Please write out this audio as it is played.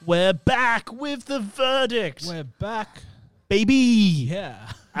We're back with the verdict. We're back. Baby.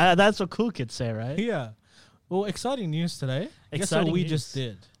 Yeah. That's what cool kids say, right? Yeah. Well, exciting news today. Guess Exciting what we news. just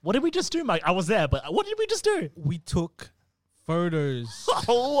did? What did we just do, Mike? I was there, but what did we just do? We took photos.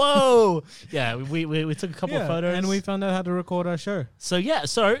 Oh, whoa. Yeah, we took a couple of photos. And we found out how to record our show. So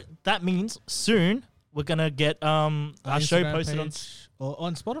that means soon we're going to get our show Instagram posted page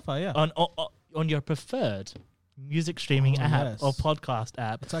on Spotify, yeah. on your preferred music streaming app yes. or podcast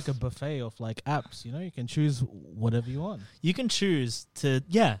app. It's like a buffet of like apps, you know, you can choose whatever you want. You can choose to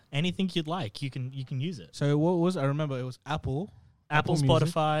anything you'd like. You can use it. So what was I remember it was Apple Music.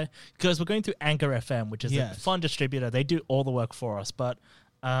 Spotify, because we're going through Anchor FM, which is a Yes. fun distributor. They do all the work for us, but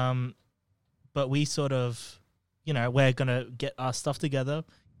we sort of, we're gonna get our stuff together,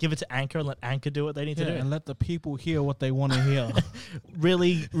 give it to Anchor, and let Anchor do what they need to do. and let the people hear what they want to hear.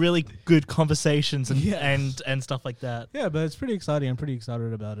 Really, really good conversations and Yes. and stuff like that. Yeah, but it's pretty exciting. I'm pretty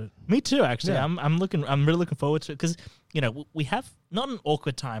excited about it. Me too, actually. Yeah. I'm really looking forward to it because we have not an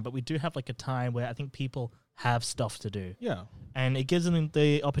awkward time, but we do have like a time where I think people have stuff to do. Yeah. And it gives them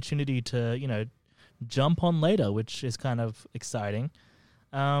the opportunity to, jump on later, which is kind of exciting.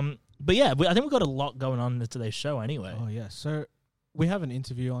 But yeah, I think we've got a lot going on in today's show anyway. Oh yeah. So we have an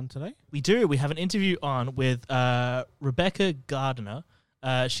interview on today. We do. We have an interview on with Rebecca Gardner.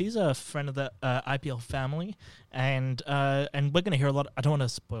 She's a friend of the IPL family, and we're going to hear a lot. I don't want to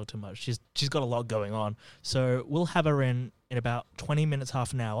spoil too much. She's got a lot going on, so we'll have her in about 20 minutes,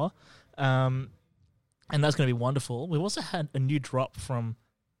 half an hour. And that's going to be wonderful. We've also had a new drop from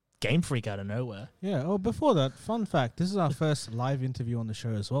Game Freak out of nowhere. Yeah. Oh, before that, fun fact: this is our first live interview on the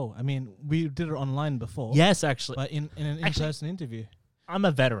show as well. I mean, we did it online before. Yes, actually. but in an in-person interview. I'm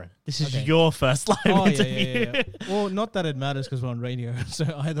a veteran. This is Okay. your first live interview. Yeah. Well, not that it matters because we're on radio. So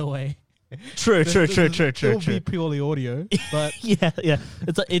either way, True. It'll be purely audio, but Yeah.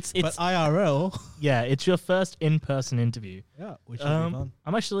 It's but IRL. yeah. It's your first in-person interview. Yeah, which will be fun.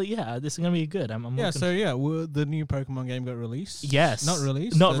 I'm actually this is gonna be good. I'm Yeah. looking So the new Pokemon game got released. Yes. Not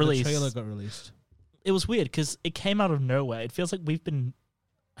released. Not the released. trailer got released. it was weird because it came out of nowhere. It feels like we've been.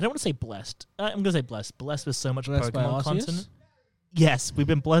 I don't want to say blessed. I'm gonna say blessed. Blessed with so much Blessed by Pokemon Arceus? content. Yes, we've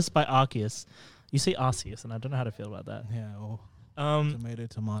been blessed by Arceus. You say Arceus, and I don't know how to feel about that. Yeah. Or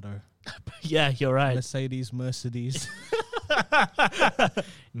tomato. Yeah, you're right. Mercedes.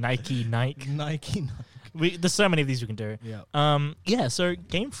 Nike. Nike. There's so many of these we can do. Yeah. So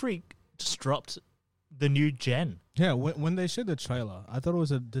Game Freak just dropped the new gen. Yeah. When they showed the trailer, I thought it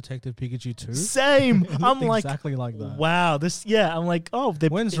was a Detective Pikachu 2. Same. It I'm looked like, exactly like that. wow. I'm like, oh,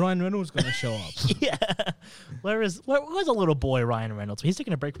 When's Ryan Reynolds going to show up? Yeah. Where's a little boy Ryan Reynolds? He's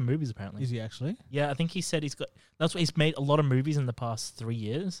taking a break from movies apparently. Is he actually? Yeah, I think he said that's why he's made a lot of movies in the past 3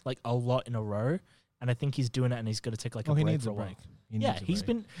 years, like a lot in a row. And I think he's doing it, and he's going to take like a break he needs for a a while. break. Yeah, he's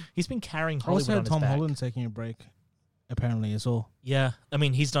been carrying I Hollywood also on had his Tom back. Holland taking a break, apparently as well. Yeah, I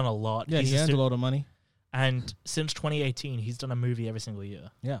mean he's done a lot. Yeah, he earned a lot of money. And since 2018, he's done a movie every single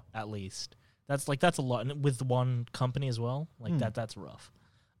year. Yeah, at least that's a lot, and with one company as well. Like that's rough.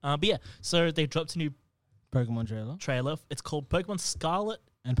 But yeah, so they dropped a new Pokemon trailer. It's called Pokemon Scarlet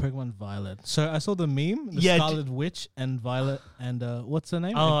and Pokemon Violet. So I saw the meme, the Yeah, Scarlet Witch and Violet and what's her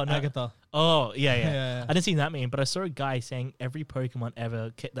name? Oh, no. Agatha. Oh, yeah. Yeah. I didn't see that meme, but I saw a guy saying every Pokemon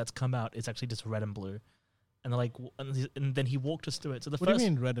ever that's come out is actually just red and blue. And they're like, and then he walked us through it. So the What first, do you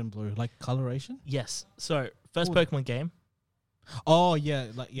mean red and blue? Like coloration? yes. So first Ooh. Pokemon game, Oh yeah,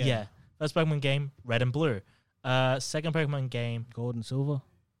 yeah. First Pokemon game, red and blue. Second Pokemon game, Gold and silver.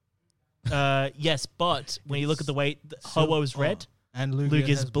 yes. But when you look at the way Ho-Oh's red, and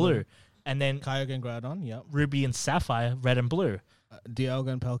Lugia's blue, and then Kyogre and Groudon, yep. Ruby and Sapphire, red and blue. Dialga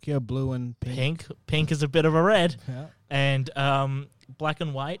and Palkia, blue and pink. Pink is a bit of a red, Yeah. and black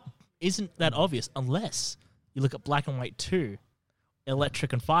and white isn't that obvious unless you look at Black and White 2,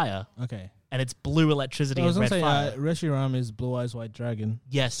 Electric and Fire, Okay. and it's blue electricity I was and gonna red say fire. Reshiram is Blue Eyes White Dragon.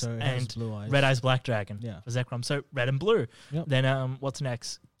 Yes, So it has and blue eyes. Red Eyes Black Dragon. Yeah. For Zekrom. So red and blue. Yep. Then what's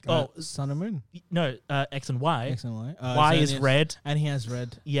next? Sun and Moon. No, X and Y. X and Y. Y is red. And he has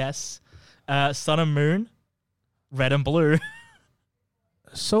red. Yes. Sun and Moon, red and blue.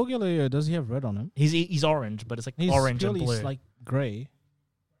 Solgaleo, does he have red on him? He's orange, but it's like He's orange and purely blue. like grey.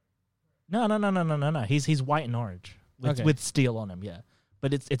 No. He's white and orange with, Okay. with steel on him. Yeah,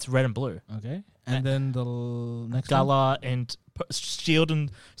 but it's red and blue. Okay. And then the next one? Gala and Shield and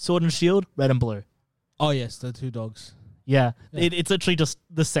Sword and Shield, red and blue. Oh yes, the two dogs. Yeah, Yeah. It's literally just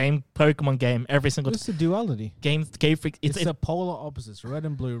the same Pokemon game every single It's the duality. Game Freak. It's the polar opposites: red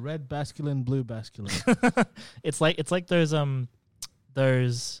and blue, red basculine, blue basculine. it's like those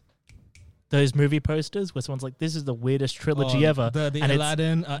those movie posters where someone's like, "This is the weirdest trilogy ever," The and it's-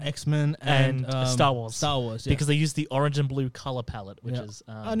 Aladdin, X-Men, and Star Wars. Star Wars, yeah. because they use the orange and blue color palette, which Yeah. is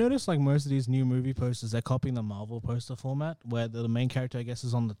I noticed like most of these new movie posters, they're copying the Marvel poster format, where the main character, I guess,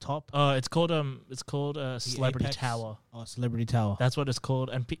 is on the top. it's called Celebrity apex. Tower. Oh, Celebrity Tower. That's what it's called,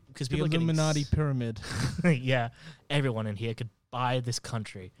 and because The people are getting Illuminati pyramid. yeah, everyone in here could buy this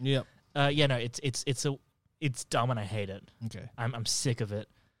country. Yep. It's dumb and I hate it. Okay. I'm sick of it.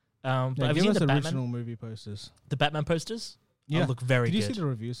 But Yeah, have you give seen us the original Batman? movie posters. The Batman posters? Yeah. Look very Did you good. see the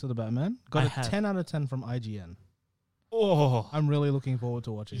reviews for the Batman? Got I a have. 10 out of 10 from IGN. Oh, I'm really looking forward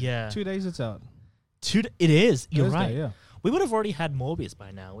to watching it. yeah. 2 days it's out. It is. You're Thursday, right. Yeah. We would have already had Morbius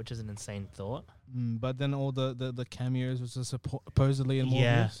by now, which is an insane thought. But then all the cameos, which are supposedly in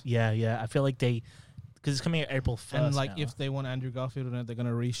Morbius. Yeah. I feel like because it's coming out April 1st. And like now. if they want Andrew Garfield in it, they're going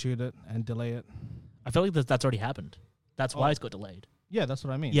to reshoot it and delay it. I feel like that's already happened. That's why Oh. it's got delayed. Yeah, that's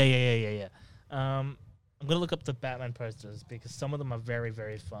what I mean. Yeah. I'm gonna look up the Batman posters because some of them are very,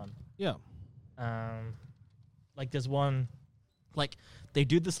 very fun. Yeah. Like there's one, like they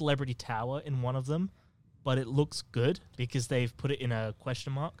do the Celebrity Tower in one of them, but it looks good because they've put it in a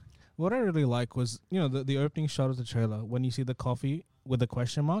question mark. What I really like was, the opening shot of the trailer, when you see the coffee with a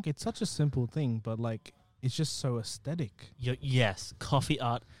question mark, it's such a simple thing, but like it's just so aesthetic. Yes, coffee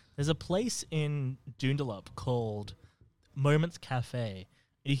art. There's a place in Joondalup called Moments Cafe.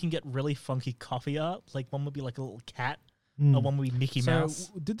 You can get really funky coffee art. Like one would be like a little cat, or one would be Mickey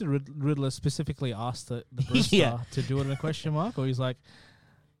Mouse. Did the Riddler specifically ask the barista Yeah. to do it in a question mark, or he's like,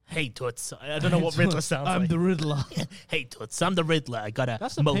 Hey Toots, I don't know what Riddler sounds I'm like. the Riddler. Hey Toots, I'm the Riddler. I got a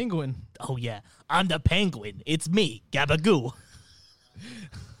That's the penguin. Oh yeah, I'm the penguin. It's me, Gabagoo.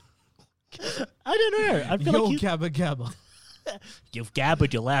 I don't know. I feel Yo, like Gabba Gabba. you've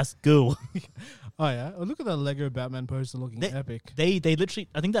gabbered your last goo. Oh yeah, look at the Lego Batman poster looking epic. They literally,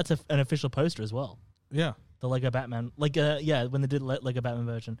 I think that's an official poster as well. Yeah. The Lego Batman, when they did Lego Batman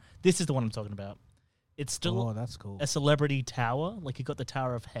version. This is the one I'm talking about. It's still Oh, that's cool. a celebrity tower, like you got the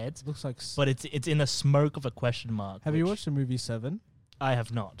Tower of Heads, Looks like. but it's in the smoke of a question mark. Have you which watched the movie Seven? I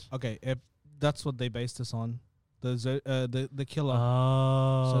have not. Okay, that's what they based this on. The killer.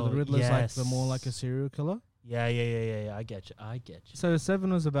 Oh, So the Riddler's yes. like a serial killer. Yeah. I get you. So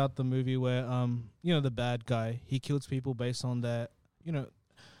Seven was about the movie where the bad guy, he kills people based on their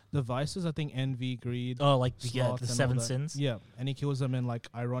the vices, I think envy, greed. Oh, like sloth the and all seven that. sins. Yeah, and he kills them in like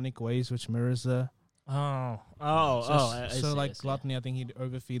ironic ways, which mirrors the. Oh. So I like see. gluttony, I think he'd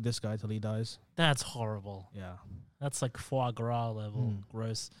overfeed this guy till he dies. That's horrible. Yeah. That's like foie gras level. Mm.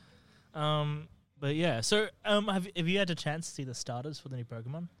 Gross. But yeah. So have you had a chance to see the starters for the new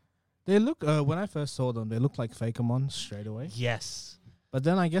Pokemon? They look when I first saw them, they looked like Fakemon straight away. Yes. But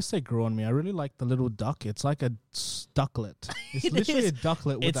then I guess they grew on me. I really like the little duck. It's like a ducklet. It's It literally is. a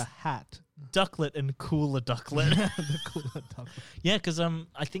ducklet with It's a hat. Ducklet and cooler Ducklet. The cooler ducklet. Yeah, because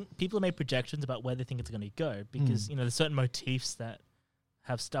I think people have made projections about where they think it's going to go because there's certain motifs that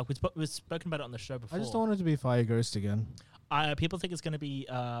have stuck. We've spoken about it on the show before. I just don't want it to be Fire Ghost again. People think it's going to be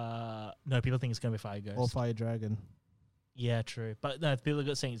people think it's going to be Fire Ghost. Or Fire Dragon. Yeah, true. But no, people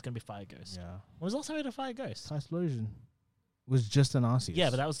are saying it's going to be Fire Ghost. Yeah. When was the last time we had a Fire Ghost? Typhlosion was just an Arceus. Yeah,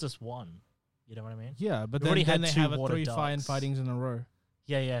 but that was just one. You know what I mean? Yeah, but We already then had they two have water 3 fire dogs. fightings in a row.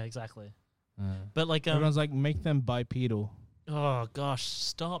 Yeah, exactly. But like, Everyone's like, make them bipedal. oh gosh,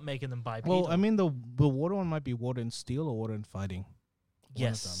 stop making them bipedal. Well, I mean, the water one might be water and steel or water and fighting.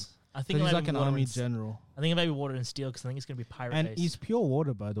 yes. I So think it he's might like be an water army and s- general. I think it might be water and steel because I think it's going to be pirate And based. he's pure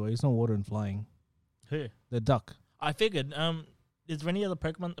water, by the way. He's not water and flying. Who? The duck. I figured. Is there any other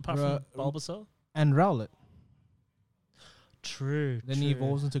Pokemon apart from Bulbasaur? And Rowlet. True. Then he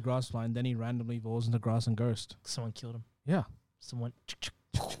evolves into Grassfly, and then he randomly evolves into Grass and Ghost. Someone killed him. Yeah. Someone.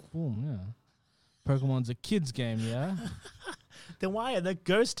 Boom, yeah. Pokemon's a kid's game, yeah? Then why are there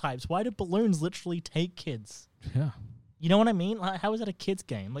ghost types? Why do balloons literally take kids? Yeah. You know what I mean? Like, how is that a kid's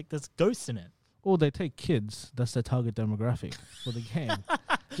game? Like, there's ghosts in it. Or they take kids. That's their target demographic for the game.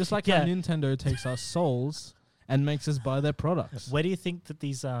 Just like Yeah. how Nintendo takes our souls and makes us buy their products. Where do you think that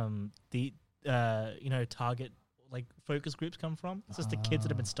these target like focus groups come from? It's just the kids that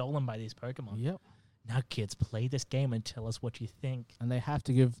have been stolen by these Pokemon. Yep. Now, kids, play this game and tell us what you think. And they have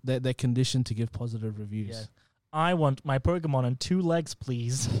to give, they're conditioned to give positive reviews. Yeah. I want my Pokemon on 2 legs,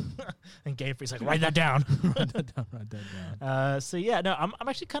 please. And Game Freak's like, write that down. Write that down. So yeah, no, I'm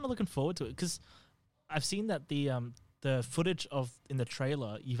actually kind of looking forward to it because I've seen that the footage of in the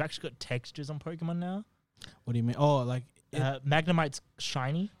trailer, you've actually got textures on Pokemon now. What do you mean? Oh, like, Magnemite's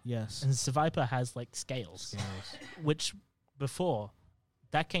shiny, yes. and Seviper has like scales, which before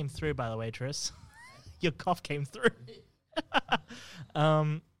that came through. By the way, Tris, your cough came through.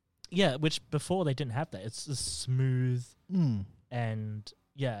 Yeah, which before they didn't have that. It's just smooth Mm. and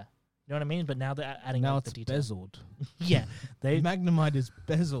yeah, you know what I mean. But now they're adding Now like, it's the detail. bezeled. Yeah, they Magnemite is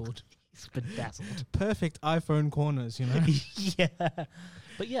bezeled. it's bedazzled. Perfect iPhone corners, you know. Yeah,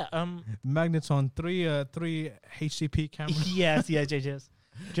 but yeah, Magneton, three HDP cameras. yes. Do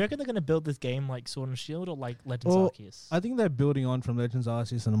you reckon they're gonna build this game like Sword and Shield or like Legends Well, Arceus? I think they're building on from Legends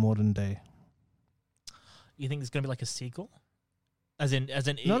Arceus in the modern day. You think it's gonna be like a sequel? As in, Not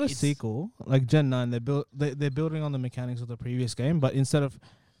a it's- sequel, like Gen 9. They're building on the mechanics of the previous game, but instead of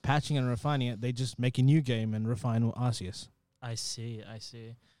patching and refining it, they just make a new game and refine Arceus. I see.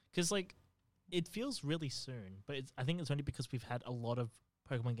 Because like, it feels really soon, but I think it's only because we've had a lot of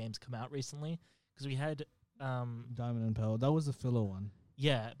Pokemon games come out recently. Because we had, Diamond and Pearl, that was the filler one.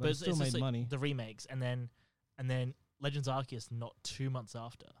 yeah, But it still it's made just, like, money. The remakes, and then Legends Arceus not 2 months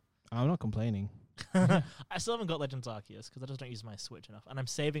after. I'm not complaining. I still haven't got Legends Arceus because I just don't use my Switch enough, and I'm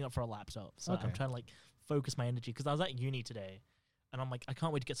saving up for a laptop. So Okay. I'm trying to like focus my energy because I was at uni today, and I'm like, I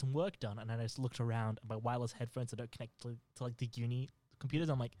can't wait to get some work done. And then I just looked around, and my wireless headphones that don't connect to like the uni computers.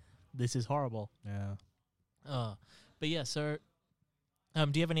 I'm like, this is horrible. Yeah. But yeah. So,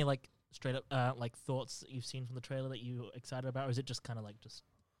 do you have any like straight up like thoughts that you've seen from the trailer that you're excited about, or is it just kind of like just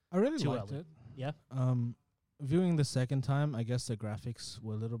I really Too liked early. it. Yeah? Viewing the second time, I guess the graphics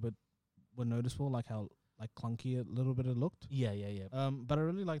were a little bit noticeable, like how like clunky a little bit it looked. yeah. But I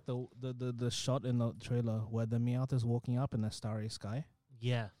really like the shot in the trailer where the Meowth is walking up in the starry sky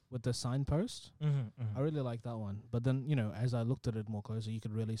Yeah. with the signpost. Mm-hmm, I really like that one. But then, as I looked at it more closer, you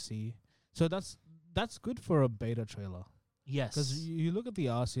could really see. So that's good for a beta trailer. Yes. Because you look at the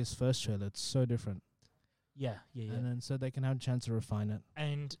Arceus first trailer, it's so different. Yeah. And then so they can have a chance to refine it.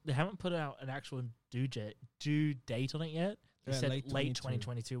 And they haven't put out an actual due date on it yet. They Yeah, said late late 22.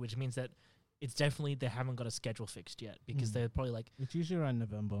 2022, which means that it's definitely they haven't got a schedule fixed yet because Mm. they're probably like, It's usually around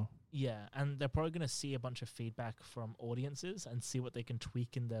November. yeah, and they're probably going to see a bunch of feedback from audiences and see what they can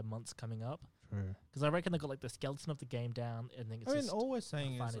tweak in the months coming up. True. Because I reckon they got like the skeleton of the game down, and then it's just all we're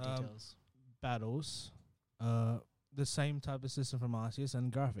saying finer is details. battles, the same type of system from Arceus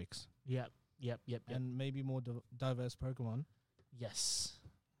and graphics, Yep. and maybe more diverse Pokemon. Yes.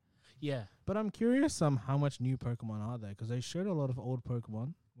 Yeah. But I'm curious how much new Pokemon are there, because they showed a lot of old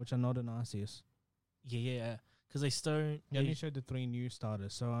Pokemon, which are not in Arceus. Yeah. Because they still. They only showed the 3 new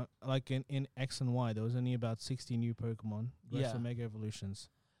starters. So, like in X and Y, there was only about 60 new Pokemon. The rest Yeah. are Mega Evolutions.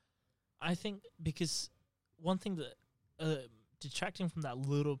 I think because one thing that detracting from that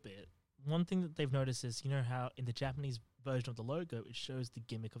little bit, one thing that they've noticed is how in the Japanese version of the logo it shows the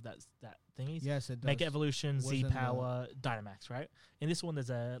gimmick of that thingy. Yes, it does. Mega Evolution, Was Z in the- Power, Dynamax, right? In this one, there's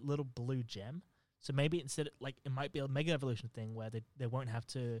a little blue gem. So maybe instead, it might be a Mega Evolution thing where they won't have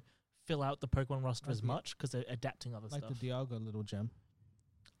to fill out the Pokemon roster Like as the- much because they're adapting other Like stuff. the Dialga little gem.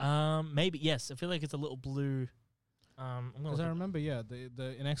 Maybe yes. I feel like it's a little blue. I'm gonna Because I look remember,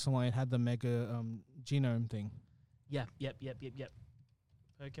 the in X and Y it had the Mega genome thing. Yep.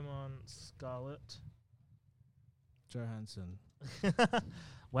 Pokemon Scarlet. Johansson.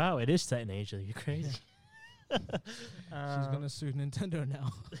 Wow, it is set in Asia. You're crazy. She's gonna sue Nintendo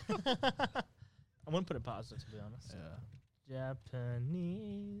now. I wouldn't put it past it, to be honest. Yeah.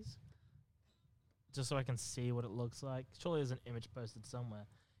 Japanese. Just so I can see what it looks like. Surely there's an image posted somewhere.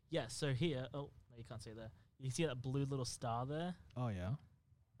 Yeah, so here. Oh, no, you can't see it there. You can see that blue little star there. Oh yeah.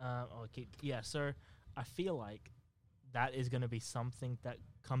 Yeah, so I feel like that is going to be something that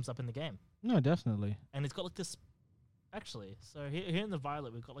comes up in the game. No, definitely. And it's got like this. Actually, so here in the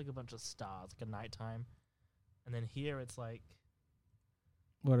violet, we've got like a bunch of stars, like a nighttime. And then here it's like.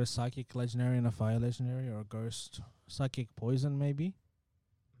 What, a psychic legendary and a fire legendary, or a ghost psychic poison maybe?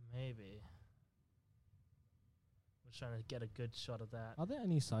 Maybe. We're trying to get a good shot of that. Are there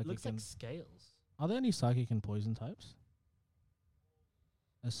any It psychic looks like and scales. are there any psychic and poison types?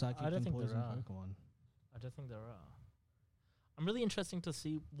 A psychic don't and think there poison are. Pokemon. I don't think there are. I'm really interested to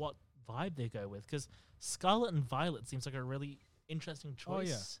see what vibe they go with, because Scarlet and Violet seems like a really interesting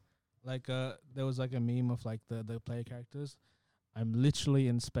choice. Like there was like a meme of like the player characters. I'm literally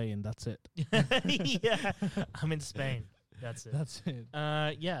in Spain, that's it. Yeah, I'm in Spain. That's it. That's it.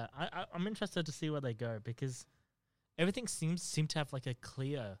 Yeah, I'm interested to see where they go, because everything seem to have like a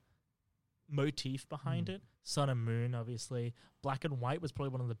clear motif behind it. Sun and Moon, obviously. Black and White was probably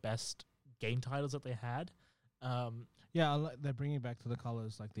one of the best game titles that they had. Yeah, they're bringing back to the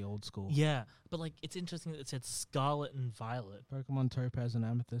colors like the old school. Yeah, but like it's interesting that it said Scarlet and Violet. Pokemon Topaz and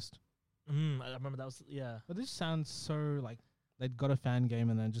Amethyst. I remember that was But this sounds so like they got a fan game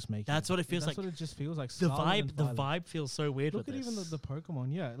and then just make That's what it feels That's like. what it just feels like. The Scarlet and vibe, the Violet. vibe feels so weird Look with at this. even the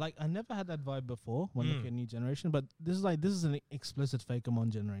Pokemon. Yeah, like I never had that vibe before when looking Mm. at new generation, but this is an explicit Fakemon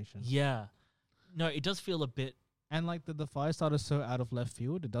generation. Yeah. No, it does feel a bit. And like the fire starter is so out of left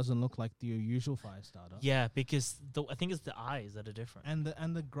field, it doesn't look like the usual fire starter. Yeah, because I think it's the eyes that are different.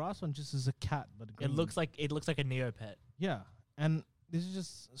 And the grass one just is a cat, but green. It looks like a Neopet. yeah. And this is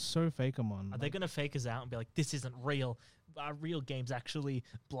just so Fakemon. Are they gonna fake us out and be like, "This isn't real. Our real game's actually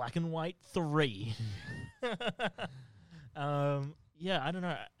Black and White 3." Yeah, I don't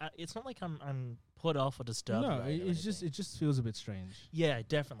know. It's not like I'm put off or disturbed. No, by it or it's just anything. it just feels a bit strange. Yeah,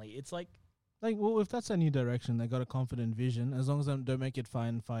 definitely. It's like Well, if that's a new direction, they got a confident vision. As long as they don't make it fire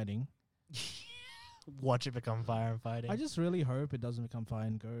and fighting. watch it become fire and fighting. I just really hope it doesn't become fire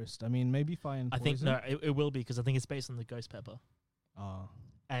and ghost. I mean, maybe fire and I poison. think no, it will be because I think it's based on the Ghost Pepper, Oh.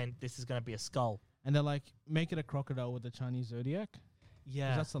 and this is gonna be a skull. And they're like, make it a crocodile with the Chinese zodiac. 'Cause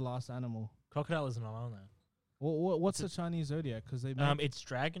Yeah, that's the last animal. crocodile isn't on there. What's the Chinese zodiac? Because they It's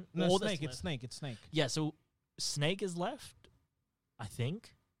dragon. no all that's snake. It's left- snake. It's snake. Yeah, so snake is left, I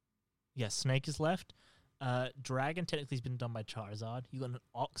think. Yeah, snake is left. Dragon technically has been done by Charizard. You got an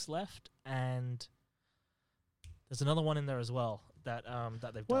ox left, and there's another one in there as well that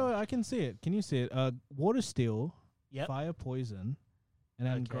they've Well, done. I can see it. Can you see it? Water steel, Yep, fire poison, and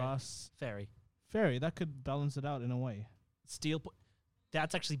then Okay. grass fairy, fairy. That could balance it out in a way. steel.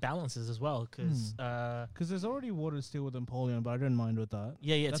 That's actually balances as well because Because there's already water steel with Empoleon, but I don't mind with that.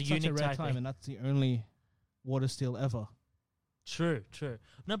 yeah, it's That's a such unique a rare typing. time, and that's the only water steel ever. True.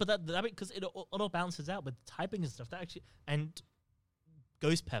 No, but that because it all balances out with typing and stuff. That actually and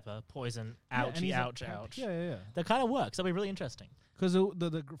Ghost Pepper, poison, Yeah, and ouchie, he's a ouch, pep- ouch. Yeah. That kind of works. That'll be really interesting. Because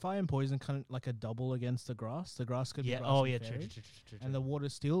the fire and poison kind of like a double against the grass. The grass could Yeah. be grass Oh and yeah. fairy. True. And the water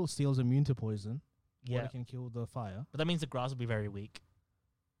steel's immune to poison. yeah. Water can kill the fire. But that means the grass will be very weak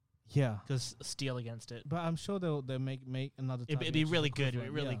Yeah. because steel against it. But I'm sure they'll make another. It'd type be which is really good. It'd be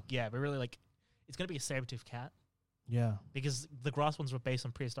equivalent, really yeah. But really like it's gonna be a saber-toothed cat Yeah. because the grass ones were based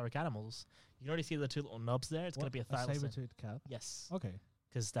on prehistoric animals. You can already see the two little knobs there. It's gonna be a thylacine. saber-toothed cat. Yes, Okay.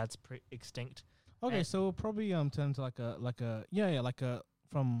 because that's extinct. Okay, And- so we'll probably turn into like a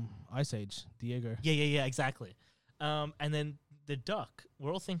from Ice Age, Diego. Yeah, exactly. And then the duck.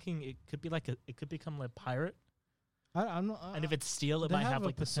 We're all thinking it could be it could become like a pirate. I'm not. And if it's steel, it they might have a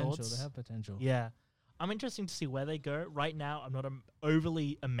like the potential. swords. They have potential. Yeah, I'm interested to see where they go. Right now, I'm not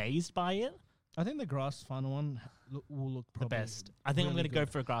overly amazed by it. I think the grass fun one will look The probably best. I think I'm really going to go good.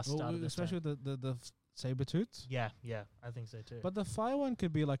 for a grass Well, starter this especially time. with the saber tooth. Yeah, I think so too. But the fire one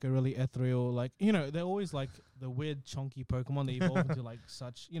could be like a really ethereal, like they're always like the weird chunky Pokemon. They evolve into like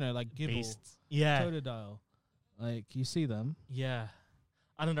such, like Gible, beasts. Yeah, Totodile. Like you see them. yeah.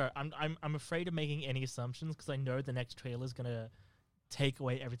 I don't know. I'm afraid of making any assumptions because I know the next trailer is going to take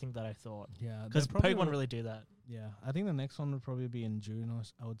away everything that I thought. Yeah, Because they're probably Pokemon really do that. Yeah, I think the next one would probably be in June.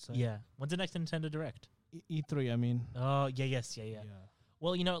 I would say. Yeah. When's the next Nintendo Direct? E3. I mean. Oh, yeah.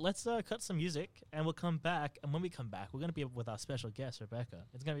 Well, let's cut some music and we'll come back. And when we come back, we're going to be with our special guest, Rebecca.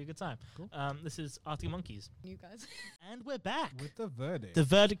 It's going to be a good time. Cool. This is Arctic Monkeys. You guys. And we're back. With the verdict. The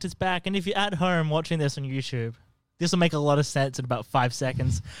verdict is back. And if you're at home watching this on YouTube, this will make a lot of sense in about 5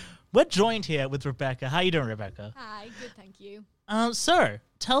 seconds. We're joined here with Rebecca. How you doing, Rebecca? Hi, good, thank you. So,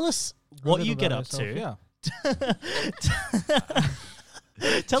 tell us what you get up to. Yeah.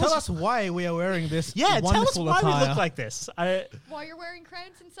 Tell us why we are wearing this. tell us wonderful why we attire. look like this. Why you're wearing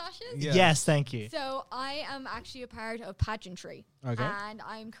crowns and sashes? Yeah. Yes, thank you. So I am actually a part of pageantry. Okay. And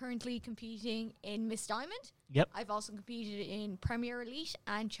I'm currently competing in Miss Diamond. Yep. I've also competed in Premier Elite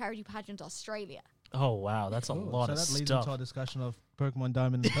and Charity Pageant Australia. Oh wow, that's a Cool. lot so of that leads stuff. into our discussion of Pokemon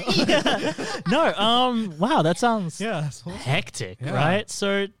Diamond and Pearl. No, wow, that sounds Yeah. that's awesome. hectic, Yeah. right?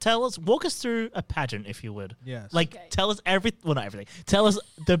 So walk us through a pageant, if you would. Yes. Like, Okay. tell us not everything. Tell us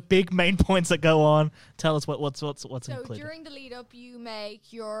the big main points that go on. Tell us what's So included. during the lead up, you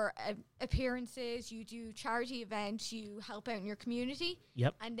make your appearances, you do charity events, you help out in your community.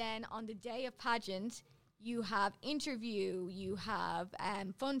 Yep. And then on the day of pageant, you have interview, you have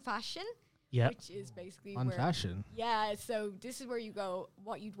fun fashion, Yep. which is basically on where fashion. Yeah, so this is where you go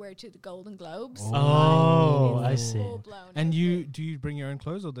what you'd wear to the Golden Globes. Oh, It's I a see. full-blown And outfit. do you bring your own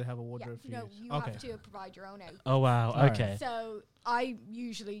clothes or do they have a Yeah, wardrobe for no, you? you Okay. have to provide your own outfit. Oh wow. Alright. Okay. So I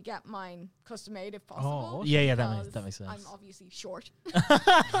usually get mine custom made if possible. awesome. Yeah, that because makes sense. I'm obviously short.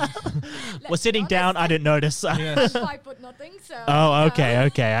 We're sitting down. I didn't notice. Yes. 5 foot nothing. So Oh, you know.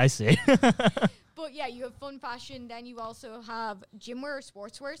 okay, I see. But yeah, you have fun fashion. Then you also have gym wear or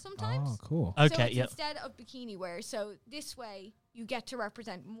sportswear sometimes. Oh, cool. So Okay, it's yep. instead of bikini wear. So this way, you get to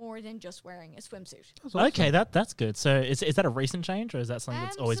represent more than just wearing a swimsuit. That's awesome. Okay, that's good. So is that a recent change, or is that something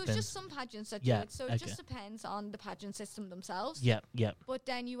that's always so been? it's just some pageants that Yeah, do it. So okay. it just depends on the pageant system themselves. Yep, yep. But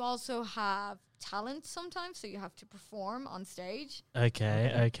then you also have talent sometimes, so you have to perform on stage.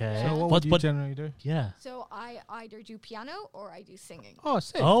 Okay, okay. So what What- would you what- generally do? Yeah. So I either do piano or I do singing. Oh,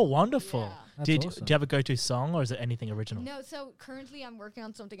 sick. Oh, wonderful. Yeah. That's Do awesome. you have a go-to song, or is it anything original? No, so currently I'm working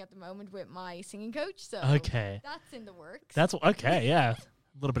on something at the moment with my singing coach. So Okay. that's in the works. That's okay. Yeah.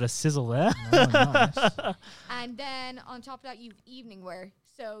 A little bit of sizzle there. Oh, nice. And then on top of that, you have evening wear.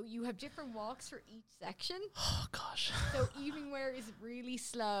 So you have different walks for each section. Oh gosh. So evening wear is really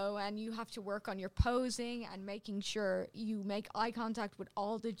slow, and you have to work on your posing and making sure you make eye contact with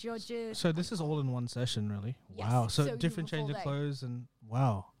all the judges. So this is all in one session, really? Yes. Wow. So So, you have different a full change of day. clothes and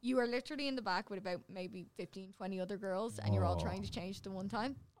wow. You are literally in the back with about maybe 15, 20 other girls, and you're all Whoa. trying to change at the one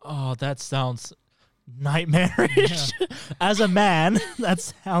time. Oh, that sounds nightmarish. As a man, that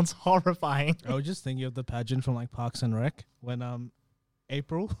sounds horrifying. I was just thinking of the pageant from like Parks and Rec when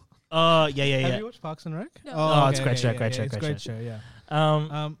April. Oh, yeah, yeah, Have yeah. you watched Parks and Rec? No. Oh, it's a great show, yeah, great yeah, show, it's a great great show.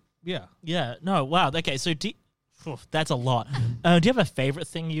 Yeah. Yeah. Yeah, no, wow. Okay, so that's a lot. Do you have a favorite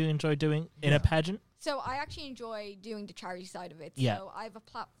thing you enjoy doing in Yeah. a pageant? So I actually enjoy doing the charity side of it. Yeah. So I have a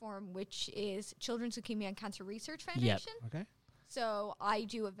platform which is Children's Leukemia and Cancer Research Yep. Foundation. Okay. So I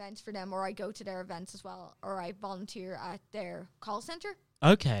do events for them, or I go to their events as well, or I volunteer at their call center.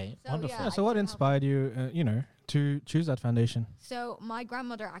 Okay, So, wonderful. yeah. Yeah, so I what do help. inspired you, to choose that foundation? So my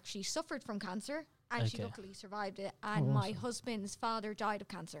grandmother actually suffered from cancer, and she Okay. luckily survived it. And my awesome. husband's father died of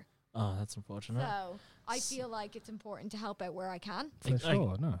cancer. Oh, that's unfortunate. So I feel like it's important to help out where I can. For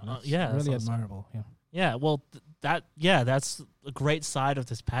sure. No. That's yeah, that's really awesome. admirable. Yeah. Yeah, well, that's a great side of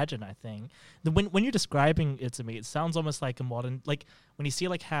this pageant, I think. When you're describing it to me, it sounds almost like a modern, like when you see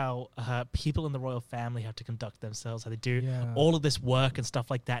like how people in the royal family have to conduct themselves, how they do Yeah. all of this work and stuff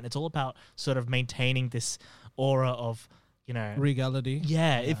like that, and it's all about sort of maintaining this aura of, Regality.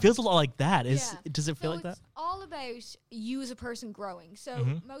 yeah, Yeah. it feels a lot like that. Yeah. Does it feel So like that? it's all about you as a person growing. So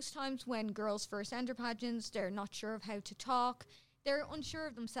Mhm. most times when girls first enter pageants, they're not sure of how to talk. They're unsure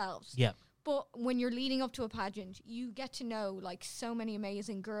of themselves. Yeah. But when you're leading up to a pageant, you get to know like so many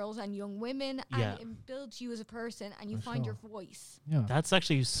amazing girls and young women, and Yeah. it builds you as a person, and you For find your sure. voice. Yeah. That's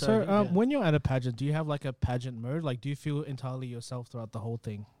actually so. So, good, yeah. when you're at a pageant, do you have like a pageant mode? Like, do you feel entirely yourself throughout the whole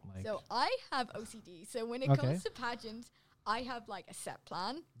thing? Like, So I have OCD. So when it Okay. comes to pageants, I have like a set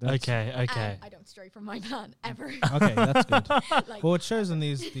plan. that's- Okay, okay. And I don't stray from my plan ever. Okay, that's good. like, Well, it shows in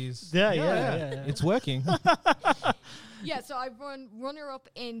these. Yeah. It's working. yeah, so I've run runner-up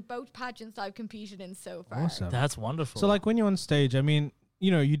in both pageants I've competed in so far. Awesome. That's wonderful. So, like, when you're on stage, I mean,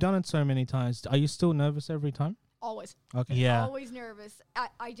 you've done it so many times. Are you still nervous every time? Always. Okay. yeah, Always nervous.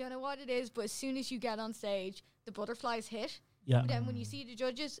 I don't know what it is, but as soon as you get on stage, the butterflies hit. yeah. But then when you see the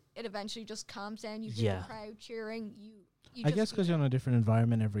judges, it eventually just calms down. You hear Yeah. the crowd cheering. You I just guess feel because you're in a different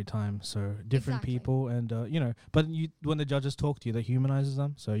environment every time, so different Exactly. people, and but when the judges talk to you, that humanizes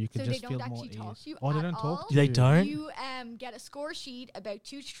them, so you can So they just don't feel more actually ease. talk to you Oh, they at don't all? talk to They you. don't? You get a score sheet about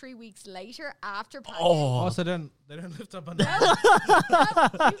 2 to 3 weeks later after pageant. Oh, Oh, so they don't lift up on No,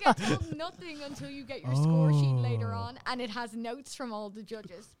 that. you get told nothing until you get your score sheet later Oh. on, and it has notes from all the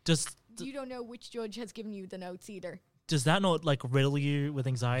judges. does You don't know which judge has given you the notes either. does that not like riddle you with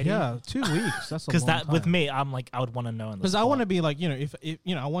anxiety? Yeah, 2 weeks. That's Because because that with me, I'm like I would want to know. Because I want to be like, if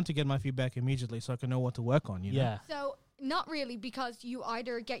I want to get my feedback immediately, so I can know what to work on. You know? Yeah. So not really, because you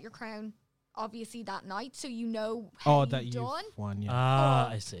either get your crown obviously that night, so you know how Oh, that you've you've done. won. Yeah. Ah,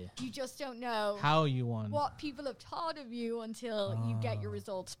 Or- I see. You just don't know How you won. what people have taught of you until you get your Ah.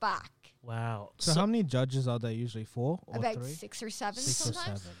 results back. Wow. So, how many judges are there usually? 4 or About 3? 6 or 7 6 or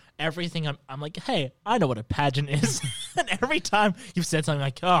sometimes. 7. everything I'm like, hey, I know what a pageant is. And every time you've said something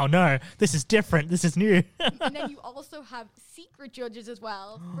like, oh no, this is different, this is new. And then you also have secret judges as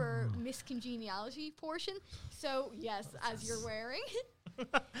well for miscongeniality portion. So yes, as you're wearing.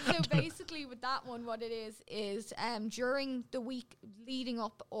 So basically with that one, what it is during the week leading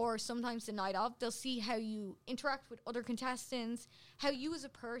up, or sometimes the night of, they'll see how you interact with other contestants, how you as a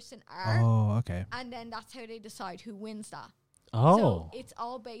person are, Oh, okay. and then that's how they decide who wins that. Oh. So it's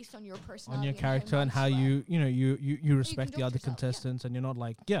all based on your personality, On your and character and nice how you are. you respect the conduct other yourself, yeah. contestants, and you're not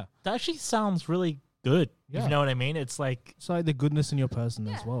like, yeah. That actually sounds really good. Yeah. You know what I mean? It's like, It's like the goodness in your person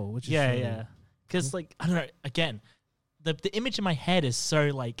as Yeah. well, which is yeah, really- yeah. Because like, I don't know, again, the image in my head is so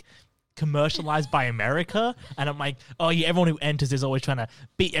like commercialized by America, and I'm like, oh yeah, everyone who enters is always trying to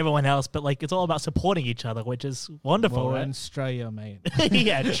beat everyone else, but like it's all about supporting each other, which is wonderful, Well, right? in Australia, mate.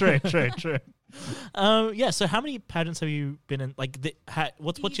 Yeah, true. Yeah. So how many pageants have you been in? Like,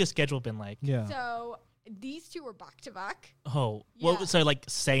 what's your schedule been like? Yeah. So These two were back to back. Oh, Yeah. well, so like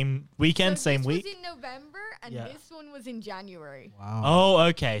same weekend, So same this week. was in November, and Yeah. this one was in January. Wow. Oh,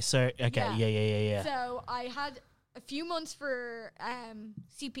 okay. So okay, Yeah. yeah. So I had a few months for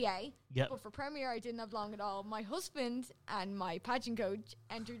CPA, Yep. but for Premier I didn't have long at all. My husband and my pageant coach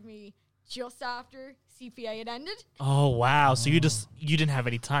entered me just after CPA had ended. Oh wow. So you didn't have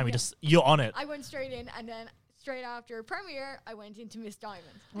any time. Yeah. You're on it. I went straight in, and then straight after Premier, I went into Miss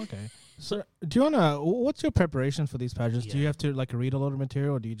Diamond. Okay. So, do you wanna? What's your preparation for these pageants? Do you Yeah. have to like read a lot of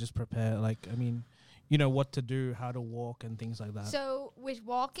material, or do you just prepare? Like, I mean, you know what to do, how to walk, and things like that. So with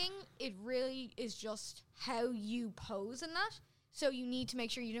walking, it really is just how you pose in that. So you need to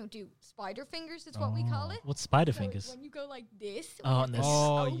make sure you don't do spider fingers, is what we call it. What's spider So fingers? when you go like this, Oh, with and your this- fingers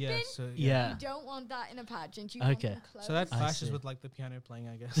Oh open, yes. So, Yeah. you don't want that in a pageant. You Okay. want them closed. So that I clashes see. with like the piano playing,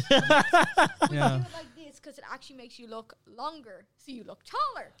 I guess. But you Yeah. do it like this because it actually makes you look longer, so you look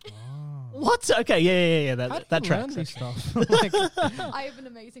taller. What? Okay, yeah. How That do you tracks. learn this stuff? Like, I have an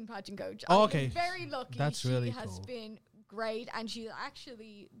amazing pageant coach. Oh, I'm okay. very lucky. That's she really has cool. been great, and she's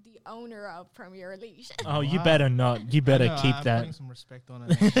actually the owner of Premier Elite. Oh, you Wow. better not. You better I know, keep I'm that. putting some respect on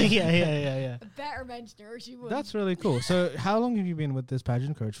it. yeah. A better mentioner, she would. That's really cool. So, how long have you been with this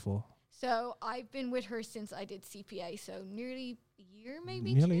pageant coach for? So I've been with her since I did CPA, so nearly a year,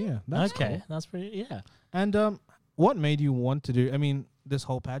 maybe. Nearly, two. yeah. That's Okay, cool. that's pretty. Yeah. And what made you want to do? I mean, this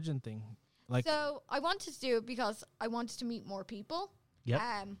whole pageant thing. Like, So I wanted to do it because I wanted to meet more people. Yep.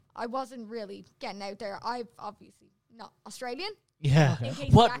 I wasn't really getting out there. I've obviously not Australian, Yeah. in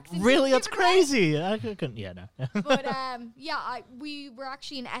case What? the accent Really? didn't That's give it away. crazy. I couldn't. Yeah, no. But yeah, we were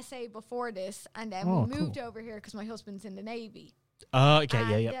actually in SA before this, and then Oh, we moved cool. over here because my husband's in the Navy. Oh, okay.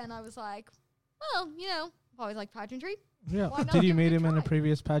 And Yeah. then I was like, well, you know, I've always like pageantry. yeah. Why not Did you give it meet a him in a try?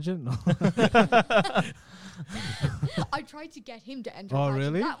 previous pageant? No. I tried to get him to enter. Oh, pageant.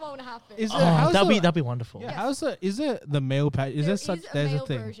 really? That won't happen. Is Oh, it- how's that'd be wonderful. Yeah. Yes. How's the? Is it the male pageant? Is there such? a There's male a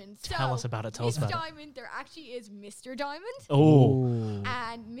thing. version. Tell So, us about it. Tell us Miss about it. Diamond, there actually is Mr. Diamond, Oh.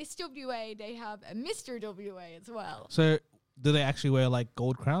 and Miss WA, they have a Mr. WA as well. So, do they actually wear like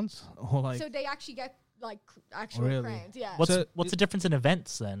gold crowns or like? So they actually get like actual Really? crowns, yeah. What's So what's the difference in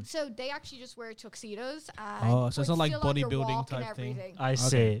events then? So they actually just wear tuxedos. And Oh, so it's but not like still on your bodybuilding walk and type thing. everything. I Okay.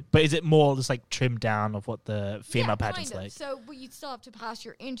 see. But is it more just like trimmed down of what the female Yeah, pageant's kind of. like? So, but you'd still have to pass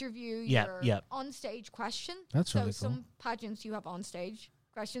your interview, Yep, your yep. on-stage question. That's so really cool. some pageants you have on-stage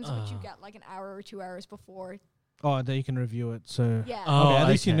questions, which you Ah. get like an hour or 2 hours before. Oh, and then you can review it. So Yeah. Oh, okay, at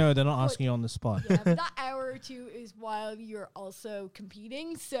least you okay. know they're not But- asking you on the spot. Yeah, but that hour or two is while you're also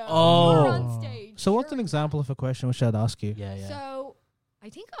competing. So Oh. you're on stage. So what's you're an in example of a question which I'd ask you? Yeah, yeah. So I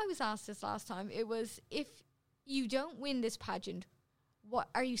think I was asked this last time. It was, if you don't win this pageant, what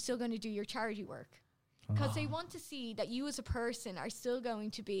are you still going to do your charity work? Because they want to see that you as a person are still going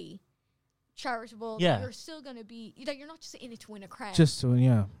to be charitable. that Yeah. You're still going to be, that you're not just in it to win a crown. Just so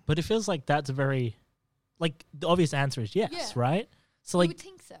yeah. But it feels like that's a very, like the obvious answer is yes, Yeah. right? So you like, would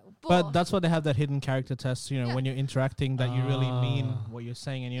think so. But that's why they have that hidden character test, you know, Yeah. when you're interacting that you really mean Ah. what you're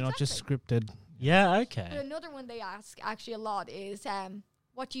saying and you're not just Exactly. scripted. yeah, But okay. another one they ask actually a lot is,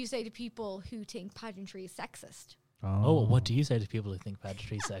 what do you say to people who think pageantry is sexist? Oh, what do you say to people who think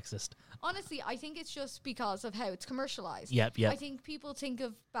pageantry is sexist? Honestly, I think it's just because of how it's commercialized. Yep, I yep. think people think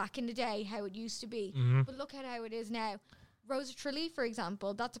of back in the day how it used to be, Mhm. but look at how it is now. Rosa Tralee, for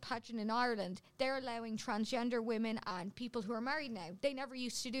example, that's a pageant in Ireland. They're allowing transgender women and people who are married now. They never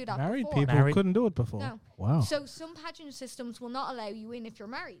used to do that Married before. people Married- couldn't do it before. No. Wow. So some pageant systems will not allow you in if you're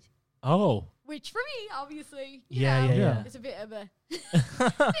married. Oh, Which for me, obviously, you yeah, know, yeah, Yeah. yeah. it's a bit of a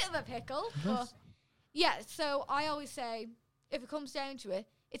bit of a pickle. But yeah, so I always say, if it comes down to it,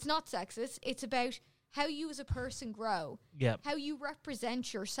 it's not sexist. It's about how you as a person grow, Yep, how you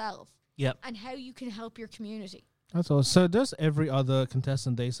represent yourself, yep. and how you can help your community. That's all. So does every other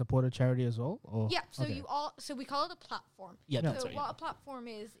contestant they support a charity as well? Or Yeah, so okay. so we call it a platform. Yep, Yeah. that's So right. what Yeah. a platform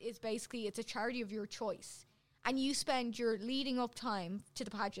is basically it's a charity of your choice, and you spend your leading up time to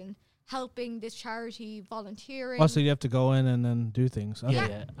the pageant helping this charity, volunteering. Oh, so you have to go in and then do things. Okay. Yeah,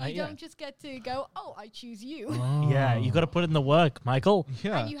 yeah, yeah. you Yeah. don't just get to go, oh, I choose you. Yeah, you got to put in the work, Michael.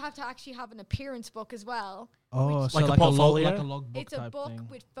 Yeah. And you have to actually have an appearance book as well. Oh, which- so Like a like a portfolio? like a logbook It's a type book thing.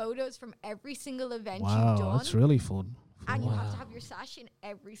 with photos from every single event Wow, you've done. that's really full. And you have to Wow. have your sash in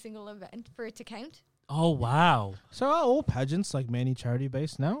every single event for it to count. Oh wow. So are all pageants like mainly charity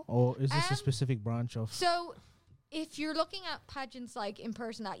based now, or is this a Um, specific branch of? So if you're looking at pageants like in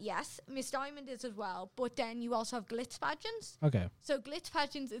person, that yes, Miss Diamond is as well. But then you also have glitz pageants. Okay. So glitz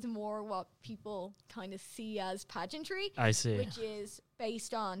pageants is more what people kind of see as pageantry, I see. which is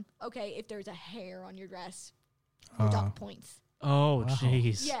based on, okay, if there's a hair on your dress, you dock points. Oh, Wow.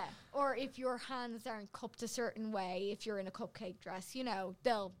 jeez. Yeah. Or if your hands aren't cupped a certain way, if you're in a cupcake dress,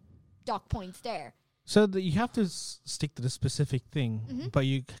 they'll dock points there. So you have to stick to the specific thing, Mhm. but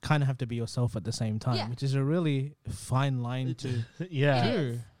you kind of have to be yourself at the same time, Yeah. which is a really fine line to Yeah. It do.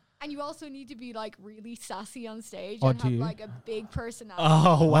 is. And you also need to be like really sassy on stage Oh, and do have you? like a big personality.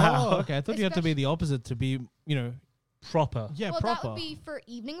 Oh, wow. Oh, okay. I thought you had to be the opposite to be, Proper. yeah, Well, proper. that would be for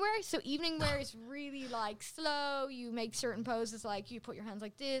evening wear. So evening wear is really like slow. You make certain poses, like you put your hands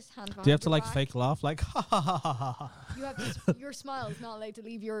like this, hands behind Do you have to your like back. fake laugh, like ha ha ha ha ha ha? You have to, your smile is not allowed to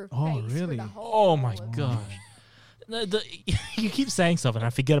leave your Oh, face really? for the whole. Oh, my gosh. You keep saying stuff and I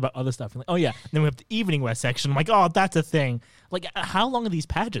forget about other stuff. I'm like, oh, yeah. And then we have the evening wear section. I'm like, oh, that's a thing. Like, how long are these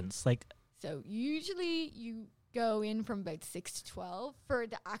pageants? Like, So usually you go in from about 6 to 12 for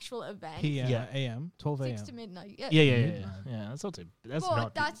the actual event. Yeah. a.m., 12 6 a.m. to midnight. yeah. That's not too. That's But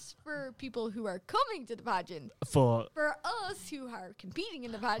not that's for people who are coming to the pageant. for. For us who are competing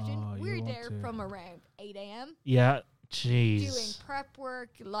in the pageant, Oh, you we're want there to- from around 8 a.m. Yeah. doing Jeez. prep work,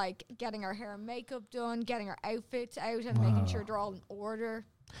 like getting our hair and makeup done, getting our outfits out, and making sure they're all in order.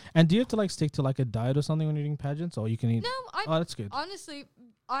 And do you have to like stick to like a diet or something when you're doing pageants, or you can eat? No, Oh, that's good. honestly,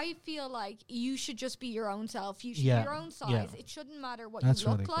 I feel like you should just be your own self. You should Yeah, be your own size. yeah. It shouldn't matter what That's you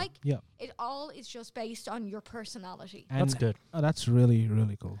look really cool. like. Yeah, It all is just based on your personality. That's good. Oh, that's really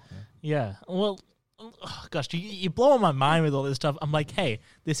really cool. Yeah. Yeah. Well, oh, gosh, you're blowing my mind with all this stuff. I'm like, hey,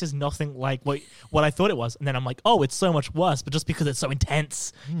 this is nothing like what I thought it was. And then I'm like, oh, it's so much worse, but just because it's so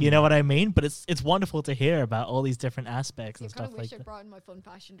intense. You know what I mean? But it's wonderful to hear about all these different aspects I and kind stuff of wish like I that. brought in my fun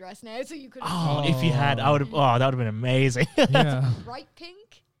fashion dress now, so you could. Oh, if you had, I would have. Oh, that would have been amazing. Yeah. Bright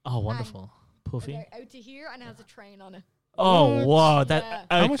pink. Oh, wonderful. Puffy. About out to here, and it has a train on it. Oh, What? wow. That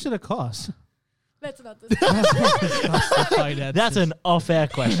Yeah. How much did it cost? Let's not discuss. that's an off-air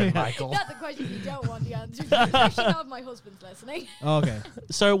question, Michael. That's a question you don't want the answer to, especially now my husband's listening. Oh, okay.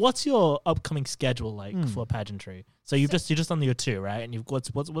 So, what's your upcoming schedule like Hmm. for pageantry? So you're just done your two, right? And you've what's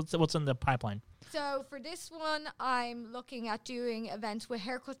in the pipeline? So for this one, I'm looking at doing events with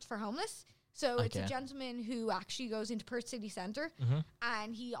Haircuts for Homeless. So it's Okay. a gentleman who actually goes into Perth City Centre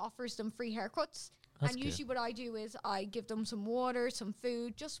and he offers them free haircuts. That's And good. usually what I do is I give them some water, some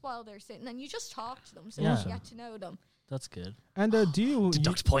food, just while they're sitting, and you just talk to them so Yeah. you get to know them. That's good. And do you,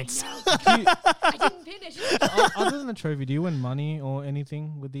 Deduct points. do you I didn't finish. other than the trophy, do you win money or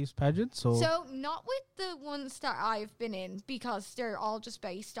anything with these pageants? Or So not with the ones that I've been in, because they're all just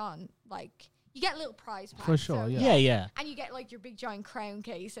based on, like, you get a little prize pack. For sure, so yeah. Yeah. And you get, like, your big giant crown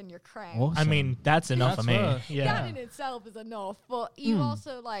case and your crown. Awesome. I mean, that's enough That's for me. worth- Yeah. That in itself is enough, but you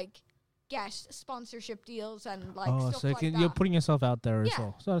also like get sponsorship deals and like oh, stuff so like you're that. putting yourself out there as Yeah.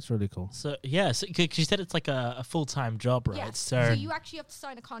 well. So that's really cool. So yeah, so, 'cause you said it's like a full-time job, right? Yes. So, you actually have to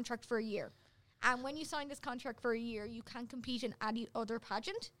sign a contract for a year, and when you sign this contract for a year, you can compete in any other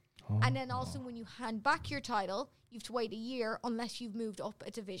pageant. And then also when you hand back your title, you have to wait a year unless you've moved up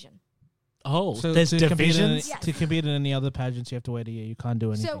a division. So there's to compete in divisions. Yes. to compete in any other pageants, you have to wait a year. You can't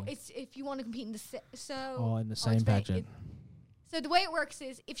do anything. So it's if you want to compete in the in the it's same very- pageant. So the way it works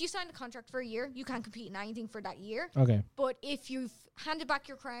is if you sign a contract for a year, you can't compete in anything for that year. Okay. But if you've handed back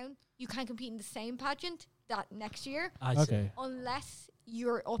your crown, you can compete in the same pageant that next year, I see. Okay. unless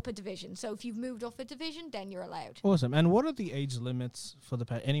you're up a division. So if you've moved up a division, then you're allowed. Awesome. And what are the age limits for the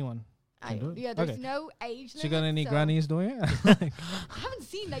anyone? Can do it? Yeah, there's Okay. no age limit. So you got any so grannies doing it? I haven't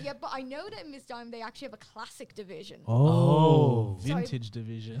seen that yet, but I know that in Miss Diamond they actually have a classic division. Oh. So I- vintage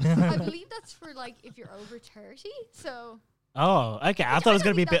division. I believe that's for like if you're over 30. So Oh, okay. I Which thought it I was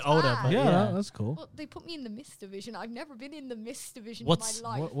gonna don't be a think bit that's older. bad. But yeah, that's cool. well, they put me in the Miss division. I've never been in the Miss division What's- in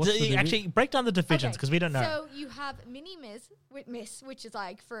my life. What's the Actually, break down the divisions Okay, because we don't know. So you have mini Miss, which is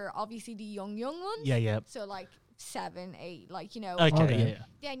like for obviously the young ones. Yeah. So like 7, 8, like you know. Okay. Okay. Yeah.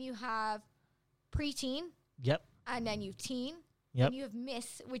 Then you have preteen, Yep. and then you have teen. Yep. Then you have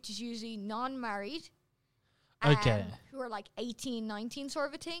Miss, which is usually non-married. Okay. Who are like 18, 19 sort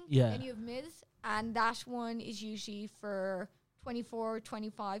of a thing. Yeah. Then you have Ms, and that one is usually for 24,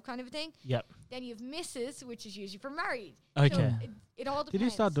 25 kind of a thing. Yep. Then you have Mrs, which is usually for married. Okay. So it all depends. Did you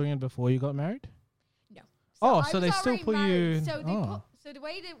start doing it before you got married? No. Oh, I so was they still already put you- married. So they oh. so the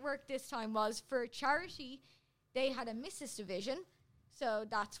way it worked this time was for charity, they had a Mrs division, so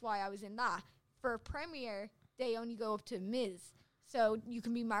that's why I was in that. For Premier, they only go up to Ms. So you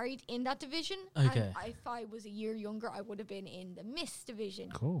can be married in that division. Okay. And if I was a year younger, I would have been in the Miss division.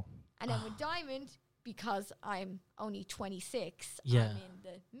 Cool. And then with Diamond, because I'm only 26, Yeah. I'm in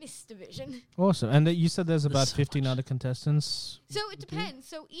the Miss division. Awesome. And you said there's about so 15 much. other contestants. So it depends.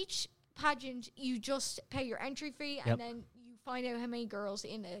 So each pageant, you just pay your entry fee, Yep. and then you find out how many girls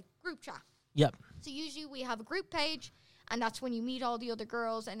in a group chat. Yep. So usually we have a group page, And that's when you meet all the other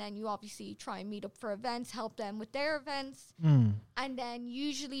girls, and then you obviously try and meet up for events, help them with their events. Mm. And then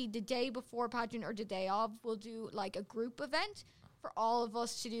usually the day before pageant or the day of, we'll do like a group event for all of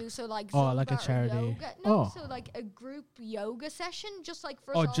us to do. So like Oh, like a Zumba or charity. yoga. No, Oh. so like a group yoga session, just like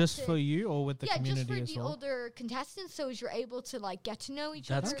for us Oh, all just to- for you or with the yeah, just community for as the well? other contestants, so as you're able to like get to know each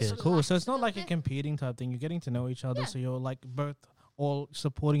That's other. good. relax Cool. So it's not little like a bit. competing type thing. You're getting to know each other, Yeah. so you're like both all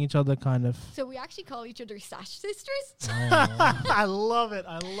supporting each other, kind of. So we actually call each other Sash Sisters. I love it.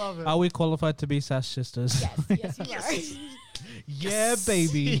 I love it. Are we qualified to be Sash sisters? Yes, yes, you are. Yeah,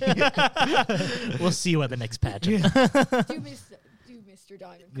 baby. We'll see you at the next pageant. do Mr.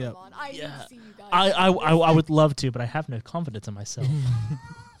 Diamond come Yep. on? I need Yeah. to see you guys. I would love to, but I have no confidence in myself.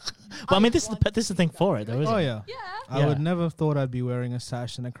 Well, I mean, this is this is the thing for it, though, isn't Oh it? yeah. Yeah. I would Yeah. never have thought I'd be wearing a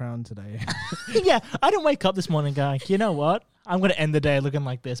sash and a crown today. Yeah, I didn't wake up this morning going, you know what? I'm going to end the day looking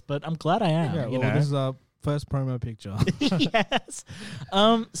like this, but I'm glad I am. yeah. you Well, know? this is our first promo picture. Yes.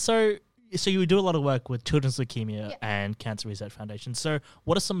 So you do a lot of work with Children's Leukemia Yeah. and Cancer Research Foundation. So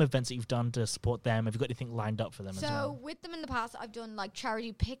what are some events that you've done to support them? Have you got anything lined up for them as So well? with them in the past, I've done like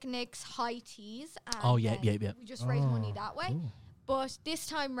charity picnics, high teas. And Oh, yeah, then yeah. We just raise money Oh, that way. cool. But this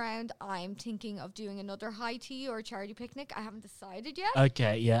time round, I'm thinking of doing another high tea or charity picnic. I haven't decided yet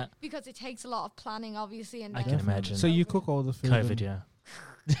Okay, yeah. because it takes a lot of planning, obviously. And I then can imagine. So you cook all the food. COVID, and- yeah.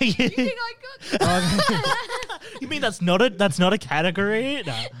 You think I could? Okay. You mean that's not a category?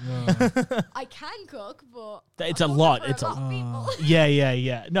 No. No. I can cook, but It's I'm a cooking lot. for It's a lot of people.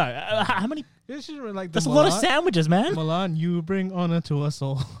 Yeah. No, how many? This is like That's the a lot of Milan- sandwiches, man. Milan, you bring honor to us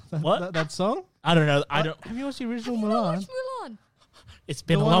all. What? That song? I don't know. I don't. Have you watched the original You know Milan? watch Mulan? It's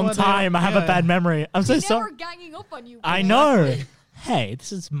been The a one long where they- time. I have a yeah. bad memory. I'm so Now sorry. we're ganging up on you. I boys. know. Hey,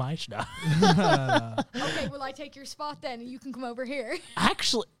 this is my show. Okay, will I take your spot then, and you can come over here?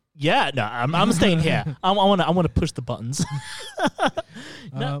 Actually, yeah. No, I'm staying here. I want to push the buttons.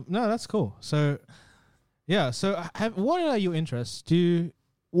 No, that's cool. So, yeah. So, what are your interests? Do you,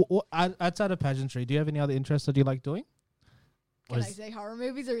 outside of pageantry, do you have any other interests that you like doing? Can I is- say horror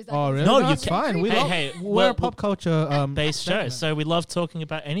movies or is that? Oh, really? No, you that's can- fine. We Hey, love, hey, we're well, a pop culture Based show, segment. so we love talking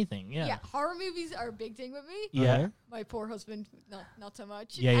about anything. Yeah. Yeah. Horror movies are a big thing with me. Yeah. Okay. My poor husband, not so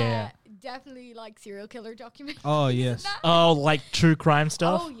much. Yeah. Definitely like serial killer documentaries. Oh, and yes. that. Oh, like true crime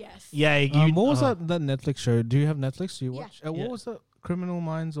stuff. Oh yes. Yeah. You, What was oh. that Netflix show? Do you have Netflix? Do you Yeah. watch? What Yeah. was that? Criminal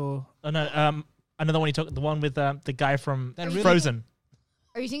Minds or? Oh no. Another one you talk. The one with the guy from That really- Frozen.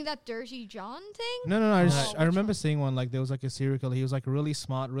 Are you thinking that Dirty John thing? No. Oh, I which remember one? seeing one. Like there was like a serial killer. He was like really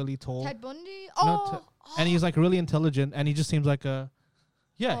smart, really tall, Ted Bundy. Not Oh, and he was like really intelligent. And he just seems like a.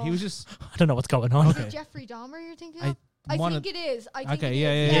 Yeah, he Oh. was just. I don't know what's going on. Is Okay. it Jeffrey Dahmer you're thinking I of? I wanted- think it is. I think Okay, it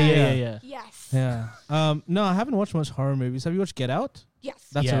yeah, is. yeah, Yeah. Yes. Yeah. No, I haven't watched much horror movies. Have you watched Get Out? Yes.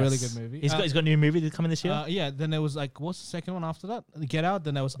 That's a really Yes. good movie. He's got a new movie that's coming this year. Yeah. Then there was like, what's the second one after that? Get Out.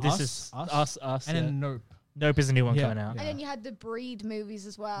 Then there was This Us. is us. And yeah. then Nope. Nope is a new one Yeah. coming out. And then you had the Breed movies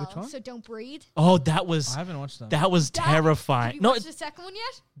as well. Which one? So Don't Breed. Oh, that was I haven't watched them. that was Have terrifying. you No, watched the second one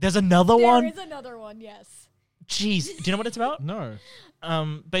yet? there's another There one. is another one. Yes. Jeez, do you know what it's about? No.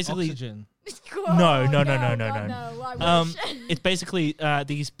 Basically, Oxygen. No, no, God, no. I wish. it's basically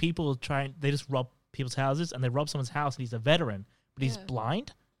these people they just rob people's houses, and they rob someone's house, and he's a veteran, but he's Yeah.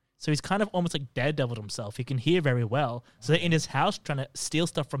 blind. So he's kind of almost like Daredevil himself. He can hear very well. So they're in his house trying to steal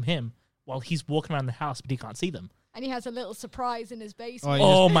stuff from him while he's walking around the house, but he can't see them. And he has a little surprise in his Oh, basement. you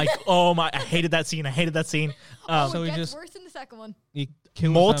Oh my! I hated that scene. so It he gets just- worse in the second one. He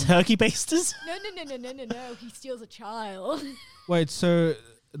kills More them. turkey basters. No. He steals a child. Wait, so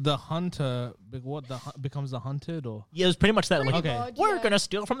the hunter, becomes the hunted, or? Yeah, it was pretty much that. Like, Pretty okay. much, we're yeah. gonna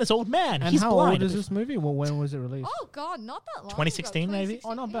steal from this old man. And He's how blind. old is this movie? Well, when was it released? Oh God, not that long. 2016 ago. maybe?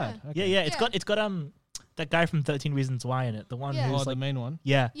 Oh, not bad. Yeah, Okay. yeah. Yeah. It's got that guy from 13 Reasons Why in it. The one Yeah. who's Oh, the like, main one.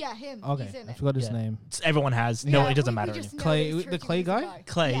 yeah, Yeah, him. Okay, He's in I it. forgot his Yeah. name. everyone has. No, Yeah, it doesn't we matter. just anymore. know Clay- it's the 13 Clay Reasons guy? Why.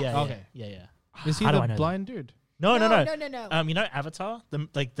 Clay, yeah, Yes. Okay. yeah. Is he How do I the know that? blind dude? No. No. You know Avatar,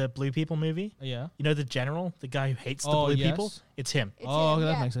 the Blue People movie. Yeah. You know the general, the guy who hates the Oh, blue yes. people. It's him. It's Oh, him,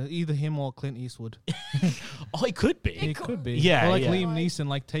 that yeah. makes sense. Either him or Clint Eastwood. Oh, it could be. It could be. Yeah, Or like yeah. Liam Neeson,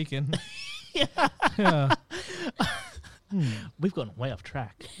 like Taken. Yeah. Yeah. We've gone way off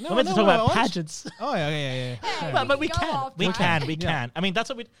track. No, We're meant to no, talk no, about what? pageants. Oh, yeah. Hey, But we go can. off We track. can. Yeah. I mean, that's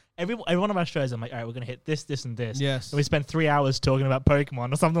what every one of our shows, I'm like, all right, we're going to hit this, and this. Yes. And we spend 3 hours talking about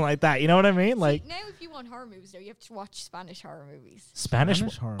Pokemon or something like that. You know what I mean? Like, Now, if you want horror movies, though, you have to watch Spanish horror movies. Spanish.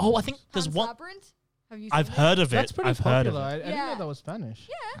 Spanish horror Oh, I movies. think there's Pan's one. Labyrinth. Have you? I've seen heard of it. That's pretty I've heard popular. of I it. didn't know Yeah. that was Spanish.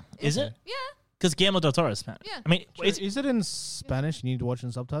 Yeah. Is it? Yeah. Because Guillermo del Toro is Spanish. Yeah. I mean, Sure. is Is it in Spanish? You need to watch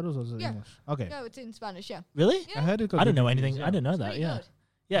in subtitles, or is it Yeah. English? Okay. No, it's in Spanish. Yeah. really? Yeah. I heard it. Got I didn't good know reviews, anything. yeah. I didn't know It's that. pretty Yeah. good.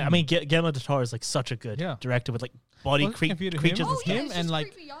 Yeah, I mean, Guillermo del Toro is like such a good Yeah. director with like body Wasn't confused with him? creatures Oh, and yeah, stuff. him it's and, just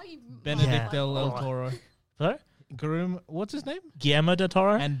like, creepy eye Benedict Yeah. del Oh. Toro. Sorry? What's his name? Guillermo del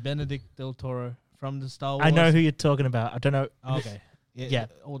Toro. And Benedict del Toro from the Star Wars. I know who you're talking about. I don't know. Oh, okay. Yeah.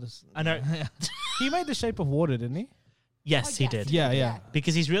 All this. I know. He made The Shape of Water, didn't he? Yes, Oh, he yes. did. Yeah.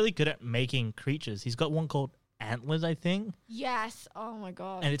 Because he's really good at making creatures. He's got one called Antlers, I think, Yes. Oh my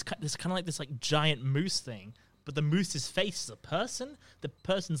god. and it's kind of like this like giant moose thing. But the moose's face is a person. The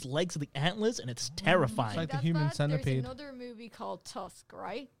person's legs are the antlers, and it's terrifying. like the That's human bad. centipede. There's another movie called Tusk,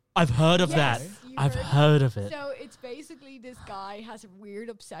 right? I've heard of Yes, that. you I've heard- heard of it. So it's basically this guy has a weird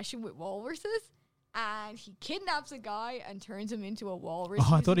obsession with walruses, and he kidnaps a guy and turns him into a walrus.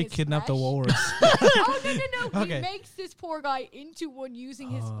 Oh, I thought he using his kidnapped a flesh. walrus. Oh no! Okay. He makes this poor guy into one using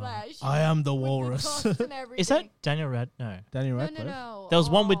his flesh. I am the with walrus. tusks and everything. Is that Daniel Rad? No. Daniel no, Radcliffe. no? There was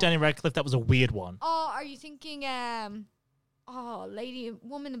one with Oh. Daniel Radcliffe that was a weird one. Oh, are you thinking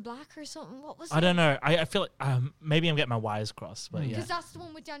woman in black or something? What was I it? don't know. I feel like maybe I'm getting my wires crossed, but yeah. Because that's the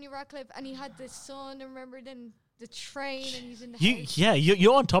one with Daniel Radcliffe, and he had the son. And remember then the train, and he's in the house.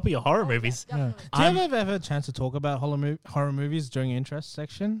 You're on top of your horror Oh, movies. Yeah, Yeah. definitely. Do you I'm- ever have a chance to talk about horror movies during interest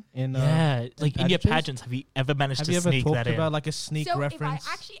section? In Yeah, like in your pageantries? pageants, have you ever managed Have to you ever sneak talked that in? about like a sneak So reference? if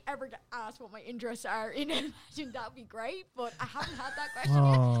I actually ever get asked what my interests are in Imagine, that would be great. But I haven't had that question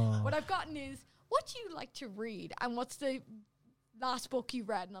Oh. yet. What I've gotten is, what do you like to read, and what's the last book you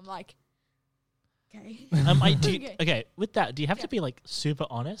read? And I'm like, okay. Okay, with that, do you have Yeah. to be like super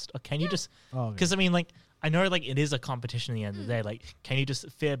honest, or can you just? Oh, okay. Because I mean, like, I know like it is a competition at the end of the day. Like, can you just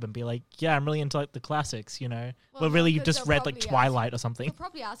fib and be like, yeah, I'm really into like the classics, you know? Well, But really, no, you 'cause just they'll read like probably ask- Twilight or They'll something.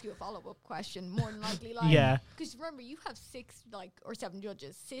 probably ask you a follow-up question, more than likely. Like, Yeah. Because remember, you have 6 or 7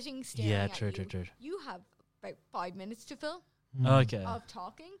 judges sitting, staring Yeah, at true, you. true, true. You have about 5 minutes to fill Okay. of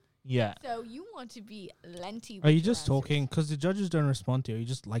talking. Yeah. So you want to be lengthy. Are with you your just answers. talking because the judges don't respond to you? You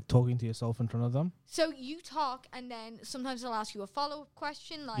just like talking to yourself in front of them. So you talk, and then sometimes they'll ask you a follow-up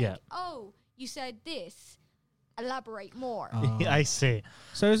question, like, Yeah. "Oh, you said this. Elaborate more." I see.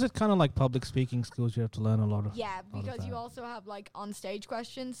 So is it kind of like public speaking skills you have to learn a lot of? Yeah, of because you that. also have like on-stage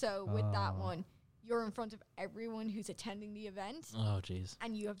questions. So with that Oh. one, you're in front of everyone who's attending the event, Oh, jeez.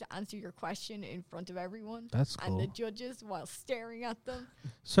 and you have to answer your question in front of everyone That's and the cool. judges while staring at them.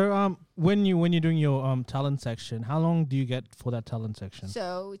 So when you're doing your talent section, how long do you get for that talent section?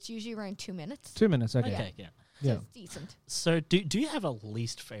 So it's usually around 2 minutes. 2 minutes. Okay. Okay, yeah. So Yeah. it's decent. So do you have a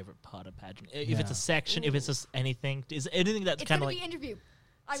least favorite part of pageant? If it's Yeah. a section, if it's just anything, is anything that's It's kind going of to like? be interview.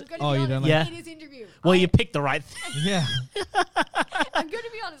 I'm So- going to Oh, be you honest. don't like- It is interview. Well, you I- picked the right thing. Yeah. I'm going to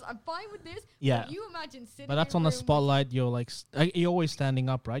be honest. I'm fine with this. Yeah. But you imagine sitting But that's in on a the room with- spotlight. You're like you're always standing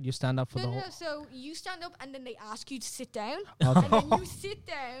up, right? You stand up for No, the no, whole. no. So you stand up, and then they ask you to sit down. Okay. And then you sit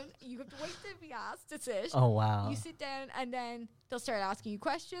down. You have to wait to be asked to sit. Oh wow. You sit down, and then they'll start asking you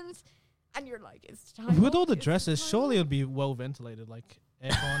questions, and you're like, "It's time." With all up, the it's dresses, time surely up." it'll be well ventilated, like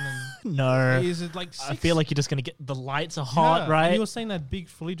aircon No. and. Is it like? I feel like you're just gonna get the lights are hot, Yeah, and right? You were saying that big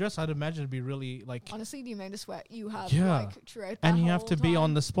fully dress. I'd imagine it'd be really like. Honestly, the amount of sweat you have, Yeah. like throughout, And that you have whole to be on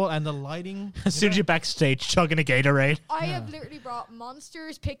time. the spot, and the lighting. As soon as you're backstage chugging a Gatorade. I Yeah. have literally brought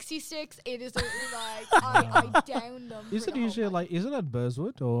Monsters, Pixie Sticks. It is literally like I down them. Is for it the whole usually time. like? Is it at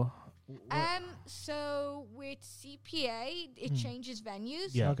Burswood or? So with CPA, it changes venues.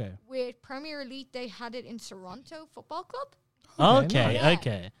 Yeah. Okay. With Premier Elite, they had it in Toronto Football Club. Okay, nice.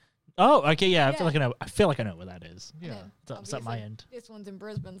 okay. Oh, okay, yeah. I feel Yeah. like I know. I feel like I know where that is. And Yeah. then It's at my obviously end. This one's in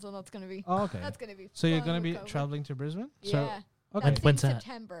Brisbane, so that's gonna be Oh, okay. that's gonna be. So you're fun gonna with be COVID. traveling to Brisbane. Yeah. So okay. That's When's in that?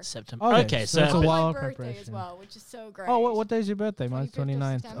 September. September. Okay, Okay, so it's a so It's while my birthday as preparation. well, which is so great. Oh, what day is your birthday? Mine's 25th of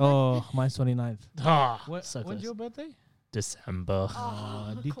 29th. September. Oh, mine's 29th. Ah, What, so when's close. your birthday? December.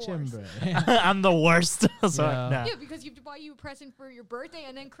 Oh, of course. December. I'm the worst. So, Yeah. nah. Yeah, because you have to buy you a present for your birthday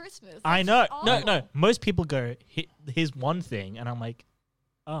and then Christmas. I That's know. No, awful. no. Most people go, here's one thing, and I'm like,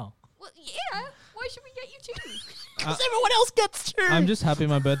 oh. Well, yeah. Why should we get you two? Because everyone else gets two. I'm just happy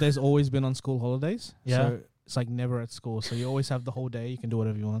my birthday's always been on school holidays. Yeah. So it's like never at school. So you always have the whole day. You can do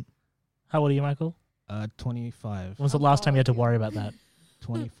whatever you want. How old are you, Michael? 25, When was the How last time you had to old are you? worry about that?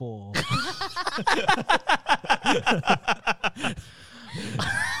 24.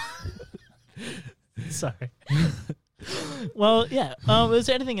 Sorry. Well, yeah. Is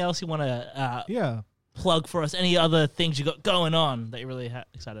there anything else you want to Yeah. plug for us? Any other things you got going on that you're really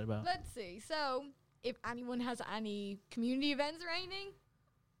excited about? Let's see. So, if anyone has any community events or anything,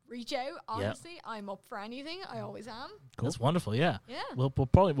 reach out. Honestly, I'm up for anything. I always am. Cool. That's wonderful. Yeah. Yeah. We'll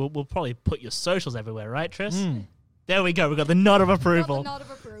probably put your socials everywhere, right, Tris? Mm. There we go. We got the nod of Got the approval. nod of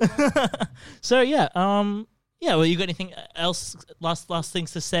approval. So yeah. Yeah. Well, you got anything else? Last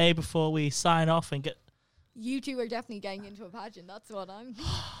things to say before we sign off and get You two are definitely getting into a pageant. That's what I'm.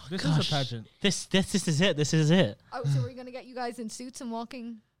 This is a pageant. This is it. This is it. Oh, so we're gonna get you guys in suits and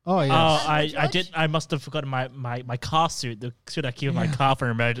walking. Oh yeah. Oh, And the I judge? I must have forgotten my car suit. The suit I keep in my car for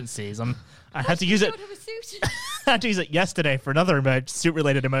emergencies. I had to use You it. don't have a suit. I had to use it yesterday for another suit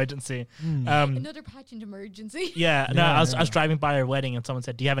related emergency. Another pageant emergency. Yeah, no, Yeah, I was yeah. driving by a wedding and someone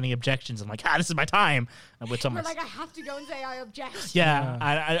said, "Do you have any objections?" I'm like, "This is my time." And with We're someone, like, I have to go and say I object. yeah,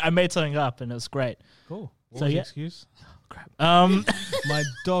 I made something up and it was great. Cool. What So, was the yeah. excuse? Um, My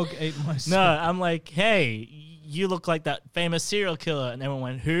dog ate my soup. no, I'm like, "Hey, you look like that famous serial killer," and everyone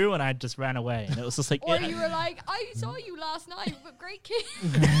went, "Who?" And I just ran away, and it was just like, Or yeah. you were like, I saw you last night, but great kid.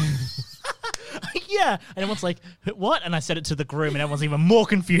 yeah, and everyone's like, "What?" And I said it to the groom, and everyone's even more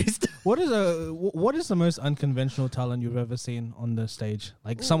confused. What is the most unconventional talent you've ever seen on the stage?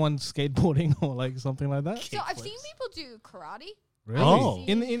 Like someone skateboarding or like something like that? So I've seen people do karate. Really? Oh.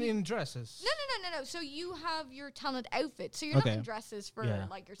 In dresses. No. So you have your talent outfit. So you're Okay. not in dresses for Yeah.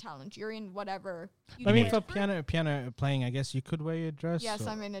 like your talent. You're in whatever. You I mean, wear for piano playing, I guess you could wear your dress. Yes, or-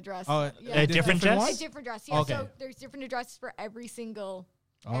 I'm in a dress. Oh, A different dress? one? A different dress. Yeah. Okay. So there's different dresses for every single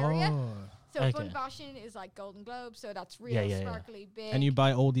area. Oh. So Okay. Fun Fashion is like Golden Globe, so that's real Yeah. sparkly, big. And you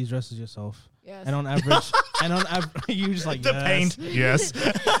buy all these dresses yourself. yes. And on average, you just like The yes. paint, yes.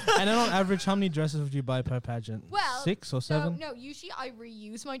 And then on average, how many dresses would you buy per pageant? Well, 6 or 7? No, usually I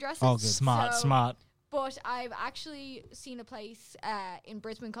reuse my dresses. Oh, good. Smart, So- smart. But I've actually seen a place in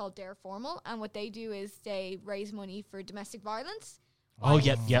Brisbane called Dare Formal, and what they do is they raise money for domestic violence. Oh, by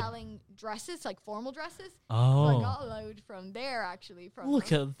yep. Selling dresses, like formal dresses. So I Oh, got a load from there, actually. From look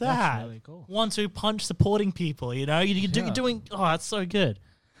them. at that! That's really cool. 1-2 punch supporting people. You know, you're Yeah. doing. Oh, that's so good.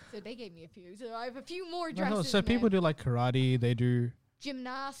 So they gave me a few. So I have a few more No, dresses. no, so now. people do like karate, they do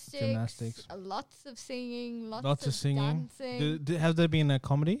Gymnastics. Lots of singing. Lots of singing. Dancing. Has there been a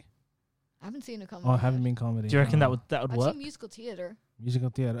comedy? I haven't seen a comedy. Oh, yet. haven't been comedy. Do you reckon Oh. that would I've work? seen musical theater. Musical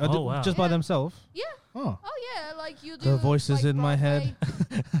theater. Oh, wow. Just by Yeah. themselves? Yeah. Oh. Oh yeah, like you'll do The voices like in my head.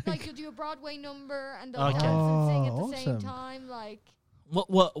 Broadway- like you'll do a Broadway number and they'll Okay. dance and sing at the Oh, same awesome. time. Like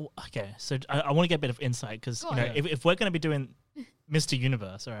What? Okay, so I want to get a bit of insight because Go you know on. if we're going to be doing Mr.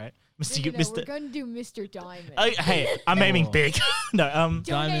 Universe, all right, Mr. no, Mr. we're gonna do Mr. Diamond. Hey, I'm aiming Oh. big. No, Don't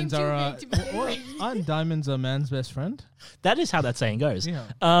Diamonds aim too are. big to begin What? with. Aren't diamonds a man's best friend? that is how that saying goes. Yeah.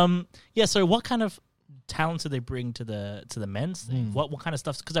 Yeah. So what kind of talents do they bring to the men's thing? What kind of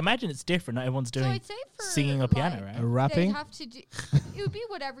stuff? Because I imagine it's different. Not everyone's So doing I'd say for singing or piano, like, right? A They rapping? have to do. It would be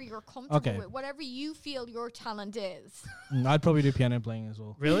whatever you're comfortable Okay. with, whatever you feel your talent is. I'd probably do piano playing as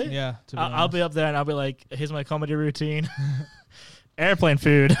well. Really? Yeah. To be I'll be honest. up there and I'll be like, "Here's my comedy routine." Airplane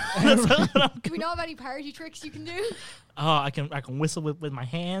food. That's what I'm Do we know of any party tricks you can do? Oh, I can whistle with my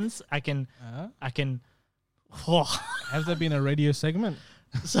hands. I can. Oh. Has there been a radio segment?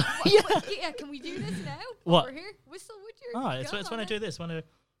 So, yeah. Yeah, can we do this now? What? Over here? Whistle with your Oh, it's gun when I on do it. this. When I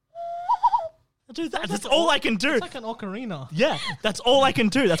do that. That's all I can do. It's like an ocarina. Yeah, that's all I can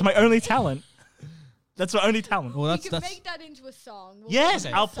do. That's my only talent. That's my only talent. Well, We that's can that's make that into a song. We'll Yes,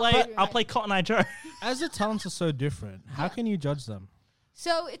 make a I'll song play. to I'll it. play Cotton Eye Joe. as the talents are so different. How can you judge them?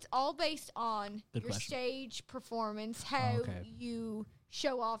 So it's all based on Good your question. stage performance, how okay. you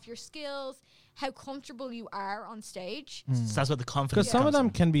show off your skills, how comfortable you are on stage. So that's what the confidence. Because some of comes them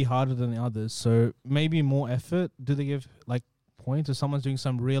in. can be harder than the others. So maybe more effort. Do they give like points if someone's doing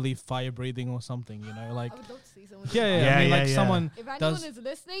some really fire breathing or something? You know, like I would love to see someone. do yeah, that. yeah. I mean, Yeah, like yeah. someone If anyone does. is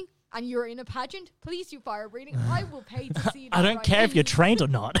listening and you're in a pageant, please do fire breathing. I will pay to see that. I don't right care if now. you're trained or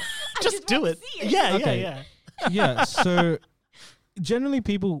not. I just do wanna it. see it. Yeah, Okay. yeah. Yeah. So generally,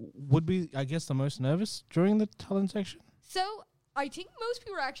 people would be, I guess, the most nervous during the talent section So I think most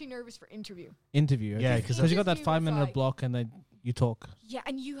people are actually nervous for interview. interview. Yeah, okay? 'cause you got that interview 5 was minute like- block and then you talk. Yeah,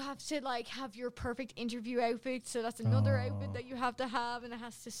 and you have to like have your perfect interview outfit. So that's another Oh. outfit that you have to have, and it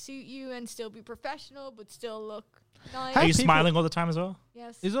has to suit you and still be professional, but still look nice. Are you people- smiling all the time as well?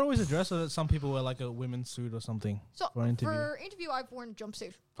 Yes. Is it always a dress, or that some people wear like a women's suit or something? So for an interview? for interview, I've worn a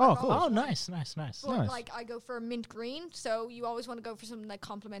jumpsuit. Oh, I've cool. always Oh, worn- nice. But Nice. like I go for a mint green, so you always want to go for something that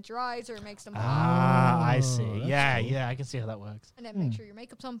complements your eyes or makes them pop, Ah, I Oh, see. that's Yeah, cool. yeah. I can see how that works. and then make sure your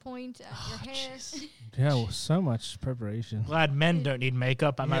makeup's on point and your hair. jeez. Yeah, well, so much preparation. Glad men don't need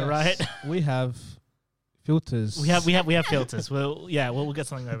makeup. Am I Yes. right? We have filters. We have filters. We'll get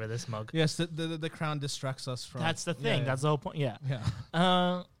something over this mug. Yes, the crown distracts us from. That's the thing. Yeah, That's the whole point. Yeah.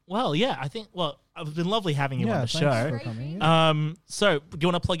 yeah. Well, yeah. I think. Well, it's been lovely having you on the thanks show. for Great coming. being So, do you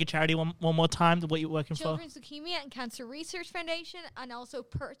want to plug your charity one more time? What you're working for? Children's Leukemia and Cancer Research Foundation, and also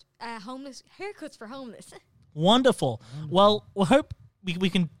homeless haircuts for homeless. Wonderful. Well, we hope we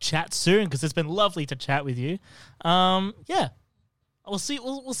can chat soon because it's been lovely to chat with you. Yeah. We'll see.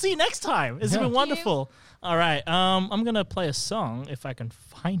 We'll see you next time. It's Yeah. been Thank you. wonderful. All right. I'm gonna play a song if I can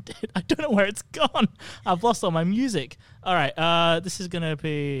find it. I don't know where it's gone. I've lost all my music. All right. This is gonna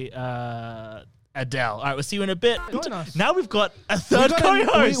be Adele. All right. We'll see you in a bit. Join us. Now we've got a third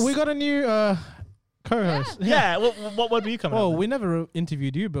co-host. We got a new co-host. Yeah. What word were you coming? Oh, up we never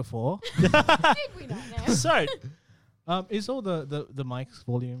interviewed you before. Did we not know? with? So, Is all the mic's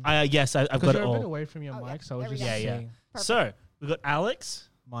volume? yes, I've Because got it you're a bit all. away from your Oh, yeah. mic, so I was There we just go. Yeah, yeah. saying. Perfect. So we got Alex.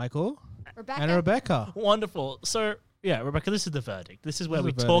 Michael Rebecca. and Rebecca. Wonderful. So yeah, Rebecca, this is the verdict. This is where This we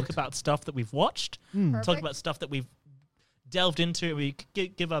is the talk verdict. about stuff that we've watched, Perfect. talk about stuff that we've delved into, and we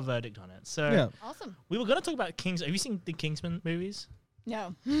give our verdict on it. So Yeah. Awesome. we were going to talk about Kings. Have you seen the Kingsman movies?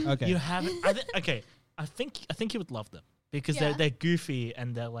 No. Okay. You haven't. Okay. I think you would love them because Yeah. they're goofy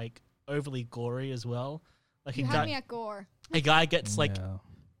and they're like overly gory as well. Like You had me at gore. a guy gets like.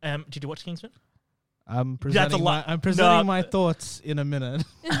 Yeah. Did you watch Kingsman? I'm That's a presenting, lot. I'm presenting No. my thoughts in a minute.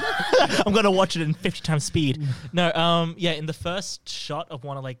 I'm gonna watch it in 50 times speed. No, yeah. In the first shot of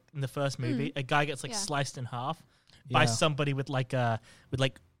one of like in the first movie, a guy gets like Yeah. sliced in half by Yeah. somebody with like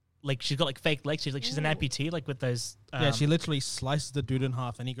she's got like fake legs. She's an Ooh. amputee, like with those. Yeah, she literally slices the dude in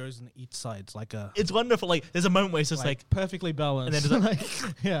half, and he goes and eats sides like a It's wonderful. Like there's a moment where it's just like perfectly balanced. and then it's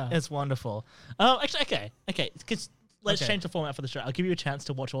like, yeah. it's wonderful. Actually, okay. Because let's Okay. change the format for the show. I'll give you a chance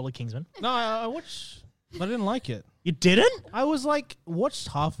to watch all of Kingsman. No, I watched, but I didn't like it. You didn't? I was like, watched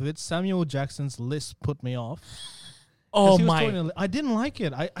half of it. Samuel Jackson's list put me off. 'Cause Oh he was my! talking I didn't like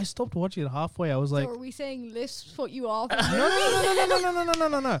it. I stopped watching it halfway. I was like, So are we saying lists put you off?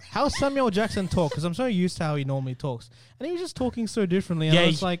 no. How Samuel Jackson talk? Because I'm so used to how he normally talks, and he was just talking so differently. And Yeah, I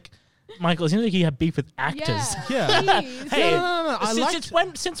was like, Michael, it seems like you have beef with actors. Yeah. Yeah. Please. Hey, no. I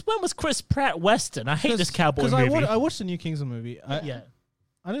liked since when was Chris Pratt Western? I hate this cowboy because movie. I watched the new Kingsman movie. Yeah.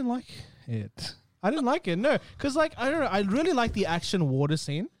 I didn't like it. I didn't like it. No, because like I don't know. I really like the action water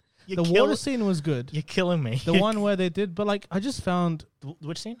scene. You're The water scene was good. You're killing me. The one where they did, but like I just found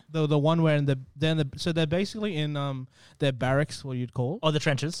Which scene? the one where so they're basically in their barracks, what you'd call. Oh, the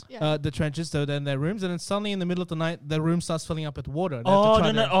trenches. Yeah. The trenches, so they're in their rooms, and then suddenly in the middle of the night, the room starts filling up with water. They have Oh to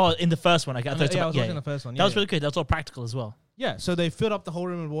try no! to- Oh, in the first one, I got. I was watching the first one. That was really good. That was all practical as well. Yeah, so they filled up the whole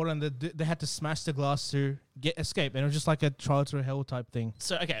room with water, and they had to smash the glass to escape, and it was just like a trial to hell type thing.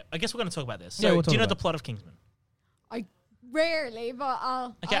 So okay, I guess we're going to talk about this. Yeah, So we'll do talk you know about the it. plot of Kingsman? Rarely, but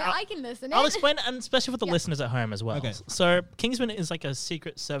I can listen. I'll in. explain, and especially for the Yeah. listeners at home as well. Okay. So Kingsman is like a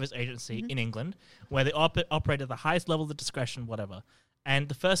secret service agency in England where they operate at the highest level of discretion, whatever. And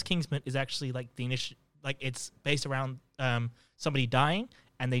the first Kingsman is actually like the initial, like it's based around somebody dying,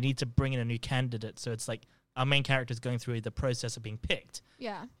 and they need to bring in a new candidate. So it's like our main character is going through the process of being picked.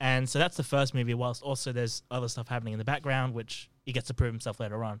 Yeah. And so that's the first movie, whilst also there's other stuff happening in the background, which he gets to prove himself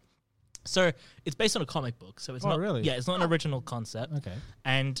later on. So it's based on a comic book. So it's Oh, not really? Yeah, it's not an original concept. Okay.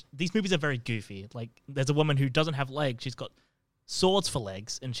 And these movies are very goofy. Like there's a woman who doesn't have legs. She's got swords for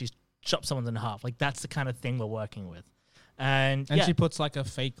legs and she's chopped someone in half. Like that's the kind of thing we're working with. And yeah, she puts like a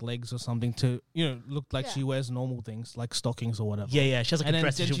fake legs or something to look like Yeah. she wears normal things like stockings or whatever. yeah, she has like And a then,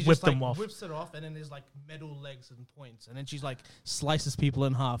 dress then and she she whip just like them off. whips it off, and then there's like metal legs and points, and then she's like slices people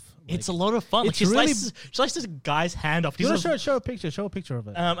in half. It's a like, lot of fun. Like it's she really- slices a guy's hand off. You He's want just- to show a picture of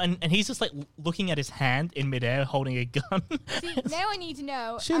it. and he's just like looking at his hand in midair holding a gun. See, now I need to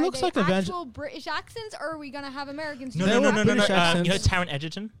know. She are looks they like a actual British accents, or are we gonna have Americans? No. do that? British You know accents. Taron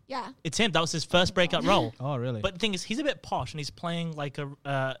Egerton? Yeah. It's him. That was his first breakout role. Oh, really? But the thing is, he's a bit posh, and he's playing like a.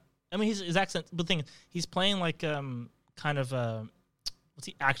 I mean, his accent. But the thing is, he's playing like kind of what's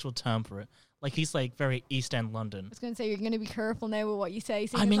the actual term for it? Like he's like very East End London. I was gonna say you're gonna be careful now with what you say.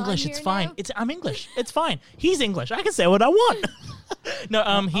 seeing I'm as English. here It's fine. now. I'm English. It's fine. He's English. I can say what I want. No,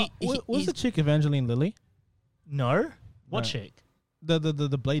 was he's- the chick Evangeline Lilly? no. What No. chick?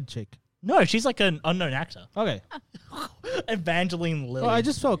 The Blade chick. No, she's like an unknown actor. Okay. Evangeline Lilly. Well, I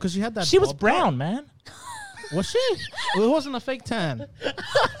just felt because she had that. she was bob- brown, man. Was she? Well, it wasn't a fake tan.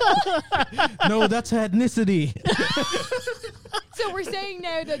 No, that's her ethnicity. So we're saying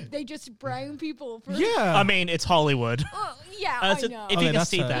now that they just brown people for. Yeah. I mean, it's Hollywood. Oh, yeah, So I know. if Okay, you can that's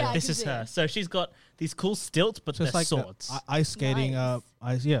see her. that, Yeah, I this can is see her. it. So she's got these cool stilts, but just they're like swords. ice skating. Nice.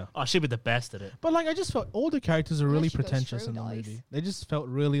 Ice. Yeah. Oh, she'd be the best at it. But like, I just felt all the characters are really she goes pretentious through in the the ice. movie. They just felt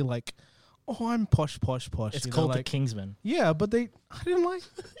really like, oh, I'm posh. It's you know, called like, the Kingsman. Yeah, but I didn't like.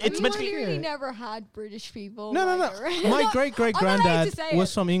 It's we meant to be. literally never had British people. No. like, around. My great I'm allowed to granddad say was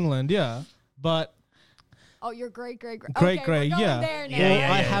it. from England. Yeah, but Oh, your great. Great, Okay, we're going yeah. there now. Yeah, I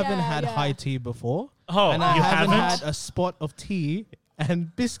yeah. haven't had yeah. high tea before, Oh, and I you haven't haven't? had a spot of tea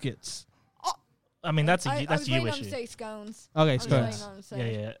and biscuits. I mean, that's I that's was you waiting on issue. to say scones. Okay, I was scones. waiting on to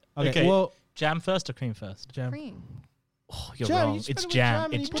say Yeah, yeah. Okay, well, jam first or cream first? jam. cream. Oh, you're Jam, wrong. you It's spread it with jam.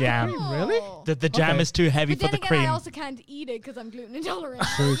 and It's you put jam. cream. Really? The jam Okay. is too heavy But for then the again, cream. I also can't eat it because I'm gluten intolerant.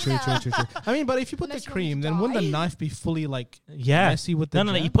 True. Yeah. I mean, but if you put Unless the you want me cream, to then wouldn't the die. knife be fully like Yeah. messy with the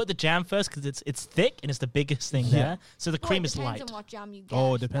No. jam? You put the jam first because it's thick and it's the biggest thing Yeah. there. So the Well, cream it is depends light. on what jam you get.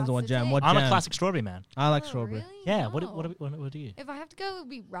 Oh, it depends on That's what the jam. thing. What I'm a jam? classic strawberry man. I like Oh, strawberry. really? Yeah. No. What do you? If I have to go, it would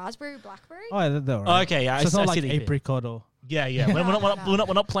be raspberry, blackberry. Oh, yeah, they're all Oh, right. okay. Yeah. So it's I not see like the appeal. apricot or. Yeah. No,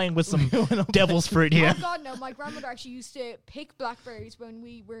 We're not playing with some devil's fruit here. Oh God, no! My grandmother actually used to pick blackberries when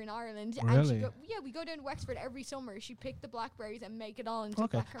we were in Ireland, and Really? we go down to Wexford every summer. She picked the blackberries and make it all into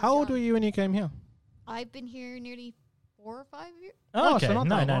Okay. blackcurrant How old jam. were you when you came here? I've been here nearly 4 or 5 years. Oh, Okay. so not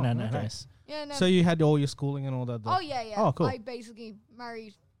No. that long. Okay. Nice. Yeah, no. So you had all your schooling and all that. Oh yeah, yeah. Oh, cool. I basically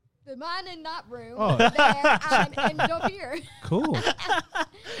married the man in that room Oh. over there and ended up here. Cool.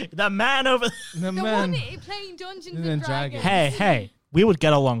 The man over. The The man. one playing Dungeons And and Dragons. Dragons. Hey. We would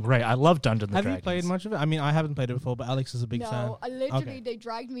get along great. I love Dungeons and Have Dragons. you played much of it? I mean, I haven't played it before, but Alex is a big no, fan. I literally Okay. they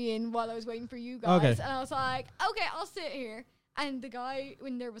dragged me in while I was waiting for you guys, Okay. and I was like, okay, I'll sit here. And the guy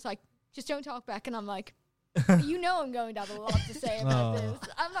in there was like, just don't talk back, and I'm like, you know, I'm going to have a lot to say about Oh. this.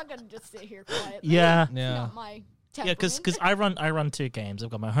 I'm not going to just sit here quietly. Yeah. It's Yeah. not my Yeah, because temperament. I run 2 games. I've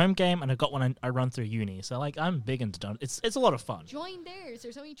got my home game and I've got one I run through uni. So like I'm big into done. It's a lot of fun. Join theirs.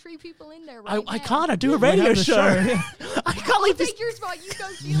 There's only 3 people in there right I now. can't. I do a We have radio the show. I can't I'll leave this. take your spot. You go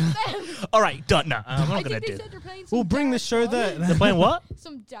steal them. All right, done. No, I'm I not gonna think do. they That. said they're playing some We'll bring the dark show one. there. They're playing what?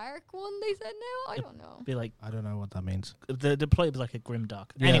 Some dark one, they said now? I don't know. Be like I don't know what that means. the play was like a grim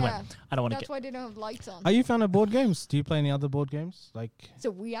dark. Yeah. Anyway, Yeah. I don't want to That's get. why they don't have lights on. Are you fan of board games? Do you play any other board games? Like, So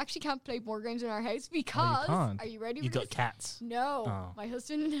we actually can't play board games in our house because can't? are you ready You for got this? cats. No. Oh. My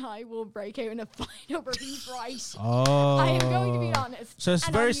husband and I will break out in a fight over who's right. oh, I am going to be honest. So it's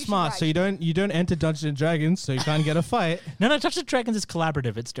and very I'm usually smart. right. So you don't enter Dungeons and Dragons, so you can't get a fight. No, Dungeons and Dragons is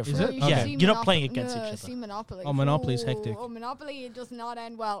collaborative. It's different. Is it? You Okay. should Yeah, see you're not playing Monop- against no, each See other. Monopoly. Oh, Monopoly's hectic. Oh, Monopoly, it does not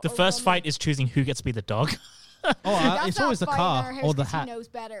end well. The Oh, first no. fight is choosing who gets to be the dog. Oh, That's it's not always the fighting in our car house or the 'cause hat. He knows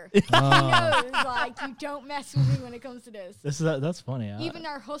better. Oh. He knows, like, you don't mess with me when it comes to this. That's funny. Even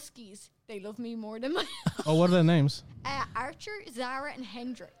our huskies, they love me more than my Oh, what are their names? Archer, Zara, and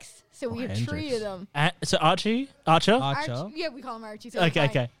Hendrix. So we Oh, have 3 Hendrix. of them. So Archer. Archer. Yeah, we call them Archie. So Okay, it's fine.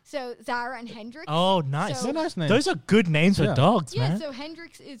 okay. So Zara and Hendrix. Oh, nice. So- They're nice names. Those are good names Yeah. for dogs, Yeah, man. so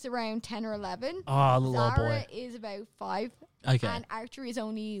Hendrix is around 10 or 11. Oh, little old Zara boy. is about 5. Okay. And Archer is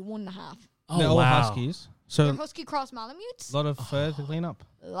only 1.5. They're Oh all wow. huskies. They're So husky cross malamutes. a lot of fur to clean up.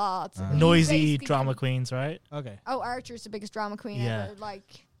 Lots. Ah. You Noisy basically drama can- queens, right? Okay. Oh, Archer's the biggest drama queen Yeah. ever.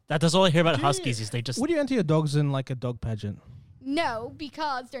 Like, That's all I hear about Do you- huskies is they just. Would you enter your dogs in like a dog pageant? no,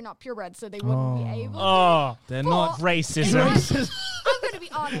 because they're not purebred, so they wouldn't be Oh. able to. Oh, They're But- not. racism. I'm going to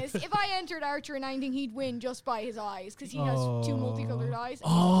be honest. If I entered Archer in anything, he'd win just by his eyes because he has 2 Oh. multicolored eyes.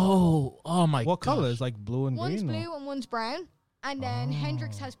 Oh my. What gosh. colors? Like blue and One's green? or- blue and one's brown. And then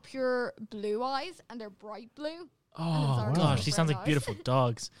Hendrix has pure blue eyes, and they're bright blue. Oh Sorry, gosh, wow. these sounds like Brown beautiful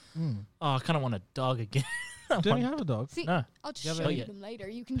dogs. Mm. Oh, I kind of want a dog again. I Don't you want- have a dog? See, No. I'll just You have show any- you them later.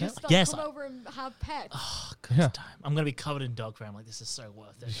 You can just Yes, come I- over and have pets. Oh, good Yeah. time. I'm gonna be covered in dog fur. I'm like, this is so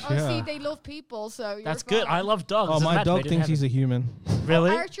worth it. Oh, Yeah. see, they love people, so you're That's good. fine. I love dogs. Oh, Doesn't my matter, dog they didn't thinks have he's it. a human.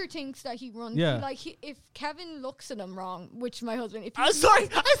 Really. Archer thinks that he runs. Yeah. Like, if Kevin looks at him wrong, which my husband... If I'm sorry.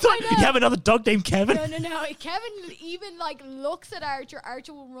 You have another dog named Kevin. No. If Kevin even, like, looks at Archer,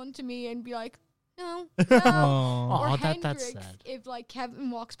 Archer will run to me and be like, no, no. Oh. Or Aw, Hendrix, that's sad. if, like, Kevin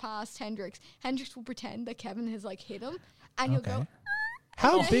walks past Hendrix will pretend that Kevin has, like, hit him, and he'll Okay. go,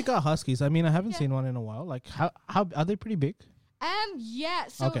 How Okay. big are huskies? I mean, I haven't Yeah. seen one in a while. Like, how are they pretty big? yeah.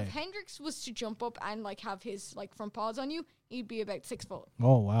 So Okay. if Hendrix was to jump up and, like, have his, like, front paws on you, he'd be about 6 foot.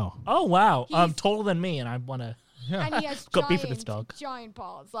 Oh wow. Oh wow. He's- Taller than me, and I wanna. Yeah. And he has Got giant, beef with this dog. giant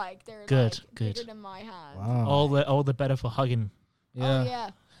paws. Like, they're, Good, like, good. bigger than my hand. Wow. All the better for hugging. Oh,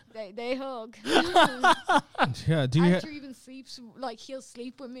 yeah. They hug. Yeah. Do you? Archer even sleeps, like, he'll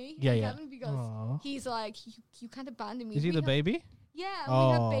sleep with me. Yeah, and yeah. Kevin, because Aw. he's like, you can't abandon me. Is he We the have- baby? Yeah, and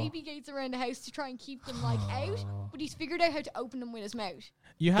we have Oh. baby gates around the house to try and keep them, like, out. But he's figured out how to open them with his mouth.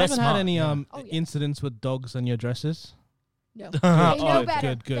 You That's haven't had smart, any yeah. Oh, yeah. incidents with dogs on your dresses? No. Good. They know Oh,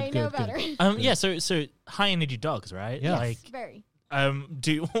 better. good, They know good. better. Yeah. So high energy dogs, right? Yeah. Like, Very.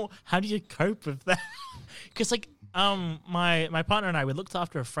 how do you cope with that? Because like my partner and I, we looked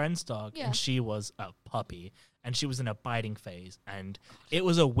after a friend's dog, Yeah. and she was a puppy, and she was in a biting phase, and it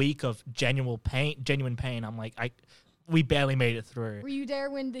was a week of genuine pain. I'm like, we barely made it through. Were you there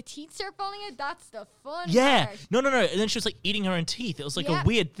when the teeth start falling out? That's the fun Yeah, part. no. And then she was like eating her own teeth. It was like Yeah. a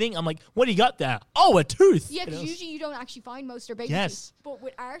weird thing. I'm like, what do you got there? Oh, a tooth. Yeah, And it because was- usually you don't actually find most of their baby Yes. teeth. But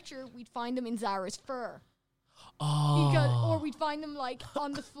with Archer, we'd find them in Zara's fur. Or we'd find them like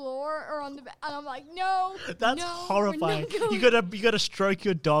on the floor or on the bed, and I'm like, no, That's no, horrifying. we're not You going. gotta stroke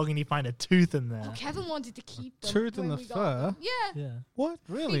your dog and you find a tooth in there. Oh, Kevin wanted to keep them. Tooth in when the we got fur? them. Yeah. Yeah. What?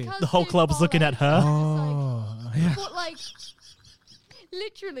 Really? because The whole they'd club was fall looking at out, her. so I was Oh, yeah. but like,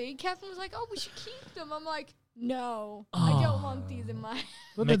 literally, Kevin was like, "Oh, we should keep them." I'm like, "No, I don't want these in my."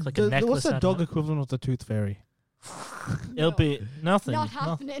 But Make like a necklace what's the out of dog it. equivalent of the tooth fairy? It'll No. be nothing. Not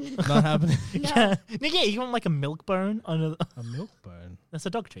Nothing. happening. Not happening. No. Yeah, you want like a milk bone on a. A milk bone. That's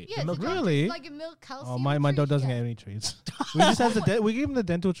a dog treat. Yeah, a it's milk a bone. dog- Really? like a milk calcium. Oh, my dog doesn't get any treats. We just has we give him the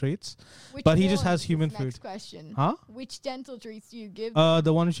dental treats. Which but he just one has is human the food. Next question. Huh? Which dental treats do you give?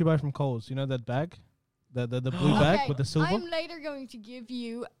 The one that you buy from Coles. You know that bag, the blue bag with the silver. I'm later going to give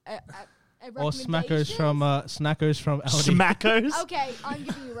you a Or Smackers from Snackers from Aldi. Smackers. Okay, I'm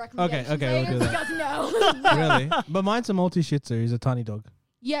giving you recommendations okay, we'll later do that. because no. Really? But mine's a multi Shih Tzu. He's a tiny dog.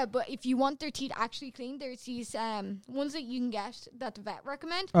 Yeah, but if you want their teeth actually clean, there's these ones that you can get that the vet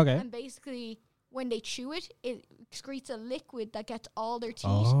recommend. Okay. And basically, when they chew it, it excretes a liquid that gets all their teeth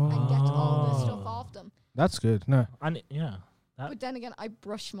and gets all the stuff off them. That's good. No. Yeah. But then again, I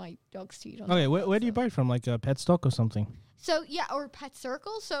brush my dog's teeth. On Okay, top where do you also. buy it from? Like a pet stock or something? So yeah, or Pet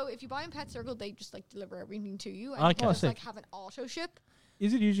Circle. So if you buy in Pet Circle, they just like deliver everything to you, and Okay. you can Oh, just sick. like have an auto ship.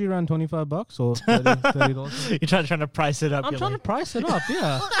 Is it usually around $25 or $30? You're trying to price it up. I'm you're trying to like, price it up.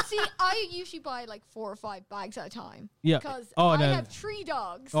 Yeah. Well, see, I usually buy like 4 or 5 bags at a time Yeah. because Oh, I no. have 3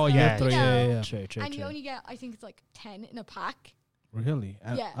 dogs. Oh, so, you Yeah, have three. you Yeah, know, yeah, yeah. True. and you only get, I think it's like 10 in a pack. Really?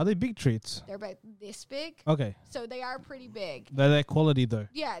 Yeah. Are they big treats? They're about this big, Okay. so they are pretty big. They're quality though.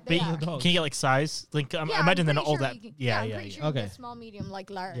 Yeah, But they you- are. dogs. can you get like size? Like I Yeah, imagine I'm they're not pretty all sure that. you can- Yeah, I'm yeah, pretty yeah. sure you can Okay. get small, medium, like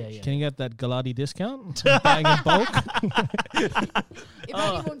large. Yeah, yeah. Can you get that Galati discount? Buying in bulk? If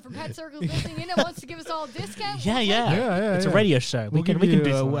anyone from Pet Circle listening in and wants to give us all a discount, Yeah, we'll take yeah. it. Yeah, It's a yeah. radio show. We'll we can give you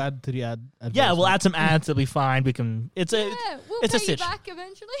do something. add to the ad. Yeah, we'll advertisement. add some ads. It'll be fine. We can. It's a. Yeah, we'll it's a pay you sitch. back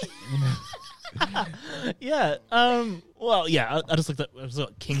eventually. Yeah. Well, yeah. I just looked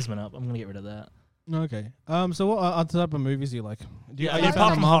at Kingsman up. I'm gonna get rid of that. Okay. So what other type of movies do you like? Do you, Yeah, are you a apart fan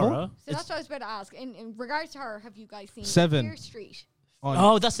apart of from Marvel? horror. So that's what I was about to ask. In regards to her, have you guys seen Seven. Fear Street?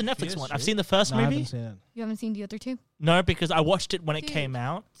 Oh, that's the Netflix Fear one. I've Street? seen the first No, I movie. haven't seen it. You haven't seen the other 2? No, because I watched it when it Dude, came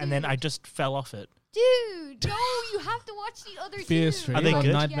out, and then I dude. just fell off it. Dude, no, you have to watch the other 2. Fear Street. Are they Like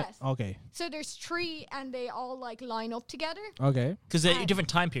good? Nightmare- Yes. Okay. So there's 3 and they all like line up together. Okay. Because they're And- different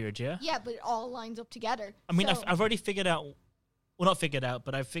time periods, yeah. Yeah, but it all lines up together. I mean, so, I've already figured out. Well, not figured out,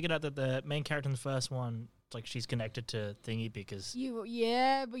 but I've figured out that the main character in the first one, like, she's connected to Thingy because.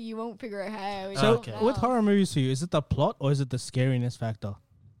 but you won't figure out how. So Okay. with horror movies for you, is it the plot or is it the scariness factor?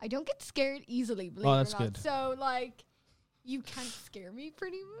 I don't get scared easily. Believe Oh, it or that's not. good. So like, you can't scare me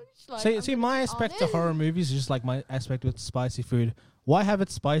pretty much. Like, See, I'm see, gonna my be aspect to honest. horror movies is just like my aspect with spicy food. Why have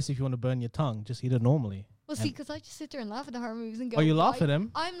it spicy if you want to burn your tongue? Just eat it normally. Well, see, because I just sit there and laugh at the horror movies and go. Oh, you laugh why- at them?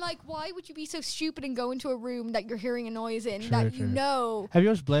 I'm like, why would you be so stupid and go into a room that you're hearing a noise in True, that you true. know? Have you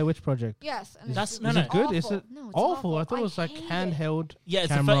watched Blair Witch Project? Yes, and That's- it's no, Is no. it good? Is awful. it No, it's awful? I thought it was like hate it. handheld. Yeah,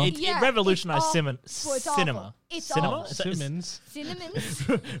 it's camera. it Yeah, revolutionized it's cinema. Well, it's Cinema. awful. It's Cinema? awful. Is that- is- Simmons. Cinnamons.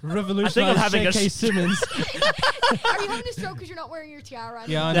 Revolutionized having a J.K. s- Simmons. Are you having a stroke because you're not wearing your tiara?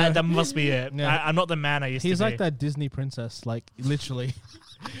 Yeah, I anymore? know. That must be it. Yeah. I'm not the man I used to be. He's like that Disney princess, like literally.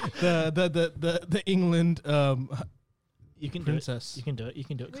 the England You can princess. do it. You can do it. You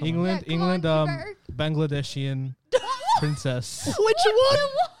can do it. Which- Come on. England Yeah, come on, you better. Bangladeshian princess. Which one?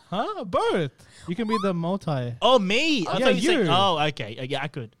 Huh? Both. You can be the multi. Oh, me. I Yeah, thought you said. you. Oh, okay. Yeah, I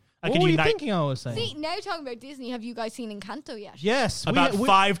could. I What could were you unite thinking I was saying? See, now talking about Disney, have you guys seen Encanto yet? Yes. about we,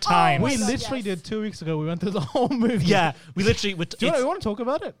 5 times. Oh We my God, literally yes. did 2 weeks ago. We went through the whole movie. Yeah, we literally would. Do you want to talk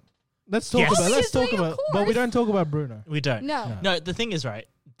about it? Let's talk Yes. about it. Let's talk Obviously, about of But we course. don't talk about Bruno. We don't. No. No, the thing is, right,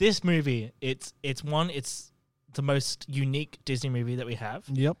 this movie, it's the most unique Disney movie that we have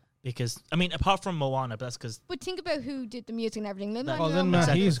Yep. because, I mean, apart from Moana, but that's because, But think about who did the music and everything. Lin-Manuel Oh, Lin-Manuel,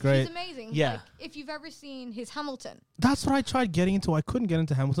 Miranda. he's great. He's amazing. Yeah. Like, if you've ever seen his Hamilton. That's what I tried getting into. I couldn't get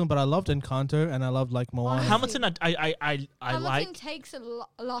into Hamilton, but I loved Encanto and I loved like Moana. Honestly. Hamilton, I Hamilton like, takes a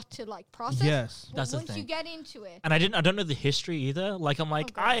lot to like process. Yes. But That's the once you thing. get into it. and I don't know the history either. Like, I'm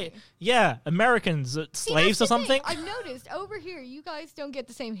like, God. Americans, See, slaves that's or the thing. something. I've noticed over here, you guys don't get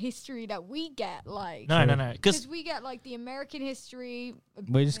the same history that we get. Like, No, True. because because we get like the American history.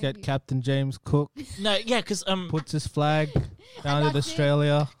 We just get maybe- Captain James Cook, no, yeah, because puts his flag down in that's it.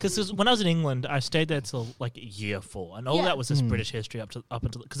 Australia. Because when I was in England, I stayed there till like year 4, and all Yeah. that was just British history up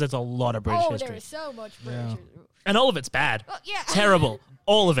until because there's a lot of British Oh, history, there is so much Yeah. British. and all of it's bad, Oh, yeah. terrible,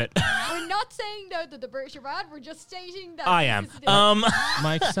 all of it. We're not saying though that the British are bad. We're just stating that. I this am. is the-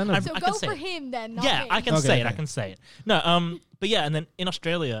 My extended. so I go can say for it. him then. Not Yeah, me. I can Okay, say it. okay. I can say it. No, but yeah, and then in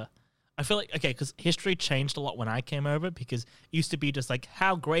Australia, I feel like, okay, because history changed a lot when I came over, because it used to be just like,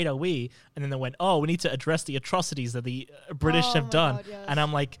 how great are we? And then they went, oh, we need to address the atrocities that the British Oh have my done. God, yes. And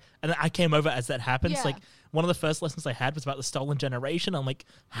I'm like, and I came over as that happens. Yeah. Like, one of the first lessons I had was about the stolen generation. I'm like,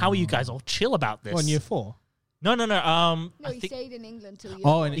 how are you guys all chill about this? Well, in year 4. No. No, I he think, stayed in England till he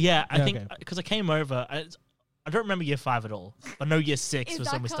Oh, was and born. yeah, I Yeah, think okay. because I came over, I don't remember year 5 at all. I know year 6 Is was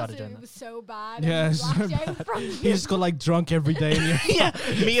that when we 'cause started doing it that. was so bad? Yeah, and it's he so blacked out bad. from He just got like drunk every day. And Yeah,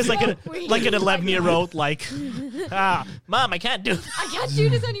 me as like Smoke like an weed. 11-year-old, like, Mom, I can't do I can't do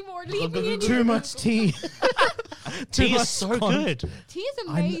this anymore. Leave me in too here. much tea. Too Tea much is so scone. good. Tea is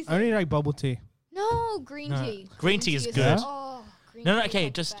I amazing. only like bubble tea. No, green No. tea. Green tea is good. Oh, green No, tea is okay,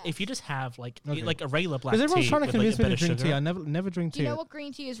 like the just if you best. just have like Okay. like a regular black Because tea everyone's trying to with, convince like, a me bit to of drink tea. sugar. I never drink Do tea. you know what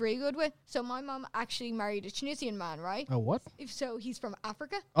green tea is really good with? So my mom actually married a Tunisian man, right? Oh, what? So he's from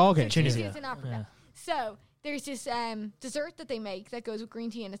Africa. Oh, okay. So Tunisia. Tunisia's in Africa. So there's this dessert that they make that goes with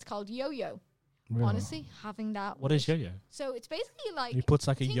green tea, and it's called yo-yo. Really? Honestly, having that. What is with- yo-yo? So it's basically like He puts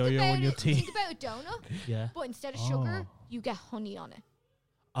like a think yo-yo about in your it- tea. Think about a donut, Yeah. but instead of sugar, Oh. you get honey on it.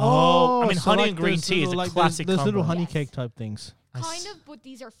 Oh, I mean, so honey like and green those tea is little, a like classic those little combo. honey Yes. cake type things. Kind of, but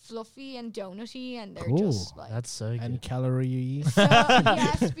these are fluffy and donutty, and they're Cool. just like. That's so And good. calorie. So,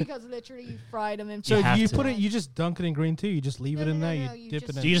 yes, because literally you fried them in. So You have you to. put it, you just dunk it in green tea. You just leave No, it in no, there. no, You you dip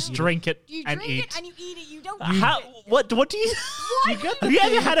just- it. Do you just eat it. drink it You and drink eat? it and you eat it. You don't. How? What do you? You get the Have you ever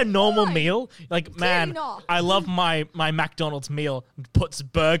thing. had a normal Why? meal? Like, man, not. I love my McDonald's meal. Puts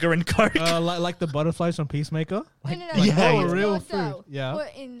burger and Coke. like the butterflies from Peacemaker. No, no, no. Yeah, it's yeah. real good, though. food. Yeah.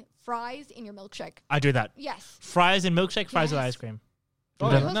 Put in fries in your milkshake. I do that. Yes. Fries and milkshake, fries with Yes. ice cream. Oh,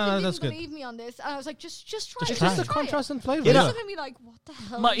 My yeah. husband No, didn't that's good. believe me on this, and I was like, just try Just it. It's try just it. a contrast in flavor. He's You know- just gonna be like, what the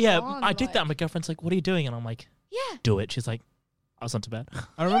hell? My, is yeah, on? I did that. Like, My girlfriend's like, "What are you doing?" And I'm like, yeah. "Do it." She's like, "Oh, it's not too bad."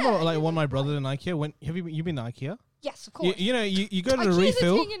 I remember Yeah, like you're when my right. brother in IKEA went. Have you been to IKEA? Yes, of course. You know you go to the IKEA's a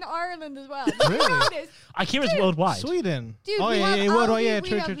refill. thing in Ireland as well. Really? You know this. IKEA is Dude, worldwide. Sweden. Dude, oh we yeah, have yeah, worldwide. Aldi, Yeah, we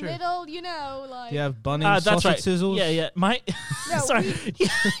true, have true, true. Little, you know, like. You have Bunnings, That's sausage right. sizzles. Yeah. My No, sorry,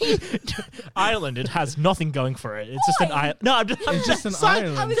 Ireland. It has nothing going for it. It's just an Why? island. No, I'm just. It's just an sorry,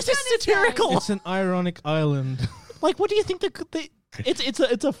 island. This is trying to say- satirical. It's an ironic island. Like, what do you think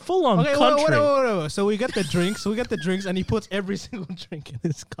it's a full on Okay, country? wait. So we get the drinks. And he puts every single drink in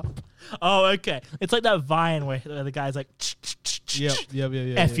his cup. Oh, okay. It's like that Vine where the guy's like, Yep.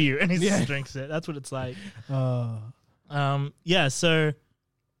 F you, and he Yeah. just drinks it. That's what it's like. Uh, Yeah. So.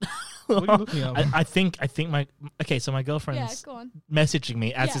 what are you looking at? I think my so my Yeah, girlfriend's go on. messaging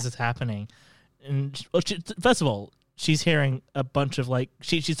me as Yeah. this is happening, and first of all, she's hearing a bunch of like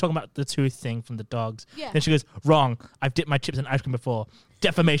she's talking about the tooth thing from the dogs. Yeah. Then she goes, "Wrong. I've dipped my chips in ice cream before.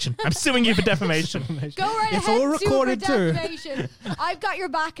 Defamation. I'm suing you for defamation." Go right It's ahead. all recorded too. Defamation. I've got your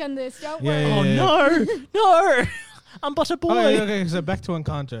back on this. Don't Yeah, worry. Oh yeah. no, I'm but a boy. Oh, yeah, okay, so back to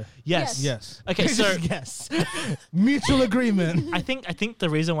Encanto. Yes. Yes. Okay, so yes, mutual agreement. I think the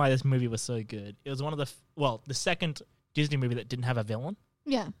reason why this movie was so good, it was one of the second Disney movie that didn't have a villain.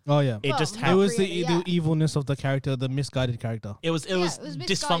 Yeah. Oh yeah, It Well, just it had was really, the evilness of the character, the misguided character. it was it was dysfunction.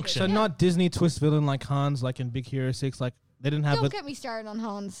 misguided. So Yeah. not Disney twist villain like Hans, like in Big Hero 6. Like they didn't have Don't it get me started on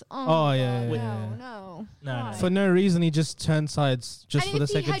Hans. Oh, my yeah, God, yeah, no, yeah. no, No, Why? no. for no reason. He just turned sides just And for the if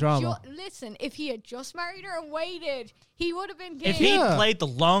he sake of had drama. listen, if he had just married her and waited, he would have been king. If he Yeah. played the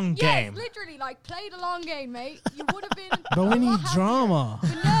long yes, game, literally, like play the long game, mate. You would have been. But we a need lot happier. drama.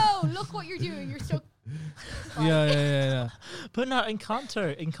 But no, look what you're doing. You're so. Yeah. but no,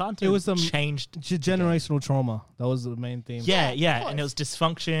 Encanto It was the changed. Generational trauma. That was the main theme. Yeah, Yeah, of and it was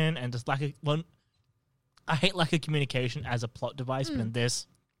dysfunction and just lack of one. I hate lack of communication as a plot device, but in this,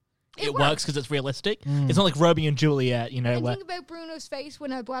 it works because it's realistic. Mm. It's not like Romeo and Juliet, you know. And Where, think about Bruno's face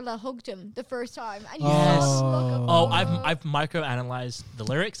when Abuela hugged him the first time, and you Yes. saw the look of oh, love. I've microanalyzed the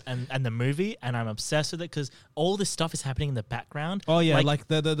lyrics and the movie, and I'm obsessed with it because all this stuff is happening in the background. Oh yeah, like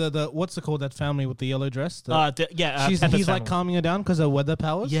the what's it called? That family with the yellow dress. The, Pepper's he's like family. calming her down because of weather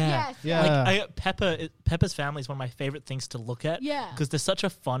powers. Yeah, Yes, Yeah. Like Pepper's family is one of my favorite things to look at. Yeah. because they're such a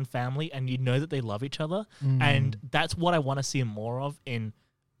fun family, and you know that they love each other, Mm. and that's what I want to see more of in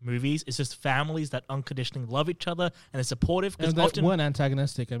movies. It's just families that unconditionally love each other and they're supportive. Because And that often, weren't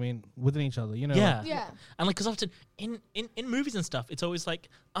antagonistic. I mean, within each other. You know. yeah, Yeah. and like because often in movies and stuff, it's always like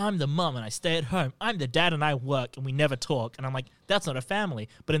I'm the mum and I stay at home. I'm the dad and I work and we never talk. And I'm like, that's not a family.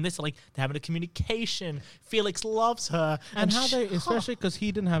 But in this, like they're having a communication. Felix loves her, And how they, especially because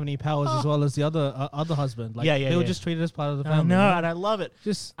he didn't have any powers as well as the other husband. Like, Yeah, yeah, they were yeah. just treated as part of the I family. know, you know? and I love it.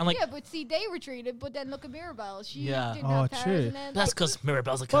 Just I'm like, yeah, but see, they were treated, but then look at Mirabelle. She Yeah. didn't Oh, have powers. true. And then, that's like, because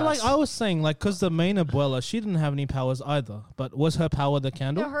Mirabelle's a But like curse. I was saying, like, because the main Abuela, she didn't have any powers either. But was her power the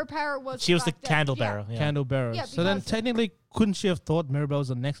candle? No, her power was. She was the fact that- candle yeah. bearer. Yeah. Candle bearer. Yeah, so then because- technically, couldn't she have thought Mirabelle was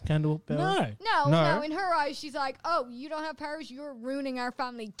the next candle bearer? No. No, No. no. In her eyes, she's like, "Oh, you don't have powers. You're ruining our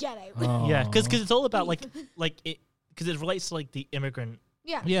family. Get out." Oh. Yeah, because it's all about like it because it relates to like the immigrant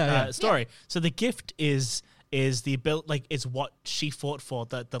Yeah. Yeah. story. So the gift is the ability, like, is what she fought for,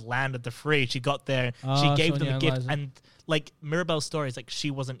 the land of the free. She got there, she Ah, gave so them when the you gift, analyze it. and like Mirabelle's story is like she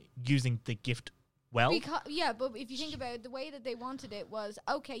wasn't using the gift well. Yeah, but if you think about it, the way that they wanted it was,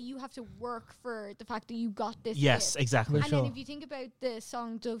 okay, you have to work for the fact that you got this. Yes, gift. exactly. For And sure. then if you think about the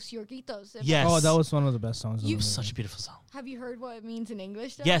song Dos Yorguitos, Yes. Oh, that was one of the best songs. in You- the movie. Such a beautiful song. have you heard what it means in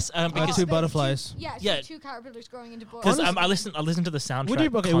English? Though? Yes, because two about butterflies. Yeah, Yeah. two caterpillars growing into boys. because I listen to the soundtrack. Would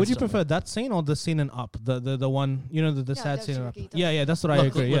you would you constantly. prefer that scene or the scene in Up, the one the No, sad those scene in are Up? Yorguitos. Yeah, that's what I Look,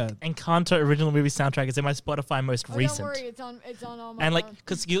 agree. look, Encanto original movie soundtrack is in my Spotify most Oh, recent. don't worry, it's on all my And like, phone.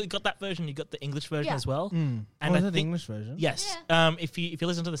 because you got that version, you got the English version Yeah. as well. Yeah. And And I is that the think- English version? Yes. Yeah. If you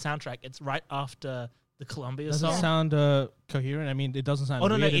listen to the soundtrack, it's right after the Columbia Does it song. sound coherent? I mean, it doesn't sound. Oh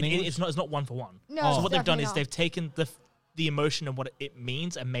no, weird in it's English? not. It's not one for one. No, So it's what they've done definitely is not. they've taken the emotion and what it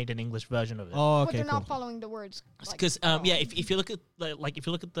means and made an English version of it. Oh, But okay, they're cool. not following the words. like, Because at all. yeah, if you look at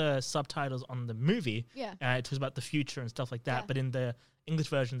the subtitles on the movie, Yeah. it talks about the future and stuff like that. Yeah. But in the English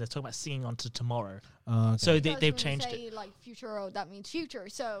version, they're talking about seeing on to tomorrow. Okay. So Because they've when changed say, it. like futuro, that means future.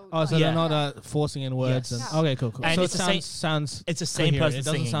 So. Oh, so Yeah. they're not forcing in words. Yes. And, okay, cool. And So it it's the same- sounds. It's the same coherent. person It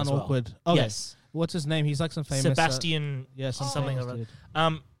doesn't singing sound as well. awkward. Okay. Yes, What's his name? He's like some famous. Sebastian. Yeah, some something famous or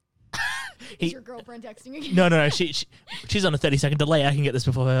dude. Is he- your girlfriend texting again? No. She's on a 30-second delay. I can get this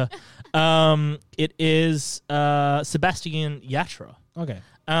before her. It is Sebastian Yatra. Okay.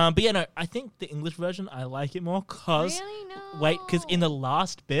 But yeah, no, I think the English version I like it more because Really? No. because in the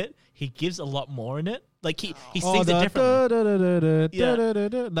last bit he gives a lot more in it. Like he Oh, sings it differently. Yeah.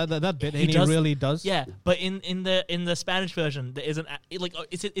 That bit, He and he does- really does. Yeah, but in the Spanish version there isn't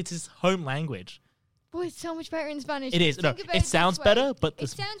it's his home language. Boy, it's so much better in Spanish. It is. No, Think about it this sounds way. better, but It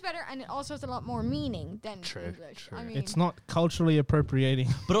sounds better, and it also has a lot more meaning than True, English. true. I mean, It's not culturally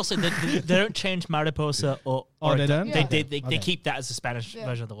appropriating. but also they don't change mariposa or Oh, they don't? Yeah. They Okay. keep that as the Spanish Yeah.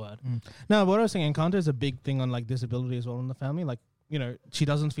 version of the word. No, what I was saying, Encanto is a big thing on like disability as well in the family. Like, she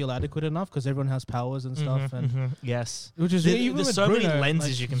doesn't feel adequate enough because everyone has powers and stuff, and Yes. which is even There's with so many Bruno,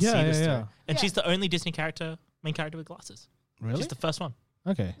 lenses like- you can yeah, see this yeah, through. And Yeah. she's the only Disney main character with glasses. Really? She's the first one.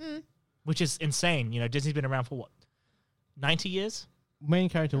 Okay. Which is insane. Disney's been around for what? 90 years? Main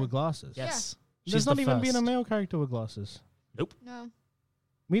character with glasses. Yes. There's She's not the even been a first. male character with glasses. no.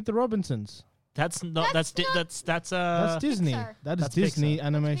 Meet the Robinsons. That's not That's that's not- That's Disney. Pixar. That is That's Disney Pixar.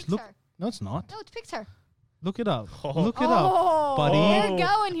 animation. Pixar. Look, no, it's not. No, it's Pixar. Look it up. Oh. Look it up. Oh, buddy. we're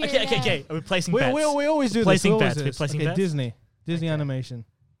going here. Okay. Are we placing We bets? always do Placing this. We always bets. do We're this. placing Okay, bets? Disney Okay. animation.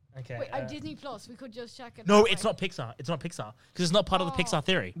 Okay. Wait, Disney Plus. We could just check it. No, that it's way. not Pixar. It's not Pixar because it's not part of the Oh. Pixar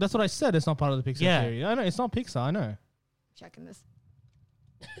theory. That's what I said. It's not part of the Pixar Yeah. theory. I know it's not Pixar. I know Checking this.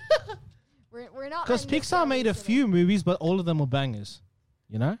 we're not. because letting this Pixar go made a easily. few movies, but all of them were bangers.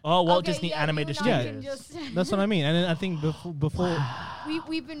 You know, Oh, Walt Okay, Disney yeah, animated you and I studios. can just- that's what I mean. And then I think before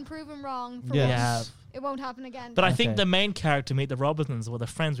We've been proven wrong for Yeah. once. It won't happen again. But I Okay. think the main character, Meet the Robinsons, were the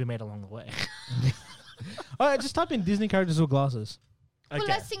friends we made along the way. all right, just type in Disney characters with glasses. Well,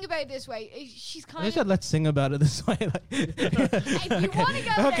 Okay. let's think about it this way. She's I kind just of. said let's sing about it this way. Like, If you want to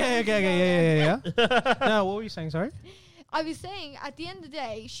go okay, there, we can go there. yeah. No, what were you saying? Sorry. I was saying, at the end of the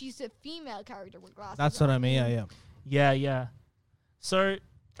day, she's a female character with glasses. That's what I mean. Yeah. Yeah. So,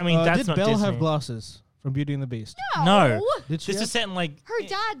 I mean, that's did not Belle Disney. have glasses from Beauty and the Beast? No. Did she? This have- is set in like Her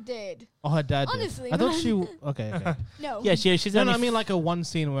dad did. Oh, her dad did. Honestly, I thought man. she. Okay. No. yeah, she's No, only I mean like a one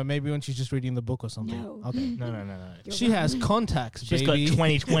scene where maybe when she's just reading the book or something. No. Okay. no. You're She right. has contacts, She's baby. got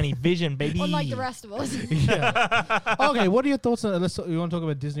 20/20 vision, baby. Unlike the rest of us. Yeah. Okay, what are your thoughts on? You want to talk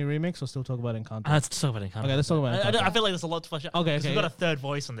about Disney remakes or still talk about Encanto? Let's talk about Encanto. Okay, let's talk about Encanto. I feel like there's a lot to flesh out. Okay, 'cause okay, We've got yeah. a third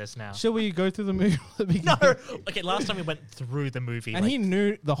voice on this now. Shall we go through the movie? From the No. beginning? Okay, last time we went through the movie. And he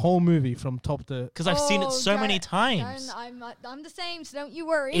knew the whole movie from top to. because I've seen it Oh, so many Darren, times. I'm the same, so don't you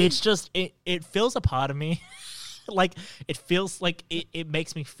worry. It's just it feels a part of me. Like it feels like it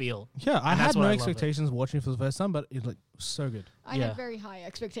makes me feel. Yeah, I And that's had what no I love it. expectations watching it for the first time, but it's like so good. I yeah. had very high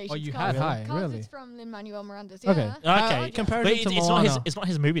expectations. Oh, you 'cause- had high, 'cause really? it's from Lin-Manuel Miranda's. Okay. Yeah. Okay, compared but it to it's not his. Moana. It's not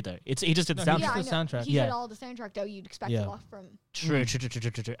his movie though. He just did the No, soundtrack. he Yeah, just I the know. soundtrack. He Yeah. did all the soundtrack though. You'd expect Yeah. a lot from. True. And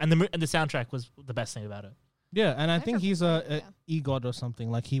the soundtrack was the best thing about it. Yeah, and I I've think heard he's from a him, EGOT or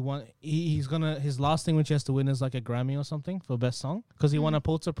something. Like he's gonna his last thing which he has to win is like a Grammy or something for best song because he won Mm. a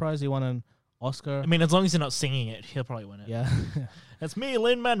Pulitzer Prize, he won an Oscar. I mean, as long as you're not singing it, he'll probably win it. yeah. It's me,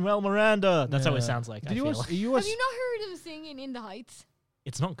 Lin Manuel Miranda. That's how it Yeah. sounds like. Did I you feel watch? like. You Have watched? you not heard him singing "In the Heights"?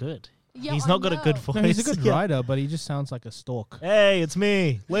 it's not good. Yeah, He's I not got a good know. voice. No, he's a good Yeah. writer, but he just sounds like a stork. Hey, it's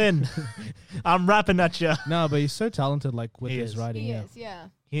me, Lynn. I'm rapping at you. No, but he's so talented, like with He his is. writing. He Yeah. is, yeah.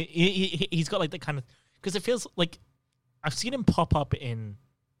 He's got like the kind of, because it feels like I've seen him pop up in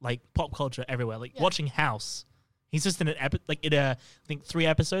like pop culture everywhere. Like Yeah. watching House. He's just in I think 3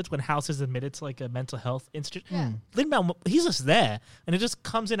 episodes when House is admitted to like a mental health institute. Yeah. Lin-Manuel, he's just there, and it just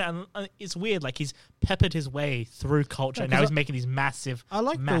comes in, and it's weird. Like he's peppered his way through culture, Yeah, and now 'cause he's making these massive. I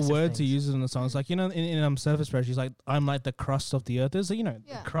like the massive words he things. uses in the songs. Like, in Surface Pressure, she's like, I'm like the crust of the earth. There's, Yeah. the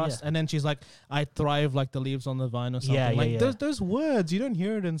crust. Yeah. And then she's like, I thrive like the leaves on the vine or something. Yeah, like, yeah. Those words, you don't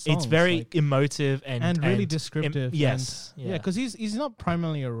hear it in songs. It's very like, emotive and really descriptive. yes, And, yeah, because he's not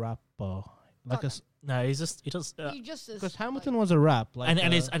primarily a rapper. Like Okay. no, he just He just is. because Hamilton was a rap. Like,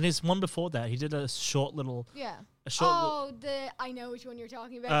 and his one before that, he did a short little Yeah. a short. Oh, I know which one you're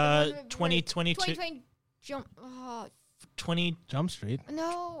talking about. The one where- 2022 2020 jump. Oh, 20, Jump Street.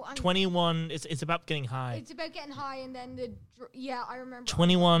 no. 21. It's about getting high. It's about getting high and then yeah, I remember.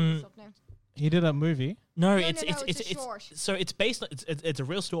 21 I'm looking this up now. He did a movie. No, No, it's no, no, it's a short. so it's based on it's a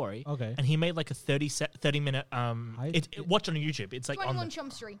real story. Okay. And he made like a 30 minute watch on YouTube. It's like 21 on the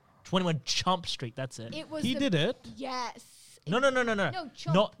Jump Street. 21 Chump Street. That's it. It was. He did it. Yes. No. No,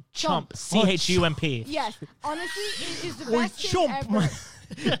 Chump. Not Chump. Chump. Yes. Honestly, it is the Oi, best thing chump. ever.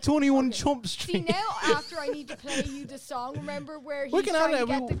 21 Okay. Chump See, Street. now after I need to play you the song, remember where he's We can have trying to it,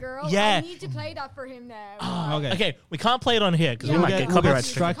 get we- the girl? Yeah. I need to play that for him now. Okay. Okay, we can't play it on here because Yeah, we We'll might get, get we'll get copyright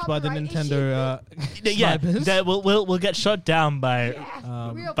strike. struck by the Copyright Nintendo. Yeah, snipers. we'll get shut down by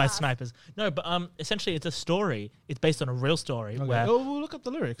Yeah, real by fast. snipers. No, but essentially it's a story. It's based on a real story. Okay. Where Oh, we'll look up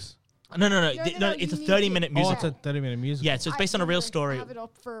the lyrics. no, No, it's no, a you need 30-minute to- music. Oh, it's a 30-minute music. Yeah, so it's based on a real story. Have it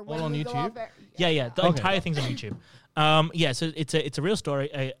up for All when on we go YouTube? off air. Yeah, the Okay. entire thing's on YouTube. Yeah, so it's a real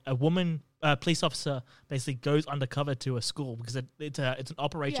story. A woman, police officer, basically goes undercover to a school because it's an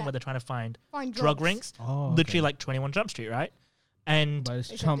operation Yeah. where they're trying to find Find drug drugs. rings, Oh, literally okay. like 21 Jump Street, right? And But it's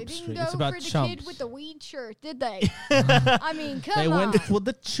Except Chump they didn't Street. go It's about for the chumps. kid with the weed shirt, did they? I mean, come They on. went for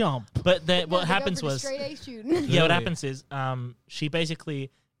the chump. but then No, what they go happens for the was straight A student. yeah, what Really? happens is she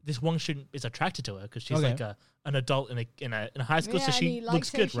basically this one student is attracted to her because she's Okay. like an adult in a high school, Yeah, so and she he looks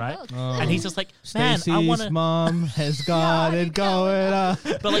likes how good, she right? looks. Oh. And he's just like, man, Stacy's I want to. mom has got it going up.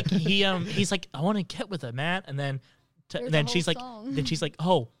 But like he's like, I want to get with her, man. And then There's then a she's whole like, song. then she's like,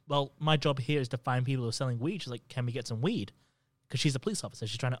 oh, well, my job here is to find people who are selling weed. She's like, can we get some weed? Because she's a police officer.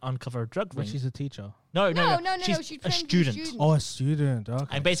 She's trying to uncover a drug But ring. she's a teacher. No, No. She's She's a student. Oh, a student. Okay.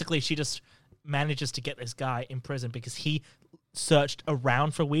 And basically, she just manages to get this guy in prison because he searched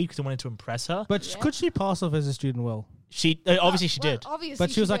around for weed because he wanted to impress her. But Yeah. could she pass off as a student well? She obviously she Well, did. Obviously,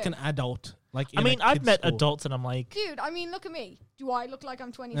 But she was like did. an adult. Like I in mean, a I've kid's met school. adults and I'm like, Dude, I mean, look at me. Do I look like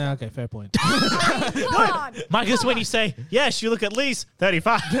I'm 27? Yeah, okay, fair point. I mean, come on. Marcus, Come when on. you say yes, you look at least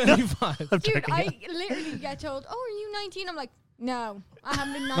 35. 35. I'm Dude, joking. I literally get told, "Oh, are you 19?" I'm like, "No, I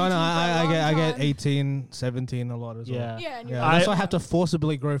haven't been 19." No, for a I long get time." 18, 17 a lot as well. Yeah. Yeah, and you're Yeah, like, that's why I "No." have to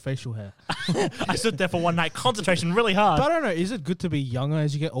forcibly grow facial hair. I stood there for one night, concentration really hard. But I don't know, is it good to be younger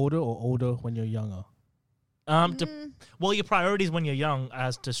as you get older or older when you're younger? Well, your priorities when you're young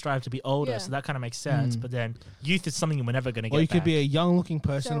as to strive to be older, Yeah. so that kind of makes sense. But then youth is something we're never going to get. Or you could back. be a young looking So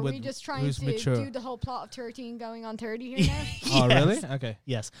person are with we just trying who's to mature. do the whole plot of 13 going on 30 here now? Oh, really? Yes. Okay.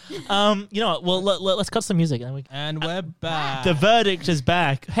 Yes. You know what? Well, let's cut some music. And And we're back. the verdict is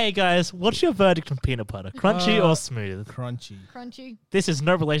back. Hey guys, what's your verdict on peanut butter? Crunchy or smooth? Crunchy. Crunchy. This is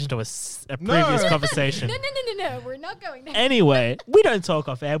no relation to a previous No. conversation. No, we're not going there. Anyway, we don't talk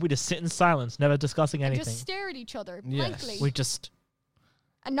off air. We just sit in silence, never discussing And anything. just stare at each other Yes. blankly We just.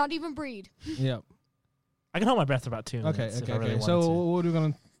 and not even breathe. Yeah. I can hold my breath for about 2 Okay, minutes. if okay, I really okay. So wanted to. what are we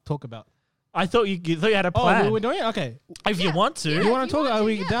going to talk about? I thought you had a plan. Oh, we're doing it? Okay. If you Yeah. want to. Yeah. You want if to you talk? want Are to,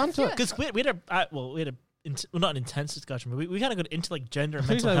 we yeah, down let's to do it? it. Because we had not an intense discussion, but we kind of got into like gender and I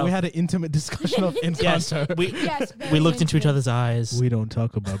think mental like health. we had an intimate discussion of yes, encounter. we Yes, we very looked into each intimate. other's eyes. We don't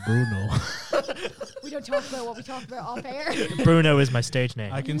talk about Bruno. We don't talk about what we talk about off air. Bruno is my stage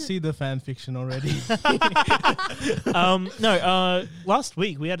name. I can see the fan fiction already. Last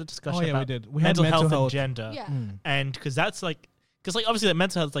week we had a discussion Oh, yeah, we about did. We had mental, mental health, health. and gender. Yeah. And because that's like, because like obviously that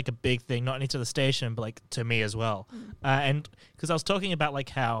mental health is like a big thing, not only to the station but like to me as well. And because I was talking about like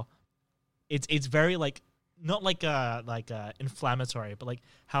how it's very like not like inflammatory, but like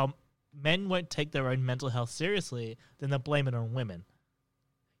how men won't take their own mental health seriously, then they'll blame it on women.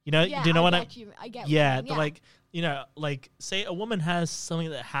 You know, Yeah, do you know what I? get you. I get. Yeah, what you they're mean, like, you know, like say a woman has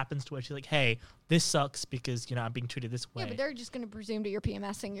something that happens to her, she's like, hey, this sucks because you know I'm being treated this way. Yeah, but they're just going to presume that you're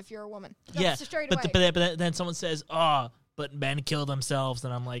PMSing if you're a woman. That's Yeah, straight but away. then someone says, "Oh, but men kill themselves,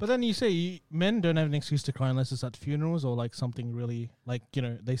 and I'm like, But then you say men don't have an excuse to cry unless it's at funerals or like something really like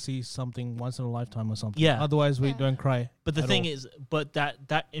they see something once in a lifetime or something. Yeah. Otherwise, we Yeah. don't cry. but the at thing all. is, but that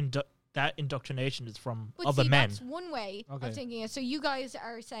indoctrination is from But other see, men. that's one way Okay. of thinking it. So you guys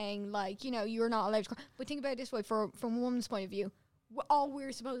are saying like, you're not allowed to cry. But think about it this way: from a woman's point of view, all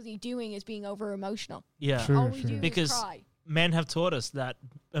we're supposedly doing is being over emotional. Yeah, True. All we do Because is cry. men have taught us that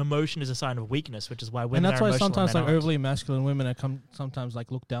emotion is a sign of weakness, which is why women And that's are why emotional and sometimes men like aren't. overly masculine women are sometimes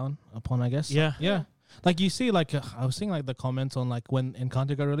like looked down upon, I guess. Yeah. Yeah. Like you see, like I was seeing like the comments on like when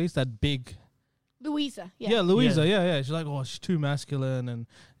Encanto got released, that big. Louisa. Yeah, Louisa. Yeah. She's like, oh, she's too masculine, and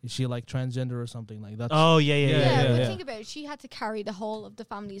is she like transgender or something like that? Oh yeah, yeah, Yeah, yeah. but yeah. think about it. She had to carry the whole of the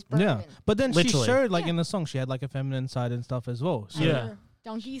family's burden. Yeah. But then Literally. she showed like Yeah. in the song she had like a feminine side and stuff as well. So Yeah. Her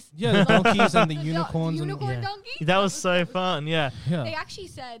donkeys. Yeah, the donkeys and the The unicorns and unicorn Yeah. donkey. That was so fun. Yeah. They yeah. actually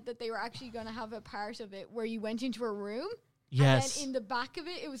said that they were actually going to have a part of it where you went into a room. Yes. And then in the back of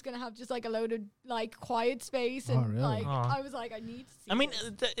it, it was going to have just like a load of like quiet space. Oh, And really? like, Aw. I was like, I need to see I mean,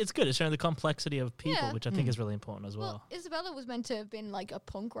 this. it's good. It's showing the complexity of people, Yeah. which I think is really important as well. Well, Isabella was meant to have been like a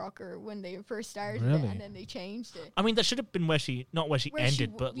punk rocker when they first started Really? it, and then they changed it. I mean, that should have been not where she Where she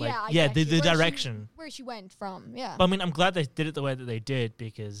ended, w- but like, I yeah, get the you. Where she- direction. where she went from, yeah. But I mean, I'm glad they did it the way that they did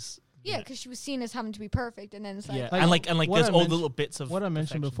because Yeah, because she was seen as having to be perfect, and then it's like, yeah, Like, and like what there's I all the mentioned- little bits of What I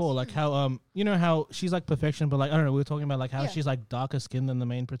mentioned perfections. before, like how you know how she's like perfection, but like I don't know, we were talking about like how Yeah. she's like darker skinned than the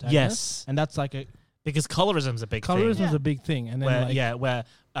main protagonist. Yes, And that's like a because colorism's a big colorism thing. is Yeah. a big thing. And then Where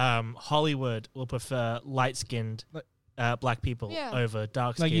Hollywood will prefer light-skinned Like- black people Yeah. over like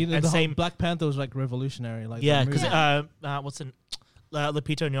dark-skinned, you know, and the whole same. Black Panther was like revolutionary. Like Yeah, that because movie. what's in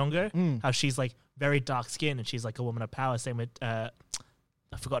Lupita Nyong'o, Mm. how she's like very dark skinned and she's like a woman of power. Same with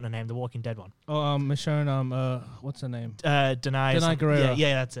I've forgotten her name, the Walking Dead one. Michonne, what's her name? Denai Denai Guerrero.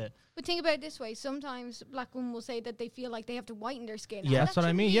 Yeah, that's it. but think about it this way: sometimes black women will say that they feel like they have to whiten their skin. Yeah. and That's that what I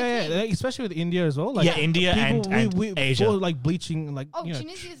shouldn't mean. be a Yeah, thing. yeah. Especially with India as well. Like Yeah, India people, and Asia. for, like bleaching, like Oh, you know.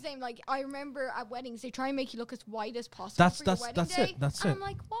 Tunisia is the same. Like I remember at weddings, they try and make you look as white as possible. That's- for that's- your wedding that's day. it, that's and it. I'm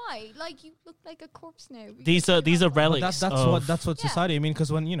like, why? Like you look like a corpse now. These because are you these are have white- relics. That's of, what Yeah. society. I mean, because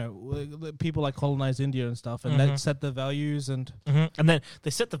when the people like colonized India and stuff, and they Mhm. set the values and And then they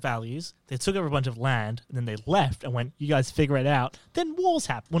set the values. They took over a bunch of land, and then they left and went, "You guys figure it out." Then wars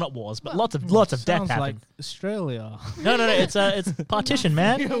happened. Well, not wars, but Well, lots of death sounds like happened. Australia. No, it's partition,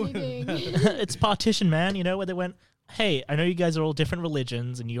 man. Anything. It's partition, man. You know where they went. Hey, I know you guys are all different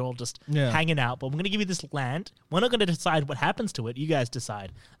religions and you're all just Yeah. hanging out, but we're going to give you this land. We're not going to decide what happens to it. You guys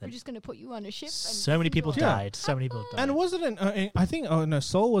decide. We're just gonna put you on a ship. And So many people enjoy. died. So many people died. And wasn't it? I think. Oh no,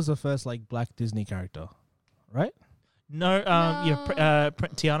 Soul was the first like black Disney character, right? No, No.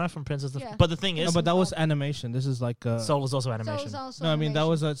 Tiana from Princess. Yeah. But the thing No, is, but that was animation. This is like. Soul was also So animation. it's also No, I mean that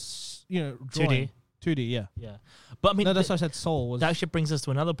animation. was drawing. 2D. Yeah. Yeah, but I mean, No, that's why I said Soul was. that actually brings us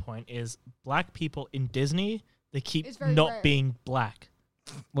to another point: is black people in Disney they keep It's very not rare. being black,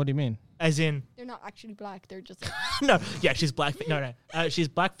 What do you mean? as in They're not actually black. They're just. Like, no, yeah, she's black. No, she's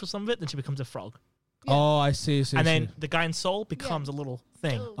black for some of it, then she becomes a frog, Yeah. Oh, I see. and then the guy in Soul becomes a little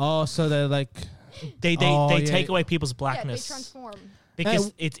thing. oh. Oh, so they're like. They Oh, they yeah. take away people's Yeah, they blackness transform.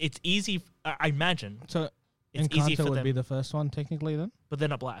 because it's easy. I imagine So it's easy Encanto for would them, be the first one technically then. but they're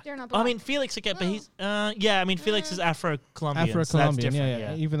not black. They're not I black. mean, Felix again, but No. he's yeah. I mean, Felix is Afro-Colombian. so that's Afro-Colombian, different,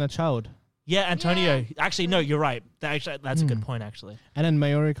 yeah. Even a child. Yeah, Antonio. Yeah. Actually, no, you're right. That's a good Hmm. point. Actually, And then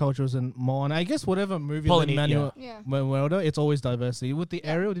Maori culture was in more, and I guess whatever movie Polyne- Manuel Yeah. Manueldo, it's always diversity. With the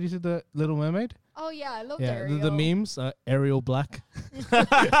Yeah. Ariel, did you see the Little Mermaid? Oh yeah, I love Yeah, Ariel. the memes, Ariel Black.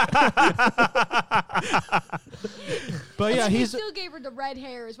 But yeah, And he he's still gave her the red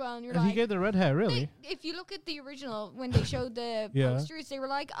hair as well, and you're he like, gave the red hair, really. if you look at the original when they showed the Yeah. posters, they were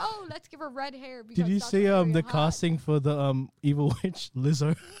like, "Oh, let's give her red hair." Because Did you that's see what Ariel the had. casting for the evil witch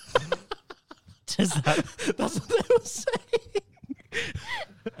Lizzo? Does that? That's what they were saying.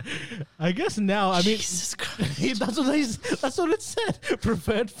 I guess now, I mean, Jesus Christ. that's what it said.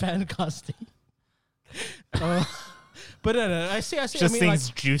 Preferred fan casting. But no, I see. Just I mean, like,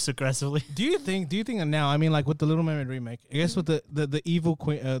 sings juice aggressively. do you think that now? I mean, like with the Little Mermaid remake, I guess with the evil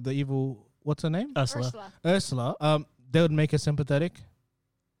queen, the evil, what's her name? Ursula. Ursula. They would make her sympathetic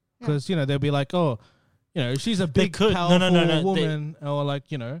because they'd be like, oh, she's a big, could. powerful No, woman, or like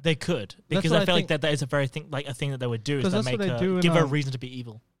They could because what I I feel like think- that is a very thing, like a thing that they would do is 'Cause they that's what make they her do in, give her a reason to be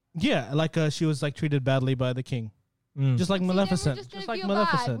evil. yeah, like she was like treated badly by the king, just like See, then we're Maleficent, just gonna just like feel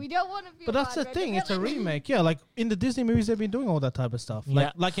Maleficent. Bad. We don't want to feel But that's bad the about thing; the it's a villain. remake. Yeah, like in the Disney movies, they've been doing all that type of stuff.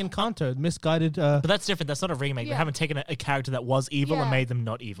 Yeah. Like in Encanto, misguided. But that's different. That's not a remake. They Yeah. haven't taken a character that was evil and Yeah. made them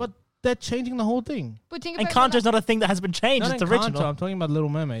not evil. But they're changing the whole thing. But think And about Kanto's not a thing that has been changed. Not It's in original. Kanto, I'm talking about Little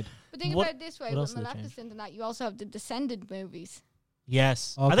Mermaid. But think What- about it this way: what else with did they change? Maleficent and that, you also have the Descendant movies.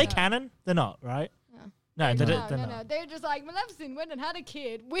 Yes. Are they Okay. canon? They're not, right? No. No, they're No, not. no. They're just like Maleficent went and had a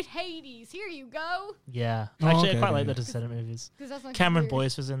kid with Hades. Here you go. Yeah. Oh, Actually, okay, I quite okay, like the okay. Descendant movies. Because that's not Cameron weird.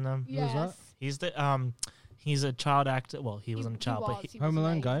 Boyce was in them. Who was that? Yes. He's a child actor. Well, he wasn't a child, but he Home was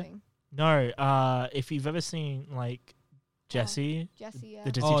Alone guy? amazing. no. If you've ever seen like Jessie, Jesse, yeah.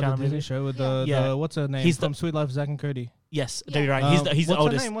 the Disney Oh, the Channel Disney movie. show with Yeah. Yeah. the what's her name? He's from Sweet Life of Zack and Cody. Yes, Yeah. Debbie Ryan. He's the what's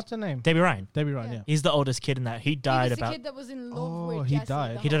oldest. her name? What's her name? Debbie Ryan. Debbie Ryan. Yeah. Yeah. He's the oldest kid in that. He He died was the about. kid that was in love Oh, with he Jessie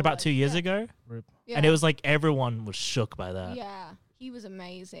died. the He died whole about life. 2 years Yeah. ago, Yeah. and it was like everyone was shook by that. Yeah, he was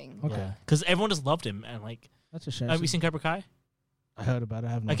amazing. Okay. Because everyone just loved him, and like, That's a shame. have you seen Cobra Kai? I heard about it.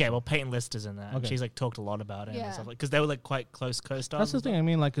 I have not. Okay, well, Peyton List is in that. And Okay. she's like talked a lot about it Yeah. and stuff like because they were like quite close co-stars. That's the and thing. stuff. I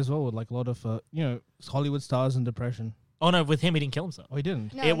mean, like as well with like a lot of Hollywood stars and depression. Oh no, with him he didn't kill himself. Oh, he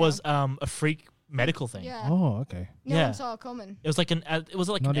didn't. No, It no. was a freak medical thing. Yeah. Oh, okay. No Yeah. one saw it coming. It was like it was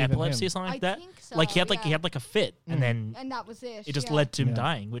like Not an even epilepsy him. or something I like that. think so. Like he had yeah. like a fit, Mm. and then and that was it. it just yeah. led to him Yeah.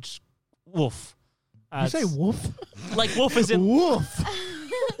 dying. Which, woof. You say It's- wolf? like wolf is in Wolf.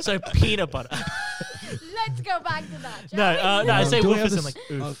 so peanut butter. Let's go back to that. shall no, we? no, I say Do we wolf have is in this-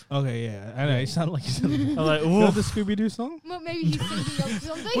 like oof. Okay, yeah. I know. You sound like you said. I'm like You know oof. the Scooby Doo song? Well, maybe he's thinking of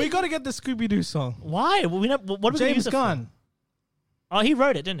something. We gotta get the Scooby Doo song. Why? Well, we know, what are we gonna James use it for? Gunn. Oh, he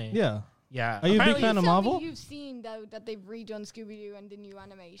wrote it, didn't he? Yeah. Yeah. Are you a big Apparently fan of Tell me Marvel? You've seen though that they've redone Scooby Doo and the new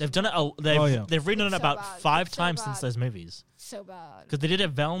animation. They've done it. Oh, yeah. They've redone it So about bad. 5 It's so times since bad. those movies. so bad. Because they did it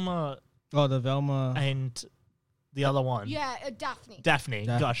Velma Oh, the Velma and the other one, Yeah, Daphne. Daphne.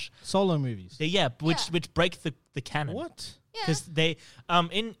 Daphne. Gosh, solo movies. yeah, which Yeah. which break the canon. What? Yeah. Because they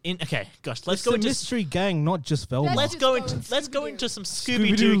in okay, gosh, let's It's go a into mystery gang, not just Velma. let's just go go into in let's go Scooby-Doo. into some Scooby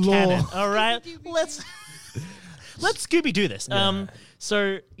Scooby-Doo Doo lore. canon. All right, Scooby-Doo. let's Scooby Doo this. Yeah.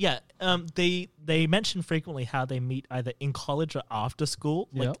 So yeah, they mention frequently how they meet either in college or after school,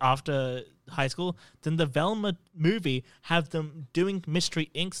 like Yep. after high school. Then the Velma movie have them doing Mystery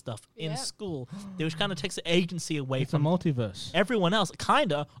Inc. stuff in Yep. school, which kind of takes the agency away It's a from multiverse. everyone else.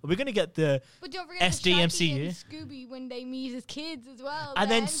 Kinda. We're gonna get the But don't forget SDMCU. the Shaggy and Scooby when they meet as kids as well. and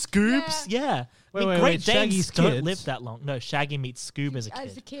then Scoobs, yeah. Wait, I mean, wait, Great wait, Danes Shaggy's don't kids? live that long. No, Shaggy meets Scoob as a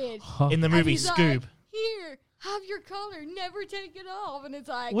As a kid kid. Huh. in the And movie he's Scoob. like, here, have your collar, never take it off. And it's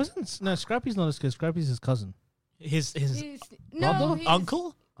like, No, Scrappy's not his kid. Scrappy's his cousin. His no, brother? his,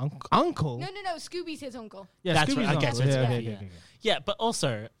 uncle. Uncle. No, Scooby's his uncle. Yeah, That's Scooby's right, okay, uncle. so it's yeah, Scooby, okay, yeah. okay, okay. Yeah, but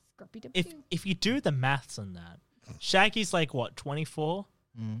also Scrappy if you do the maths on that, Shaggy's like what 24.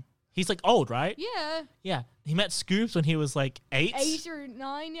 Mm. He's like old, right? Yeah, Yeah. He met Scoobs when he was like 8. 8 or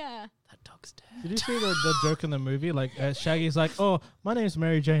 9, yeah. That dog's dead. Did you see the joke in the movie? Like Shaggy's like, "Oh, my name's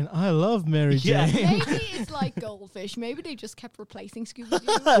Mary Jane. I love Mary Yeah. Jane." Maybe it's like Goldfish. Maybe they just kept replacing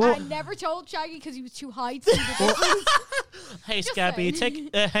Scooby-Doo and never told Shaggy because he was too high to see the difference. Hey, Just Scabby, saying.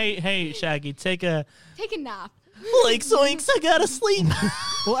 take hey Shaggy, take a Take a nap. like zoinks. I gotta sleep.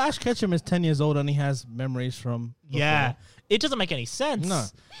 Well, Ash Ketchum is 10 years old and he has memories from. Yeah. It doesn't make any sense. No.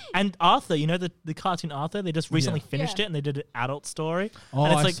 And Arthur, you know the cartoon Arthur, they just recently Yeah. finished Yeah. it and they did an adult story. Oh,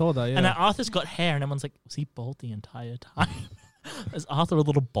 and it's I like, saw that. Yeah. And now Arthur's got hair and everyone's like, was he bald the entire time? Is Arthur a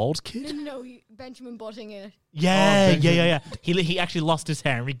little bald kid? No, Benjamin Butting it. Yeah, Benjamin. yeah. He actually lost his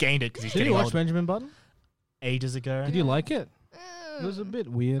hair and regained it because he's Did you getting watch old. Benjamin Button? Ages ago. Did you like it? It was a bit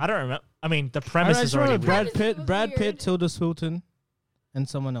weird. I don't remember. I mean, the I premise just is already remember weird. Brad Premise Pitt, was Brad weird. Pitt, Tilda Swinton, and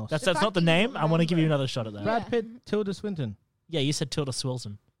someone else. That's The not the fact that you name. I want to give you remember. another shot at that. Brad Yeah. Pitt, Tilda Swinton, Yeah, you said Tilda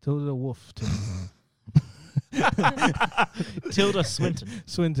Swinton. Tilda Wolf, Tilda Swinton.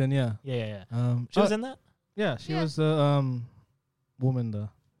 Swinton. Yeah. Yeah. Um, She was in that? Yeah, she Yeah. was the woman.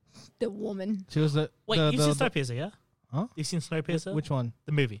 The woman. She was the. Wait, the, you've the, seen Snowpiercer, yeah? Huh? You've seen Snowpiercer? Which one?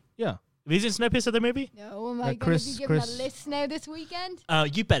 The movie. Yeah. Have you seen Snowpiercer, the movie? No, am I going to Chris- be given Chris- a list now this weekend?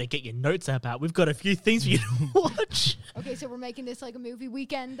 You better get your notes app out. We've got a few things for you to watch. Okay, so we're making this like a movie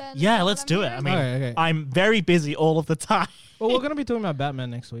weekend then? Yeah, Is that let's what I'm do it. hearing? I mean, Okay. I'm very busy all of the time. Well, we're gonna be talking about Batman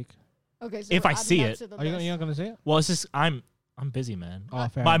next week. Okay, so if we're I adding see that it. to the Are you list. not gonna see it? Well, it's just I'm busy, man. Oh,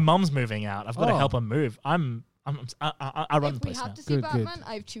 fair My enough. mum's moving out. I've got to Oh. help her move. I run the If we place have now. to see Good, good. Batman,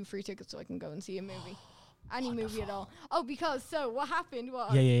 I have 2 free tickets so I can go and see a movie. Any movie at all. Oh, because what happened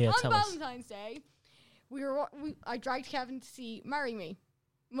was Yeah, on tell us. Valentine's Day, I dragged Kevin to see Marry Me,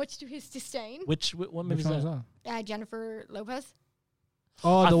 much to his disdain. What movie Which is one is that? that? Jennifer Lopez.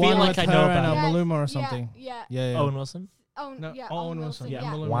 Oh, I the feel one like with I her know and about it. Maluma or Yeah, something. Yeah. Yeah, yeah. Owen Wilson. Oh, No, yeah. Owen Wilson. Yeah.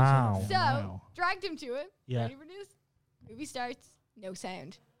 Maluma Wow. Wilson. So, Wow. dragged him to it. Yeah. Ready for this? Movie starts, no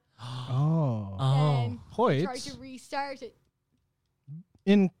sound. Oh. Then Hoyt. tried to restart it.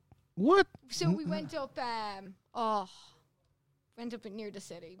 In what? So we went up, went up near the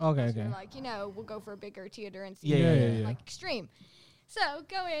city. Okay, because we okay. were like, we'll go for a bigger theater and see Yeah, it, yeah, yeah. like extreme. So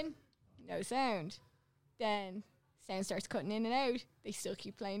go in, no sound. Then sound starts cutting in and out. They still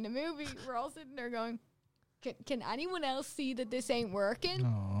keep playing the movie. We're all sitting there going, can anyone else see that this ain't working?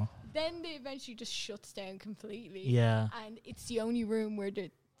 Aw. Then they eventually just shuts down completely. Yeah. And it's the only room where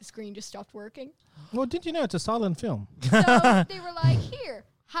the screen just stopped working. Well, did you know it's a silent film? So they were like, here,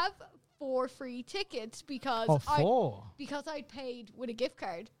 have 4 free tickets because Oh, 4. because I'd paid with a gift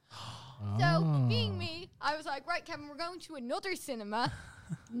card. Oh. So being me, I was like, right, Kevin, we're going to another cinema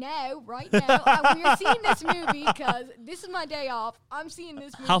right now, and we're seeing this movie because this is my day off. I'm seeing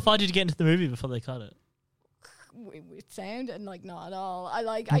this movie. How far did you get into the movie before they cut it? With sound and like not at all. I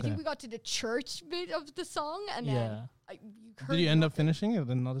Okay. think we got to the church bit of the song, and Yeah. then Did you end up finishing it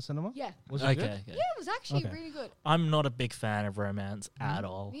in another cinema? Yeah. Was it Okay, good? okay. Yeah, it was actually Okay. really good. I'm not a big fan of romance at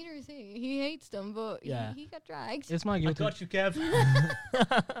all. Neither is he. He hates them, but Yeah. he got dragged. It's my guilty. you, Kev.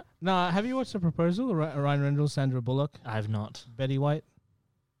 No, have you watched The Proposal? Ryan Reynolds, Sandra Bullock, I have not. Betty White.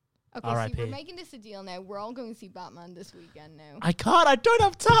 Okay, see, R.I.P.. we're making this a deal now. We're all going to see Batman this weekend now. I can't. I don't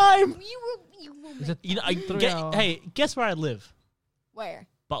have time. You will Is make it- time. Hey, guess where I live? Where?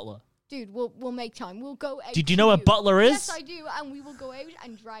 Butler. Dude, we'll make time. We'll go out. Do you to know where Butler is? Yes, I do, and we will go out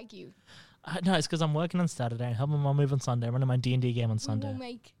and drag you. No, it's because I'm working on Saturday. Helping my mom move on Sunday. I'm running my D&D game on We Sunday. will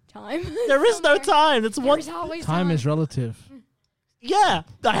make time. There is no somewhere. time. That's one. There's always Time is relative. Yeah,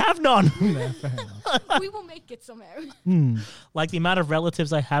 I have none. Yeah, fair enough. We will make it somehow. Hmm. Like the amount of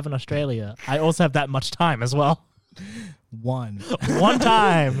relatives I have in Australia, I also have that much time as well. One. One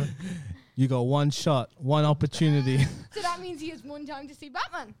time. You got one shot, one opportunity. So that means he has one time to see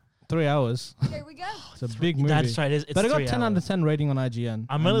Batman. 3 hours. There we go. It's a big movie. That's right. It's But it got 3 10 out hours. of 10 rating on IGN.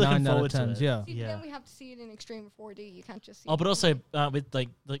 I'm and really looking 9 out of forward to 10s, it. Yeah. See, Yeah. then we have to see it in extreme 4D. You can't just see Oh, it but in also 4D. with like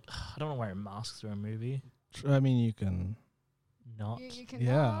I don't want to wear a mask through a movie. I mean, you can. Not. You can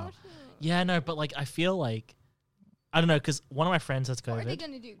Yeah. not. Yeah, no, but like I feel like I don't know because one of my friends has What are they COVID.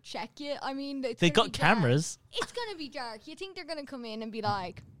 going to do? Check you? I mean, it's They gonna got be dark. cameras. It's going to be dark. You think they're going to come in and be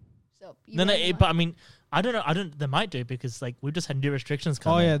like, so No, but I mean, I don't know. They might do because like we've just had new restrictions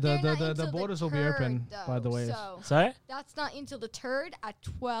come. Oh, in. yeah. They're not The until borders will be 3rd, open, by the though, way. So Sorry. that's not until the 3rd at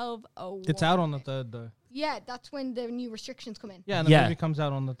 12:01. It's out on the 3rd, though. Yeah, that's when the new restrictions come in. Yeah, and the Yeah. movie comes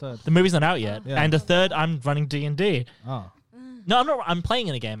out on the 3rd. The movie's not out yet, Yeah. and the 3rd I'm running D&D. Oh. No, I'm not. I'm playing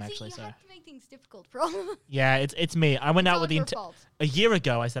in a game See, actually. you So have to make things difficult, bro. yeah, it's me. I went It's out all with the your fault. a year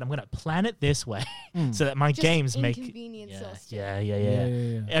ago. I said I'm going to plan it this way so that my Just games make. inconvenience Yeah, us. yeah, yeah,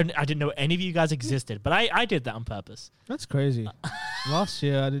 yeah. And I didn't know any of you guys existed, but I did that on purpose. That's crazy. Last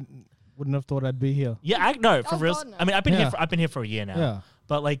year, wouldn't have thought I'd be here. Yeah, no, for Oh, real. God, no. I mean, I've been Yeah. here for a year now. Yeah.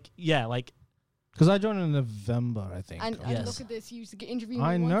 But like, yeah, like Because I joined in November, I think. And Yes. look at this, you used to get interviewed.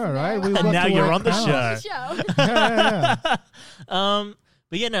 I once know, an right? hour. We And got now to you're work on the out. show. show. Yeah, yeah.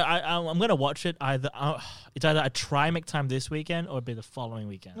 But yeah, no, I'm gonna watch it. It's either I try and make time this weekend or it'd be the following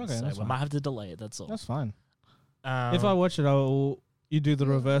weekend. Okay, so that's we fine. might have to delay it. That's all. That's fine. Um, If I watch it, you do the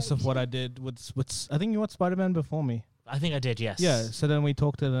You'll reverse of wait. what I did with I think you watched Spider-Man before me. I think I did. Yes. Yeah, so then we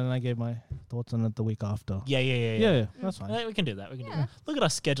talked and then I gave my thoughts on it the week after. Yeah. Yeah, that's fine. We can do that. We can do Yeah. that. Look at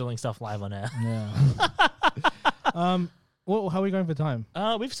us scheduling stuff live on air. Yeah. Well, how are we going for time?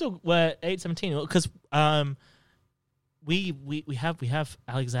 We're 8:17 because we have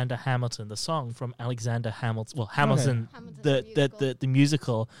Alexander Hamilton, the song from Alexander Hamilton. Well, Hamilton, Hamilton the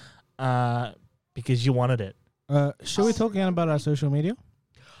musical, because you wanted it. Should we talk again about our social media?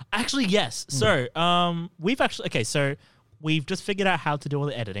 Actually, yes. So, we've just figured out how to do all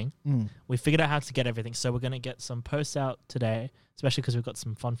the editing. We figured out how to get everything. So we're gonna get some posts out today, especially because we've got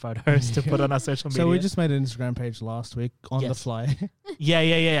some fun photos to put on our social media. So we just made an Instagram page last week on the Yes. fly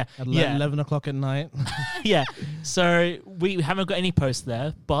yeah. at Yeah. 11 o'clock at night. Yeah. So we haven't got any posts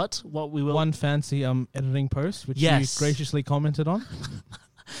there, but what we will One fancy editing post, which Yes. you graciously commented on.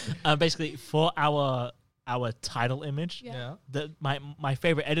 basically for our title image. Yeah. My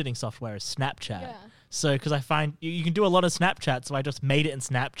favorite editing software is Snapchat. Yeah. So because I find you can do a lot of Snapchat, so I just made it in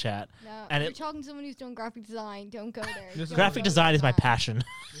Snapchat. No, And you're it- talking to someone who's done graphic design. Don't go there. This Don't Graphic go design is my there. passion.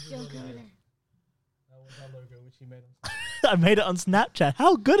 Don't go there. I made it on Snapchat.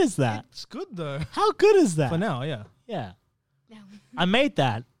 How good is that? It's good though. How good is that? For now, yeah. Yeah. No. I made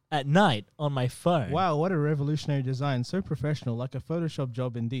that at night on my phone. Wow, what a revolutionary design. So professional, like a Photoshop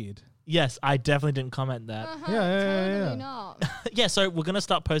job indeed. Yes, I definitely didn't comment that. Uh-huh, Yeah. totally not. Yeah, so we're gonna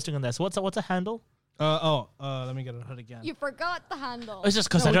start posting on there. So what's a handle? Let me get it out again. You forgot the handle. Oh, it's just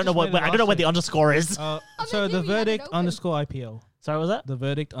because No, I we don't know just what made it I don't know last where the week. underscore is. So not the you, we had it verdict open. _IPL. Sorry, what was that? The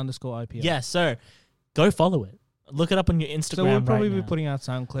verdict _IPL. Yeah, so go follow it. Look it up on your Instagram. So we'll probably right be now. putting out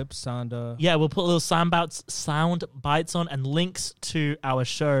sound clips, Yeah, we'll put little sound bites on and links to our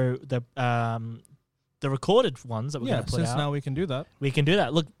show, the recorded ones that we're going to put since out. now we can do that. We can do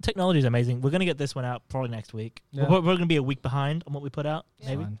that. Look, technology is amazing. We're going to get this one out probably next week. Yeah. We're going to be a week behind on what we put out, Yeah.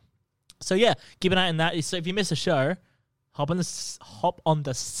 maybe. Fine. So yeah, keep an eye on that. So if you miss a show, hop on the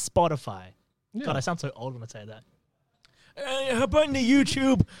Spotify. Yeah. God, I sound so old when I say that. Hop on the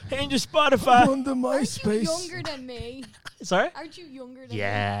YouTube and the Spotify. on the Aren't you younger than me? Sorry? Aren't you younger than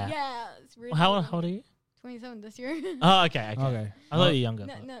Yeah. me? Yeah. It's really How young. old are you? 27 this year. Oh, okay. Okay. I thought you were younger.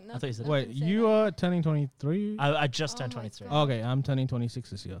 No, but no, no. I thought you said. Wait, Nothing to say you that. are turning 23? I just Oh turned my 23. God. Okay, I'm turning 26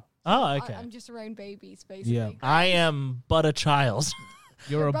 this year. Oh, okay. I'm just around babies, basically. Yeah. I am but a child.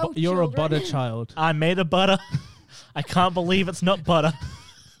 You're We're a both you're a children. butter child. I made a butter. I can't believe it's not butter.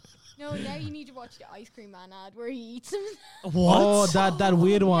 No, now you need to watch the Ice Cream Man ad where he eats them. What? Oh, that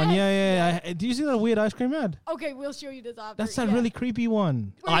weird one. Yes, Yeah. Do you see that weird ice cream ad? Okay, we'll show you this after. That's that really creepy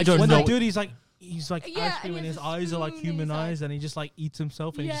one. Where I he's don't just When know. the like- dude, he's like Yeah, ice cream and and he his has a eyes are like spoon and human he's like- eyes and he just like eats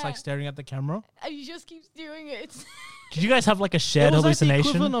himself and he's just Yeah. like staring at the camera. And he just keeps doing it. Did you guys have like a shared It was like the hallucination?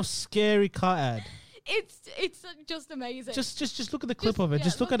 equivalent of scary car ad. It's just amazing. Just look at the clip Just- of it. yeah,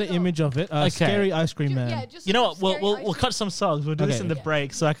 Just look at look the it up. image of it. Okay. Scary ice cream Ju- man. yeah, just You know look what? up We'll Scary we'll, Ice we'll Cream. cut some songs. We'll do this Okay. in the Yeah.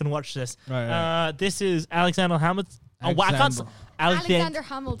 break so I can watch this. Right. This is Alexander Hamilton. Oh, well, I can't. Alexander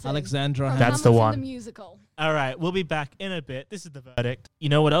Hamilton. Alexandra. from That's the Hamilton one. The musical. All right, we'll be back in a bit. This is the verdict. You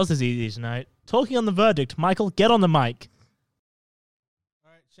know what else is easy tonight? Talking on the verdict. Michael, get on the mic.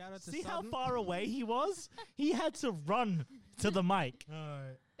 All right, shout out to See how Sutton. far away he was? He had to run to the mic. All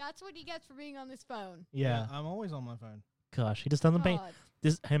right. That's what he gets for being on his phone. Yeah. I'm always on my phone. Gosh, he just doesn't pay. God.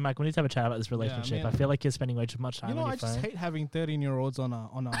 Hey, Mike, we need to have a chat about this relationship. man. I feel like you're spending way too much time You know, on I your just phone. hate having 13-year-olds on a.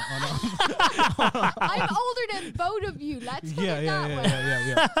 I'm older than both of you. Let's put it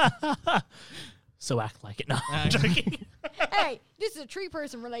that way. So act like it. No, Ah. I'm joking. Hey, this is a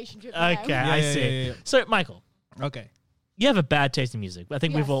 3-person relationship. Okay, Now. I see. Yeah. So, Michael, Okay. you have a bad taste in music. I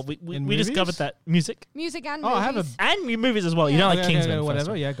think we've Yes. all we In discovered movies? that music Music and Oh, I have a- movies. and movies as well. You Yeah. don't like Kingsman, first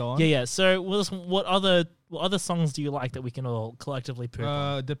whatever. off. Yeah, go on. Yeah. So, what other songs do you like that we can all collectively poop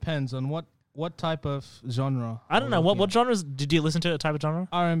on? Depends on what type of genre. I don't know what genres did you listen to? A type of genre?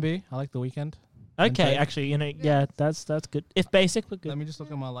 R&B. I like The Weeknd. Okay, Drake. actually, yeah, that's good. If basic, but good. Let me just look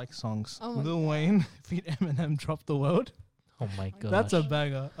at my like songs. Oh my Lil God. Wayne feat Eminem, Drop the World. Oh my god, That's a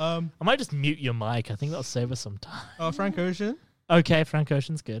banger. I might just mute your mic. I think that'll save us some time. Frank Ocean. Okay, Frank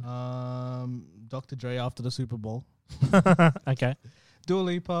Ocean's good. Dr. Dre after the Super Bowl. Okay, Dua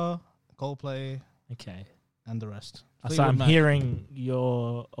Lipa, Coldplay, okay. and the rest. So Fleetwood I'm Mac. hearing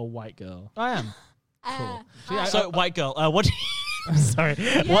you're a white girl. I am. Uh, Cool. See, uh, So white girl. What? Sorry.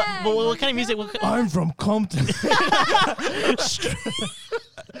 Yeah, What kind of music? I'm from Compton.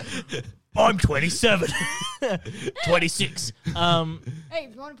 I'm 27. 26. hey,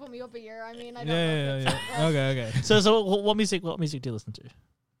 if you want to put me up a year, I mean, I don't know. if yeah. it's- Okay. So what music do you listen to?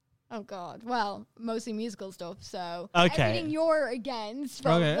 Oh God. Well, mostly musical stuff. So Okay. everything you're against.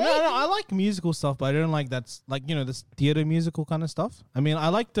 Okay. Probably. No, I like musical stuff, but I don't like that's like this theater musical kind of stuff. I mean, I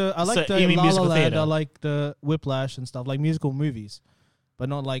like the So you mean La La musical Land, theater? I like the Whiplash and stuff, like musical movies, but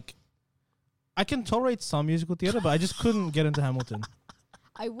not like. I can tolerate some musical theater, but I just couldn't get into Hamilton.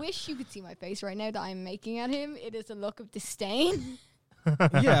 I wish you could see my face right now that I'm making at him. It is a look of disdain.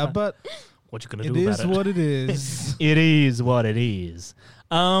 Yeah, but What you gonna it do is about it? what it is. It is what it is.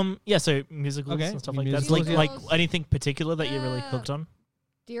 Yeah. So musicals Okay, and stuff like that. musicals, Like yeah. anything particular that you're really hooked on?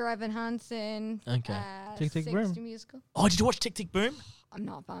 Dear Evan Hansen. Okay. Tick, Tick, Boom. 60 musical. Oh, did you watch Tick Tick Boom? I'm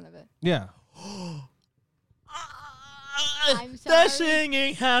not a fan of it. Yeah. I'm They're sorry.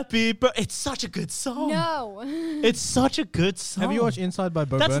 singing happy, but it's such a good song. No. It's such a good song. Have you watched Inside by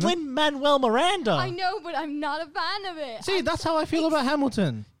Bo That's Burnham? Lin Manuel Miranda. I know, but I'm not a fan of it. See, that's how I feel about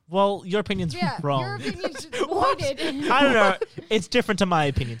Hamilton. Well, your opinion's Yeah, wrong. your opinion's just voided. I don't know. It's different to my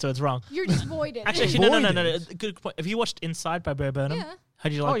opinion, so it's wrong. You're just voided. Actually, no. Good point. Have you watched Inside by Bo Burnham? Yeah. How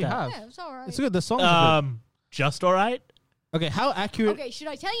did you Oh, like you that? have. Yeah, it's all right. It's good. The songs are Just all right. good. Okay, how accurate? Okay, should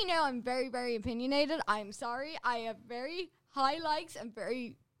I tell you now? I'm very, very opinionated. I'm sorry. I have very high likes and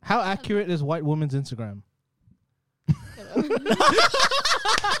very. How accurate is White Woman's Instagram?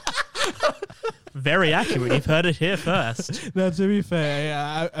 Very accurate. You've heard it here first. No, to be fair,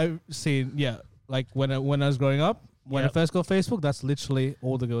 yeah, I've seen, like when I was growing up, when I Yep. first got Facebook, that's literally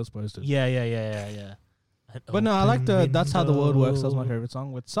all the girls posted. Yeah. But no, I like the That's How the World Works. That was my favorite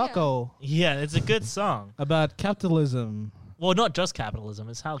song with Sako Yeah, it's a good song. about capitalism. Well, not just capitalism.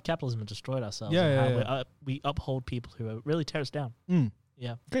 It's how capitalism has destroyed ourselves. Yeah, and yeah, how we uphold people who really tear us down. Mm.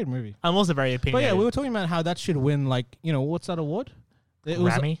 Yeah. Great movie. I'm also very But opinionated. yeah, we were talking about how that should win, like, what's that award? It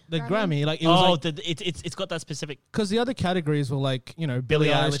was Grammy? the Grammy? Grammy. Like it was it's got that specific. because the other categories were like Billie Billie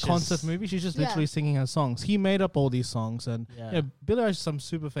Eilish Eilish's- concert movie. She's just Yeah. literally singing her songs. He made up all these songs, and Yeah. Billie Eilish is some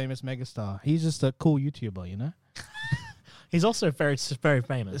super famous megastar. He's just a cool YouTuber, you know. He's also very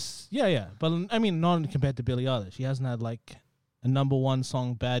famous. Yeah. But I mean, not compared to Billie Eilish. He hasn't had like a #1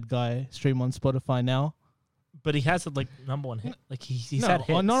 song, "Bad Guy," stream on Spotify now. But he has like #1 hit. Like he's no, had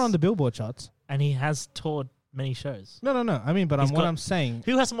hits. not on the Billboard charts. And he has toured many shows. No. I mean, but He's what got- I'm saying,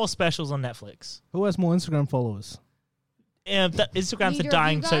 Who has more specials on Netflix? who has more Instagram followers? Instagram's Neither a of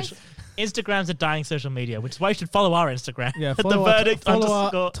dying you guys? social. Instagram's a dying social media, which is why you should follow our Instagram. Yeah, The follow verdict follow our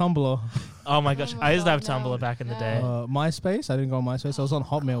underscore- Tumblr. Oh my gosh, Oh my I used to have God, no, Tumblr back in the no. day. MySpace. I didn't go on MySpace. I was on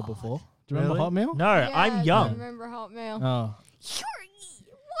Hotmail before. Do you remember Hotmail? No, Yeah, I'm I young. remember Hotmail. Oh,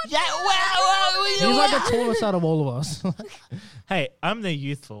 What Yeah, the- he's like the tallest out of all of us. Hey, I'm the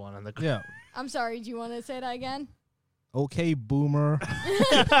youthful one on the group. Yeah. I'm sorry, do you want to say that again? Okay, boomer.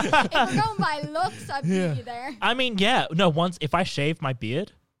 If we're going by looks, I'd beat Yeah. you there. I mean, yeah. No, once if I shave my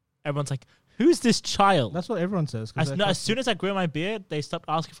beard, everyone's like, "Who's this child?" That's what everyone says. 'Cause As soon as I grew my beard, they stopped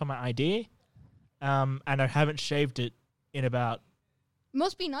asking for my ID, and I haven't shaved it in about.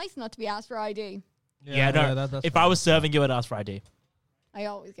 Must be nice not to be asked for ID. Yeah, no. that's If I was serving you, I'd ask for ID. I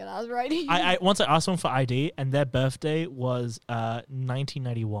always get asked for ID. I once I asked someone for ID, and their birthday was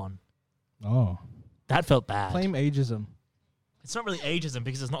 1991. Oh, That felt bad. claim ageism. It's not really ageism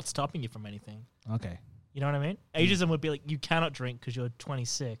because it's not stopping you from anything. Okay. You know what I mean? Ageism would be like you cannot drink because you're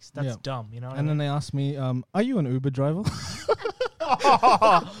 26. That's Yeah. dumb. You know what And I then mean? they asked me, "Are you an Uber driver?"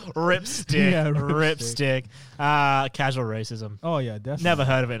 Ripstick. Yeah, Ripstick. Casual racism. Oh yeah, definitely. Never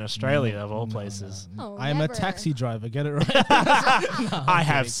heard of it in Australia, No, of all no, places. Oh, I am never. a taxi driver. Get it right. I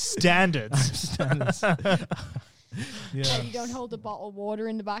have standards. Standards. Yeah, yeah. you don't hold a bottle of water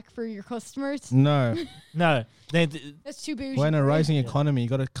in the back for your customers. No. No, That's too bougie. We're in a for me. rising economy. You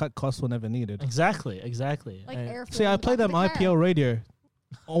got to cut costs whenever needed. exactly. Like air See, I play that them IPL radio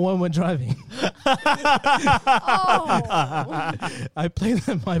when we're driving. Oh, I play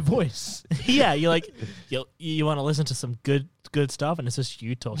them my voice. Yeah, you're like you want to listen to some good stuff, and it's just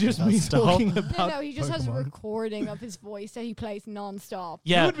you talking Just about me stuff. talking no, about he just has a Pokemon. recording of his voice that he plays non-stop.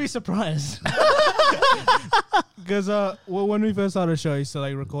 You Yeah, would be surprised. Because when we first started the show, I used to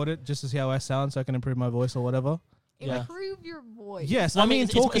like record it just to see how I sound so I can improve my voice or whatever. Yeah. Improve your voice. Yes, Well, I mean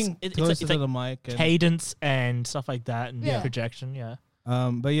it's- talking it's closer like- to it's the mic. And, cadence and stuff like that, and Yeah. projection. Yeah,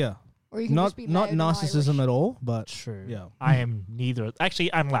 but yeah, Or you can not just be not loud and narcissism Irish. at all. But true. yeah, I am neither.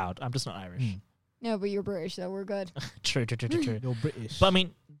 Actually, I'm loud. I'm just not Irish. Mm. No, but you're British, so we're good. True. you're British. But I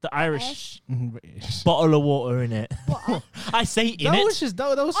mean, the Irish British. bottle of water in it. But I say in That it. was just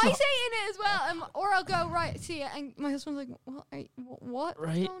that was. I say in it as well, or I'll go right see it, and my husband's like, "What? What? What's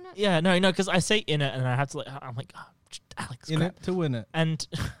Right? going on?" Yeah, no, because I say in it, and I have to like, I'm like, oh, Alex, in crap. it to win it. And,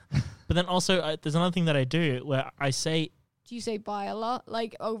 but then also there's another thing that I do where I say, Do you say bye a lot,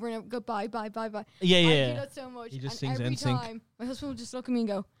 like over and over? Goodbye, bye, bye, bye. yeah, I do yeah, that so much. He just and sings every NSYNC. time my husband will just look at me and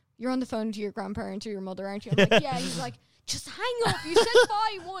go, "You're on the phone to your grandparents or your mother, aren't you?" I'm like, "Yeah." He's like, "Just hang up. You said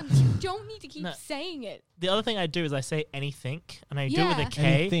bye once. You don't need to keep No. saying it." The other thing I do is I say anything, and I do it with Yeah. a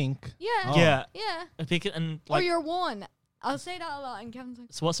K. think. Yeah, Oh. Yeah, yeah. and Or like, you're one. I'll say that a lot, and Kevin's like,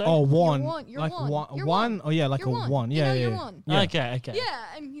 so what's that? Oh, one. one, you're like one, you're one. one. Oh yeah, like "You're a one. one. You Yeah, know yeah. you're yeah. one." Yeah. Okay. Yeah,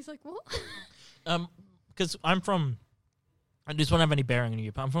 and he's like, "What?" Because I'm from, I just won't have any bearing on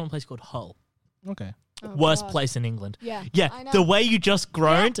you, but I'm from a place called Hull. Okay. Oh, Worst God. place in England. Yeah. Yeah, I know. the way you just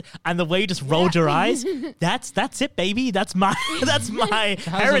groaned and the way you just rolled your eyes, that's it, baby. That's my How's it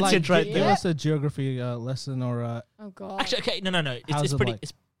heritage right Give there. us a geography lesson or Oh God. Actually, okay, no. How's It's it pretty. like?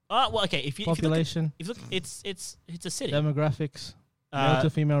 It's well, okay. If you look at, population, if you look, it's a city. demographics, male Uh, to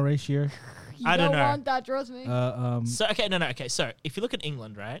female ratio. you I don't know. want that, trust me. so okay, no. Okay, so if you look at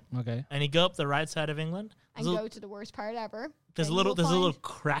England, right, Okay. and you go up the right side of England, and there's a, go to the worst part ever. there's then a little you'll there's a little find-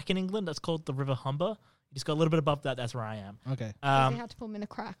 crack in England that's called the River Humber. You just go a little bit above that. That's where I am. Okay. 'cause they had to put him in a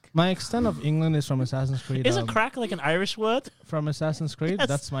crack. My extent of England is from Assassin's Creed. Isn't crack like an Irish word? From Assassin's Creed? Yes.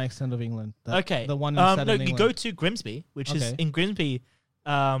 That's my extent of England. That- Okay. The one set no, in you England. go to Grimsby, which is Okay. in Grimsby.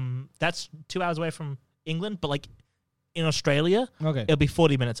 That's 2 hours away from England, but like in Australia, Okay. it'll be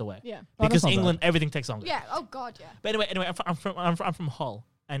 40 minutes away Yeah. Oh, because that's not England everything takes longer. Yeah. Oh God. Yeah. But anyway, I'm from Hull,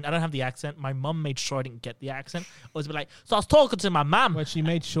 and I don't have the accent. My mum made sure I didn't get the accent. Always be like, so I was talking to my mum. But she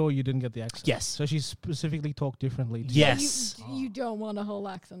made sure you didn't get the accent. Yes. So she specifically talked differently. To Yeah. So Yes. You don't want a whole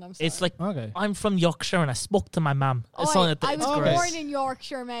accent. I'm sorry. It's like You. Okay. I'm from Yorkshire and I spoke to my mum. It's Oi, something like that. I It's was gross. born in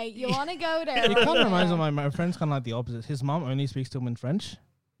Yorkshire, mate. You want to go there? It kind of reminds me of my friend's kind of like the opposite. His mom only speaks to him in French.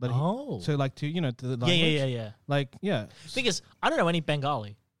 But Oh. so like to to the language. Yeah. Like yeah. Thing is, I don't know any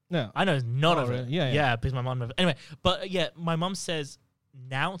Bengali. No. I know none Oh, of it. really? Yeah, yeah. because my mom never. Anyway, but yeah, my mum says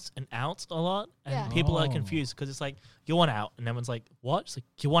nounce and outs a lot, and Yeah. people are Oh. confused because it's like, you want out, and everyone's like, what? It's like,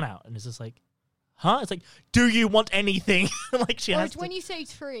 you want out, and it's just like, huh? It's like, do you want anything? Like she Or has it's to. when you say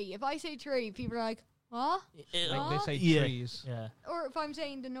tree. If I say tree, people are like, what? Like they say Yeah. trees. Yeah, Or if I'm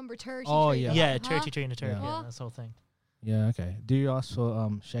saying the number 30. Oh, tree, yeah. they're yeah, like, turkey tree and a turkey. Yeah. Yeah, What? that's the whole thing. Yeah, okay. Do you ask for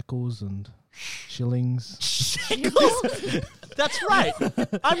shekels and shillings? Shekels? That's right.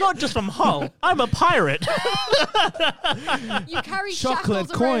 I'm not just from Hull. I'm a pirate. You carry Chocolate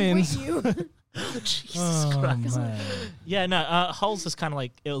shackles around with coins. you. Jesus Oh, Christ. man. Yeah, no, Hull's is kind of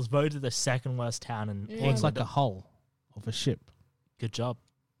like, it was voted the second worst town in Yeah. Well, it's like England. a hull of a ship. Good job.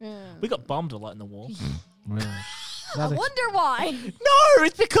 Yeah. We got bombed a lot in the war. Really. I That ex- wonder why. No,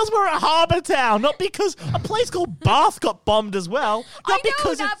 it's because we're a harbour town, not because a place called Bath got bombed as well. Not I know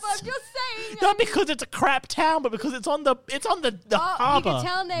because that, but I'm it's just saying. not because it's a crap town, but because it's on the Oh, you harbour. can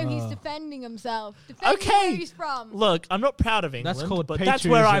tell now he's Oh. defending himself. Defending Okay. where he's from. Look, I'm not proud of England, called but that's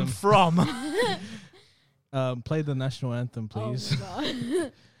where I'm patriotism. from. Play the national anthem, please. Oh my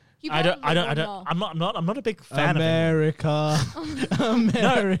God. You I don't. probably would not. I'm not a big fan of England. America.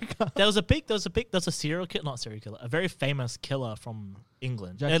 America. There was a serial killer, not serial killer, a very famous killer from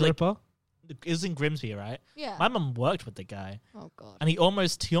England. Jack the Ripper. It was in Grimsby, right? Yeah. My mum worked with the guy, Oh God. and he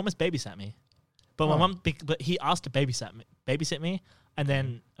almost babysat me. But my Oh. mum, but he asked to babysit me, and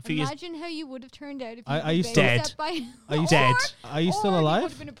then a few years Imagine how you would have turned out if you Are were you babysat dead? by Are you Dead. Are you still Or he would alive?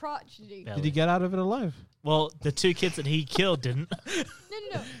 have been a prodigy. Yeah. Did he get out of it alive? Well, the two kids that he killed didn't.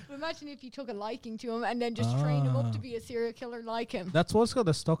 No. But imagine if you took a liking to him and then just trained him up to Ah. be a serial killer like him. That's what's called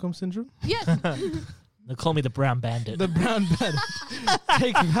the Stockholm syndrome. Yes. They call me the Brown Bandit. The brown bed.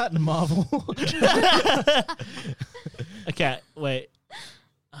 Take that, Marvel. Okay, wait.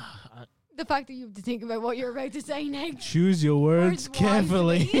 The fact that you have to think about what you're about to say now. Choose your words Words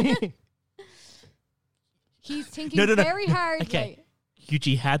carefully. wisely. He's thinking No. very hard. Okay. You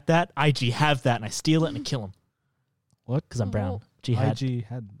jihad that, I jihad that, and I steal it and I kill him. What? Because I'm brown. Oh. Jihad. IG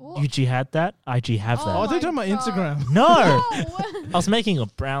had. You jihad that, I jihad Oh. Oh, that. they're talking my about God. Instagram. No! No. I was making a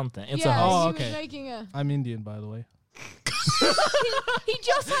brown thing. It's yeah, a house. Oh, he okay. was making a. I'm Indian, by the way. He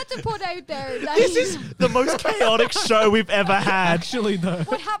just had to put out there that This he's- is the most chaotic show we've ever had. Actually, no.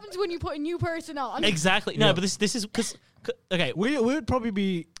 what happens when you put a new person on. Exactly. No, Yeah. but this is because okay, We would probably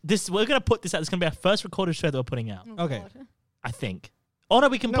be we're gonna put this out. It's gonna be our first recorded show that we're putting out. Oh, Okay. God. I think. Oh no,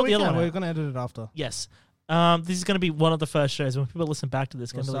 we can no. put We the other can. one. We're Out. gonna edit it after. Yes. This is gonna be one of the first shows. When people listen back to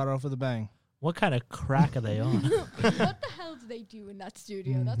this, We'll gonna be start like, off with a bang. what kind of crack are they on? What the hell do they do in that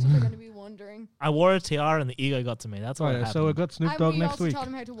studio? That's what they're going to be wondering. I wore a tiara and the ego got to me. That's what Right, happened. so we've got Snoop And Dogg we next also week, taught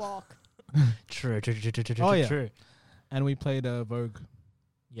him how to walk. True. Oh, yeah. True. and we played Vogue.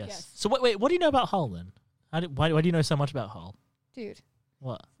 Yes. Yes. So wait. What do you know about Hull then? Why do you know so much about Hull? Dude,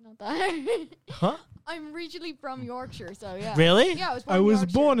 What? it's not that. Huh? I'm originally from Yorkshire, so yeah. Really? Yeah, I was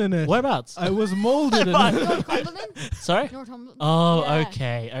born in it. Whereabouts? I was molded in Right. it. Northumberland. Sorry. Northumberland. Oh, Yeah.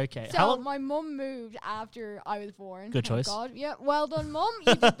 okay. So How long? my mum moved after I was born. Good Thank choice. God. Yeah, well done, mum.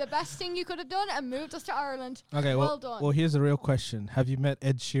 You did the best thing you could have done and moved us to Ireland. Okay, Well done. Well, here's the real question: have you met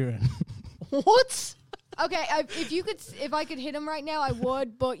Ed Sheeran? What? Okay, if I could hit him right now, I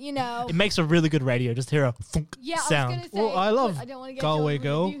would. But you know, It makes a really good radio. Just hear a thunk yeah, sound. I was gonna say. Well, I but love I don't want to get Galway Joe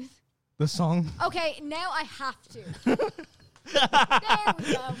Girl. reviews. The song. Okay, now I have to. There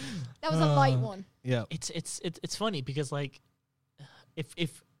we go. That was a light one. Yeah. It's funny because like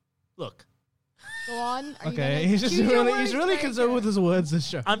if look, Go on. Are you Okay. gonna He's just choose your really he's words really very concerned with good? his words this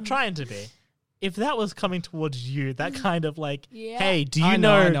show. I'm trying to be. If that was coming towards you, that kind of like, Yeah. hey, do you I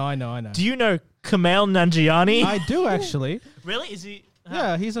know? I know. Do you know Kumail Nanjiani? I do actually. Really? Is he?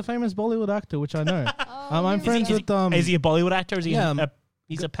 Yeah, he's a famous Bollywood actor, which I know. Oh, I'm here we friends go. with Is he a Bollywood actor? Or is he? yeah,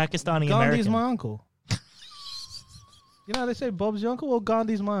 He's a Pakistani Gandhi's American. my uncle. You know how they say Bob's your uncle? Well,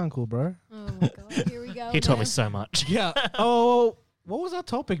 Gandhi's my uncle, bro. Oh my God. Here we go. He taught me now. so much. Yeah. Oh, what was our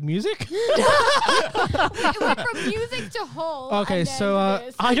topic? Music? It went from music to Hull. Okay, and then so, to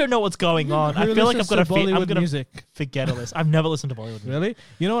this. I don't know what's going on. I Who feel like I'm listens to gonna Bollywood I'm gonna music. forget all this. I've never listened to Bollywood music. Really?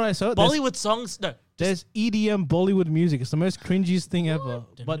 You know what I saw? There's, Bollywood songs? No. there's EDM Bollywood music. It's the most cringiest thing ever.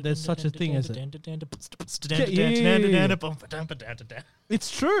 But there's such a thing as it. It's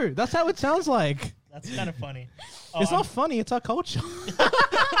true. That's how it sounds like. That's kind of funny. It's not funny. It's our culture.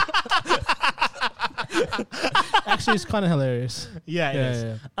 Actually, it's kind of hilarious. Yeah, it Yeah, is.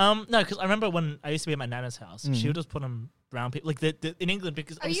 yeah. No, because I remember when I used to be at my nana's house, she would just put on brown people, like in England,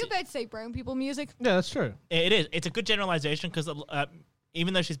 because Are you obviously about to say brown people music? Yeah, that's true. it is. It's a good generalization because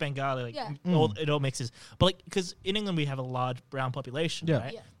even though she's Bengali, like Yeah. it all mixes. But like because in England we have a large brown population, Yeah.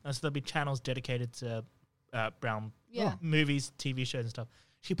 right? Yeah. And so there'll be channels dedicated to brown Yeah. movies, TV shows, and stuff.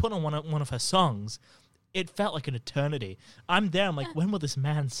 She put on one of her songs. it felt like an eternity. I'm there. I'm like, when will this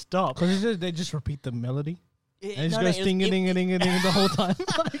man stop? Because they just repeat the melody. It- And it just no, goes it was- ding a it- ding a ding a ding the whole time.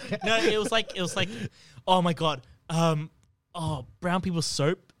 No, it was like, oh my god, brown people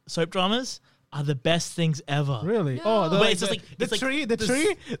soap dramas are the best things ever. Really? No. Oh, But it's just like- the it's like tree. The this-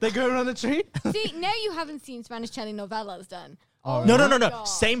 tree. They go around the tree. See, now you haven't seen Spanish telenovelas then. Oh, No, no, my no, no. God.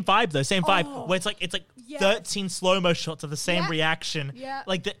 Same vibe though. Same vibe. Oh. Where it's like Yes. 13 slow-mo shots of the same Yeah. reaction. Yeah.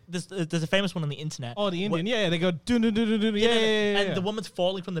 Like there's a famous one on the internet. Oh, the Indian. where- Yeah, they go dun dun dun dun dun. Yeah, Yeah, and the woman's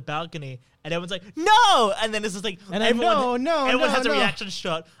falling from the balcony, and everyone's like, "No!" And then it's just like, And then, no, everyone no, has a no. reaction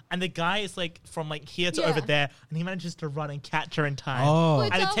shot, and the guy is like from like here to Yeah. over there, and he manages to run and catch her in time. Oh. But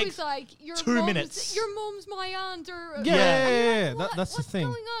it's And it always takes like your 2 mum's, minutes. Your mum's my aunt, or Yeah, Yeah. and you're like, that's the what's thing.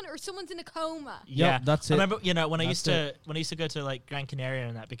 going on? Or someone's in a coma. Yeah, that's it. I remember, when I That's used to go to like Gran Canaria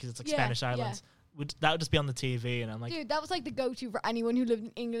and that because it's like Yeah, Spanish yeah. islands, that would just be on the TV, and I'm like, Dude, that was like the go-to for anyone who lived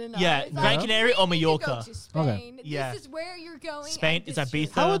in England. And Yeah, Ireland. Gran Like, Canaria or we need to go Mallorca. to Spain. Yeah. This is where you're going. Spain and is this Ibiza.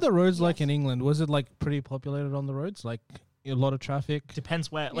 should- How are the roads like Yes. in England? Was it like pretty populated on the roads? Like a lot of traffic?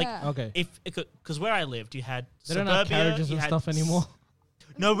 depends where. Like, Yeah. Okay. because where I lived, you had They don't have suburbia, carriages you and had stuff anymore.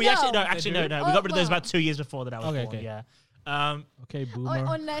 No, we No. actually no, They actually do? no. We Oh, got rid of those well. about 2 years before that I was Okay, born. okay. Yeah. Okay, Oh, boomer.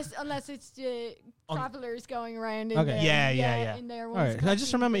 unless it's the On- travelers going around. In Okay. their, Yeah. In their All ones right. I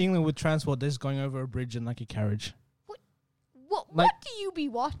just crossing remember the- England with transport. This going over a bridge in like a carriage. What like- do you be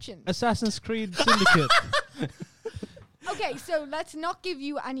watching? Assassin's Creed Syndicate. Okay, so let's not give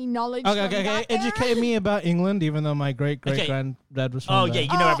you any knowledge. Okay, from okay. that Educate era. me about England, even though my great Okay. granddad was from Oh there.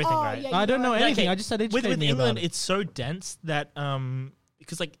 yeah, you know everything, right? yeah, I you don't know everything. anything. Okay. I just said educate With me England, about it. it's so dense that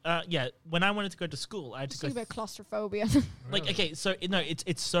because like when I wanted to go to school, I had to Just go think about claustrophobia. like okay, so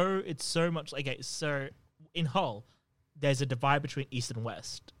it's so much. Okay, so in Hull, there's a divide between east and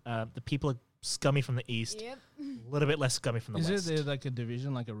west. The people are scummy from the east, Yep. a little bit less scummy from the Is west. it like a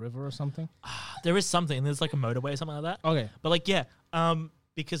division, like a river or something? There is something. There's like a motorway or something like that. Okay. But like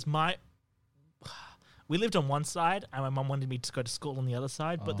because we lived on one side and my mum wanted me to go to school on the other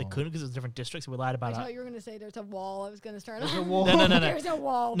side, but they Oh. couldn't because it was different districts. We lied I about thought it. you were going to say there's a wall. I was going to start. There's a wall. No. There's a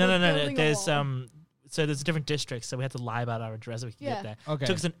wall. No. We're building a There's wall. so there's different districts, so we had to lie about our address so we could Yeah. get there. Okay. It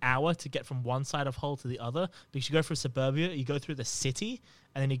took us an hour to get from one side of Hull to the other because you go through suburbia, you go through the city,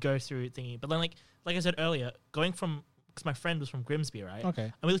 and then you go through thingy. But then like I said earlier, going from because my friend was from Grimsby, right? Okay.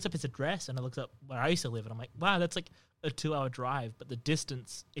 And we looked up his address, and I looked up where I used to live, and I'm like, wow, that's like a 2-hour drive. But the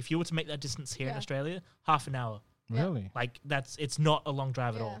distance, if you were to make that distance here in Yeah. Australia, half an hour. Yeah. Really? Like it's not a long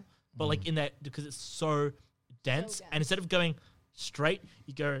drive at Yeah. all. But like in that because it's so dense, dense. and instead of going straight,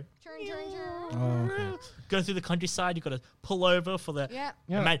 you go Turn. Oh, okay. go through the countryside. You got to pull over for the Yeah.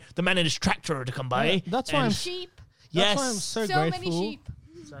 Yeah. the man in his tractor to come by. Yeah, that's why and I'm Sheep. yes, That's why I'm so, So grateful many sheep.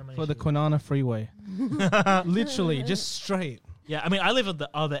 so many for the sheep. Kwinana Freeway. Literally, just straight. Yeah, I mean, I live at the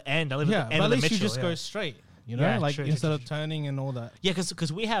other end. I live Yeah, at the end but of at the least you Mitchell, just yeah. go straight. You know, Yeah, like true, instead true, of turning and all that. Yeah,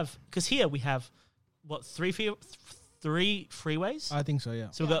 because here we have what three freeways. I think so. Yeah.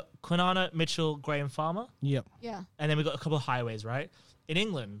 So we've got Kwinana, Mitchell, Graham Farmer, Yep. Yeah. and then we've got a couple of highways, right? In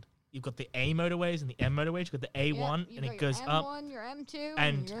England, you've got the A motorways and the M motorways. You've got the A1, Yeah, and you've it got your goes up. M1, your M2,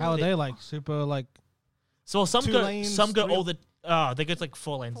 and your How are They- they like super like? So some 2 go, lanes, some go 3 all the. They go to like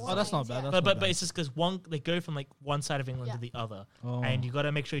 4 lanes. and Four Oh, stuff. that's not lanes, bad. yeah. That's But not bad. it's just because they go from like one side of England Yeah. to the other, Oh. and you got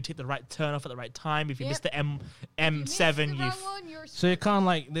to make sure you take the right turn off at the right time. If you miss Yep. the If you miss M7, the you wrong one, you're So you can't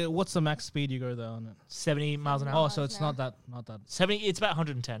like. What's the max speed you go there on it? 70 miles an Oh, hour. Oh, miles so an it's hour. not that. 70. It's about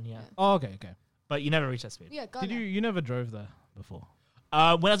 110. Yeah, Yeah. Oh, okay, okay. but you never reach that speed. yeah. Got Did it. you never drove there before? When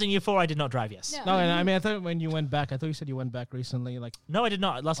I was in year 4, I did not drive. Yes. No. No, I mean I thought when you went back, I thought you said you went back recently. Like, No, I did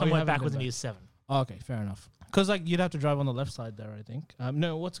not. Last Oh, time you I went haven't back been was in back. year 7. oh, okay, fair enough. Because like you'd have to drive on the left side there, I think.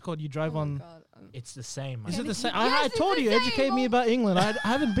 No, what's it called? You drive Oh my on. God. It's the same. Is man. it the same? Yes, I it's told the you. same. Educate me about England. I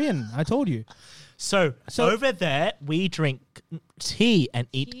haven't been. I told you. So So- over there, we drink tea and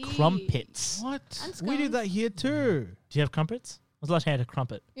eat Tea. crumpets. What? And We do scones. that here too. Do you have crumpets? When's the last time you had a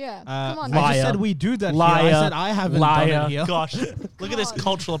crumpet? Yeah. Uh, Come on. I Liar. just said we do that Liar. here. I said I haven't done Liar. it here. Gosh, look at this God.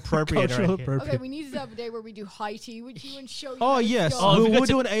 cultural appropriator Cultural right here. appropriate. Okay, we need to have a day where we do high tea with you and show you. Oh how it's yes, done. Oh, if we'll, you go we'll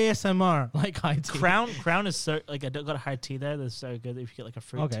to- do an ASMR like high tea. Crown is so like I got a high tea there. That's so good that if you get like a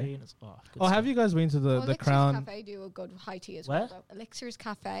fruit Okay. tea and it's good Oh, have stuff. you guys been to the Elixir's Crown? Cafe do a good high tea as Where? well. Though. Elixir's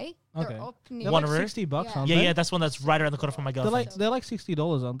Cafe. Okay. They're up near. They're like Wanneroo? $60, Yeah. aren't Yeah, they? yeah, that's one that's right around the corner from my They're girlfriend. like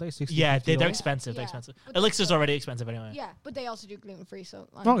 $60, aren't they? 60 Yeah, they're $50. expensive. They're Yeah. expensive. But they're Elixir's good. already expensive anyway. Yeah, but they also do gluten free. So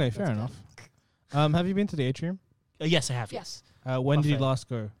Okay, that's fair good. enough. Have you been to the atrium? Yes, I have. Yeah. Yes. When did you Buffet. last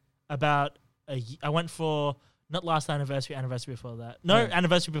go? About I went for not last anniversary before that. No, Yeah.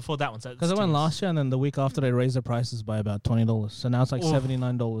 anniversary before that one. So Because I went last year, and then the week after they raised the prices by about $20. So now it's like Oof.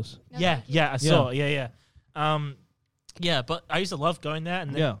 $79. No, Yeah, thank you. yeah, I saw. Yeah, yeah. Yeah, but I used to love going there,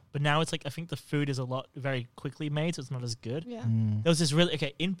 and then, Yeah. but now it's like I think the food is a lot very quickly made, so it's not as good. Yeah. Mm. There was this really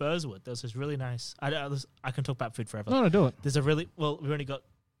in Burswood. There was this really nice. I can talk about food forever. No, do it. There's a really we've only got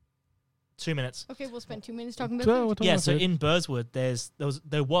 2 minutes. Okay, we'll spend 2 minutes talking about So food. we're talking Yeah, about so food. in Burswood,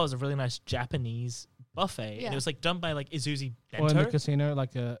 there was a really nice Japanese buffet, and Yeah. it was like done by like Izuzi Or in the Bento. casino,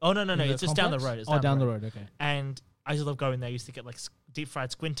 like a. Oh no, in the it's just down the complex? road. It's Oh, down the road. Okay. And I used to love going there. I used to get like deep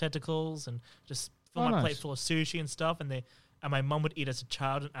fried squid tentacles and just fill Oh, my nice. plate full of sushi and stuff. And my mum would eat as a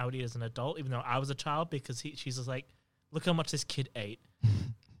child and I would eat as an adult, even though I was a child, because she's just like, look how much this kid ate.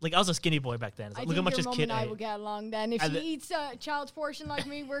 Like I was a skinny boy back then. It's I like, think look how much your this mum kid and I ate. will get along then. If And she the- eats a child's portion like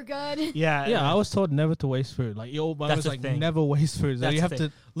me, we're good. Yeah, Yeah, I was told never to waste food. Like your mum That's was the like thing. never waste food. So That's you the have thing.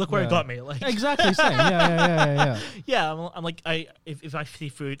 to. Look where Yeah. it got me. Like Exactly same. Yeah. yeah, I'm like if I see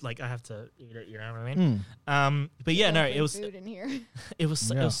food, like I have to eat it. You know what I mean? Mm. But yeah, no, Don't it was bring food in here. it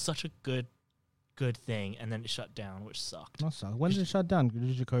was Yeah. such a good thing, and then it shut down, which sucked. That sucks. When did it shut down? Did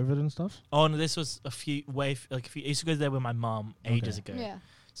you COVID and stuff? Oh, no, this was a few. I used to go there with my mom ages ago. Yeah.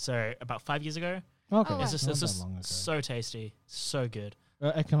 So about 5 years ago. Okay. Oh, wow. It's just, Not it's that just long ago. so tasty, so good.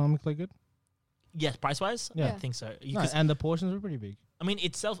 Economically good. Yes, price wise, Yeah. I think so. No, 'Cause, and the portions were pretty big. I mean,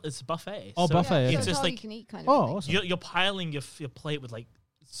 it's a buffet. Oh, so buffet, Yeah, okay. It's so just all you like can eat kind of Oh, thing. awesome. you're piling your plate with like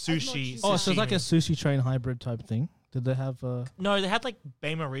sushi. much Oh, so it's like a sashimi. sushi train hybrid type thing. Did they have? No, they had like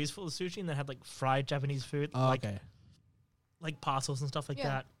bain maries full of sushi, and they had like fried Japanese food, like okay. like parcels and stuff like Yeah.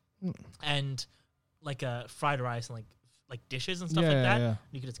 that, Mm. and like fried rice and like dishes and stuff Yeah, like yeah, that. yeah.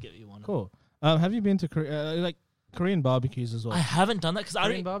 You could just get what you want. Cool. Have you been to like Korean barbecues as well? I haven't done that because I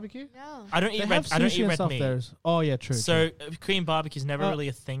Korean don't. barbecue. No. I don't They eat have red. I don't sushi eat and red stuff meat. there. Oh yeah, true. So true. Korean barbecue is never Uh, really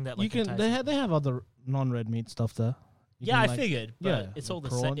a thing that you like can. entices They have other non-red meat stuff there. You Yeah, can, I like- figured, but Yeah, it's all the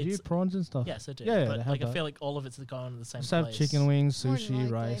prawn. same. Do you eat prawns and stuff? Yes, I do. Yeah, yeah, but they have like I that. feel like all of it's going to the same Just have place. chicken wings, More than sushi,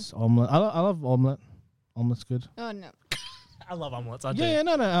 likely. rice, omelet. I love omelet. Omelet's good. Oh, no. I love omelets. I Yeah,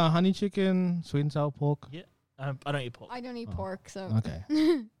 do. no. Honey chicken, sweet and sour pork. I don't eat pork. I don't eat Oh. pork, so. Okay.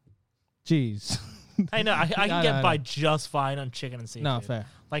 Jeez. I know. I can No, get no, by no. just fine on chicken and seafood. No, fair.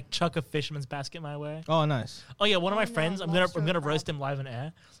 Like chuck a fisherman's basket my way. Oh, nice. Oh yeah, one of Oh, my no, friends. I'm lobster gonna and roast crab. him live on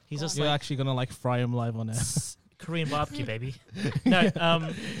air. He's Go just You're like actually gonna like fry him live on air. Korean barbecue, baby. No,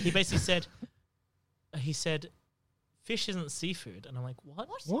 he basically said, fish isn't seafood, and I'm like, what?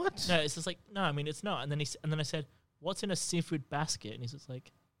 What? No, it's just like no. I mean, it's not. And then I said, what's in a seafood basket? And he's just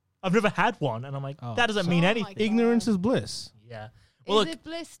like, I've never had one, and I'm like, Oh. that doesn't Oh mean my anything. God. Ignorance is bliss. Yeah. Well, Is look, it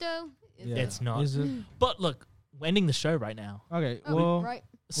bliss, though? Is Yeah. it? It's not. Is it? But look, we're ending the show right now. Okay. Oh, well, right.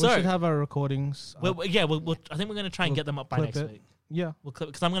 we So should have our recordings. up. I think we're gonna try and We'll get them up by clip next it. week. Yeah. We'll clip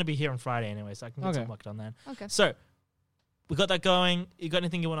because I'm gonna be here on Friday anyway, so I can get Okay. some work done then. Okay. So we got that going. You got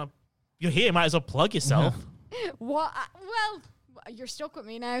anything you wanna? You're here. Might as well plug yourself. What? Well, you're stuck with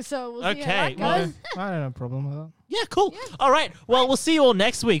me now, so we'll see Okay, how that well- goes. I don't have a problem with that. Yeah, cool. Yeah. All right. Well, we'll see you all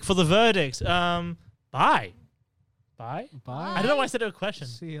next week for the verdict. Bye. Bye. Bye. I don't know why I said it a question.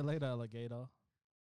 See you later, alligator.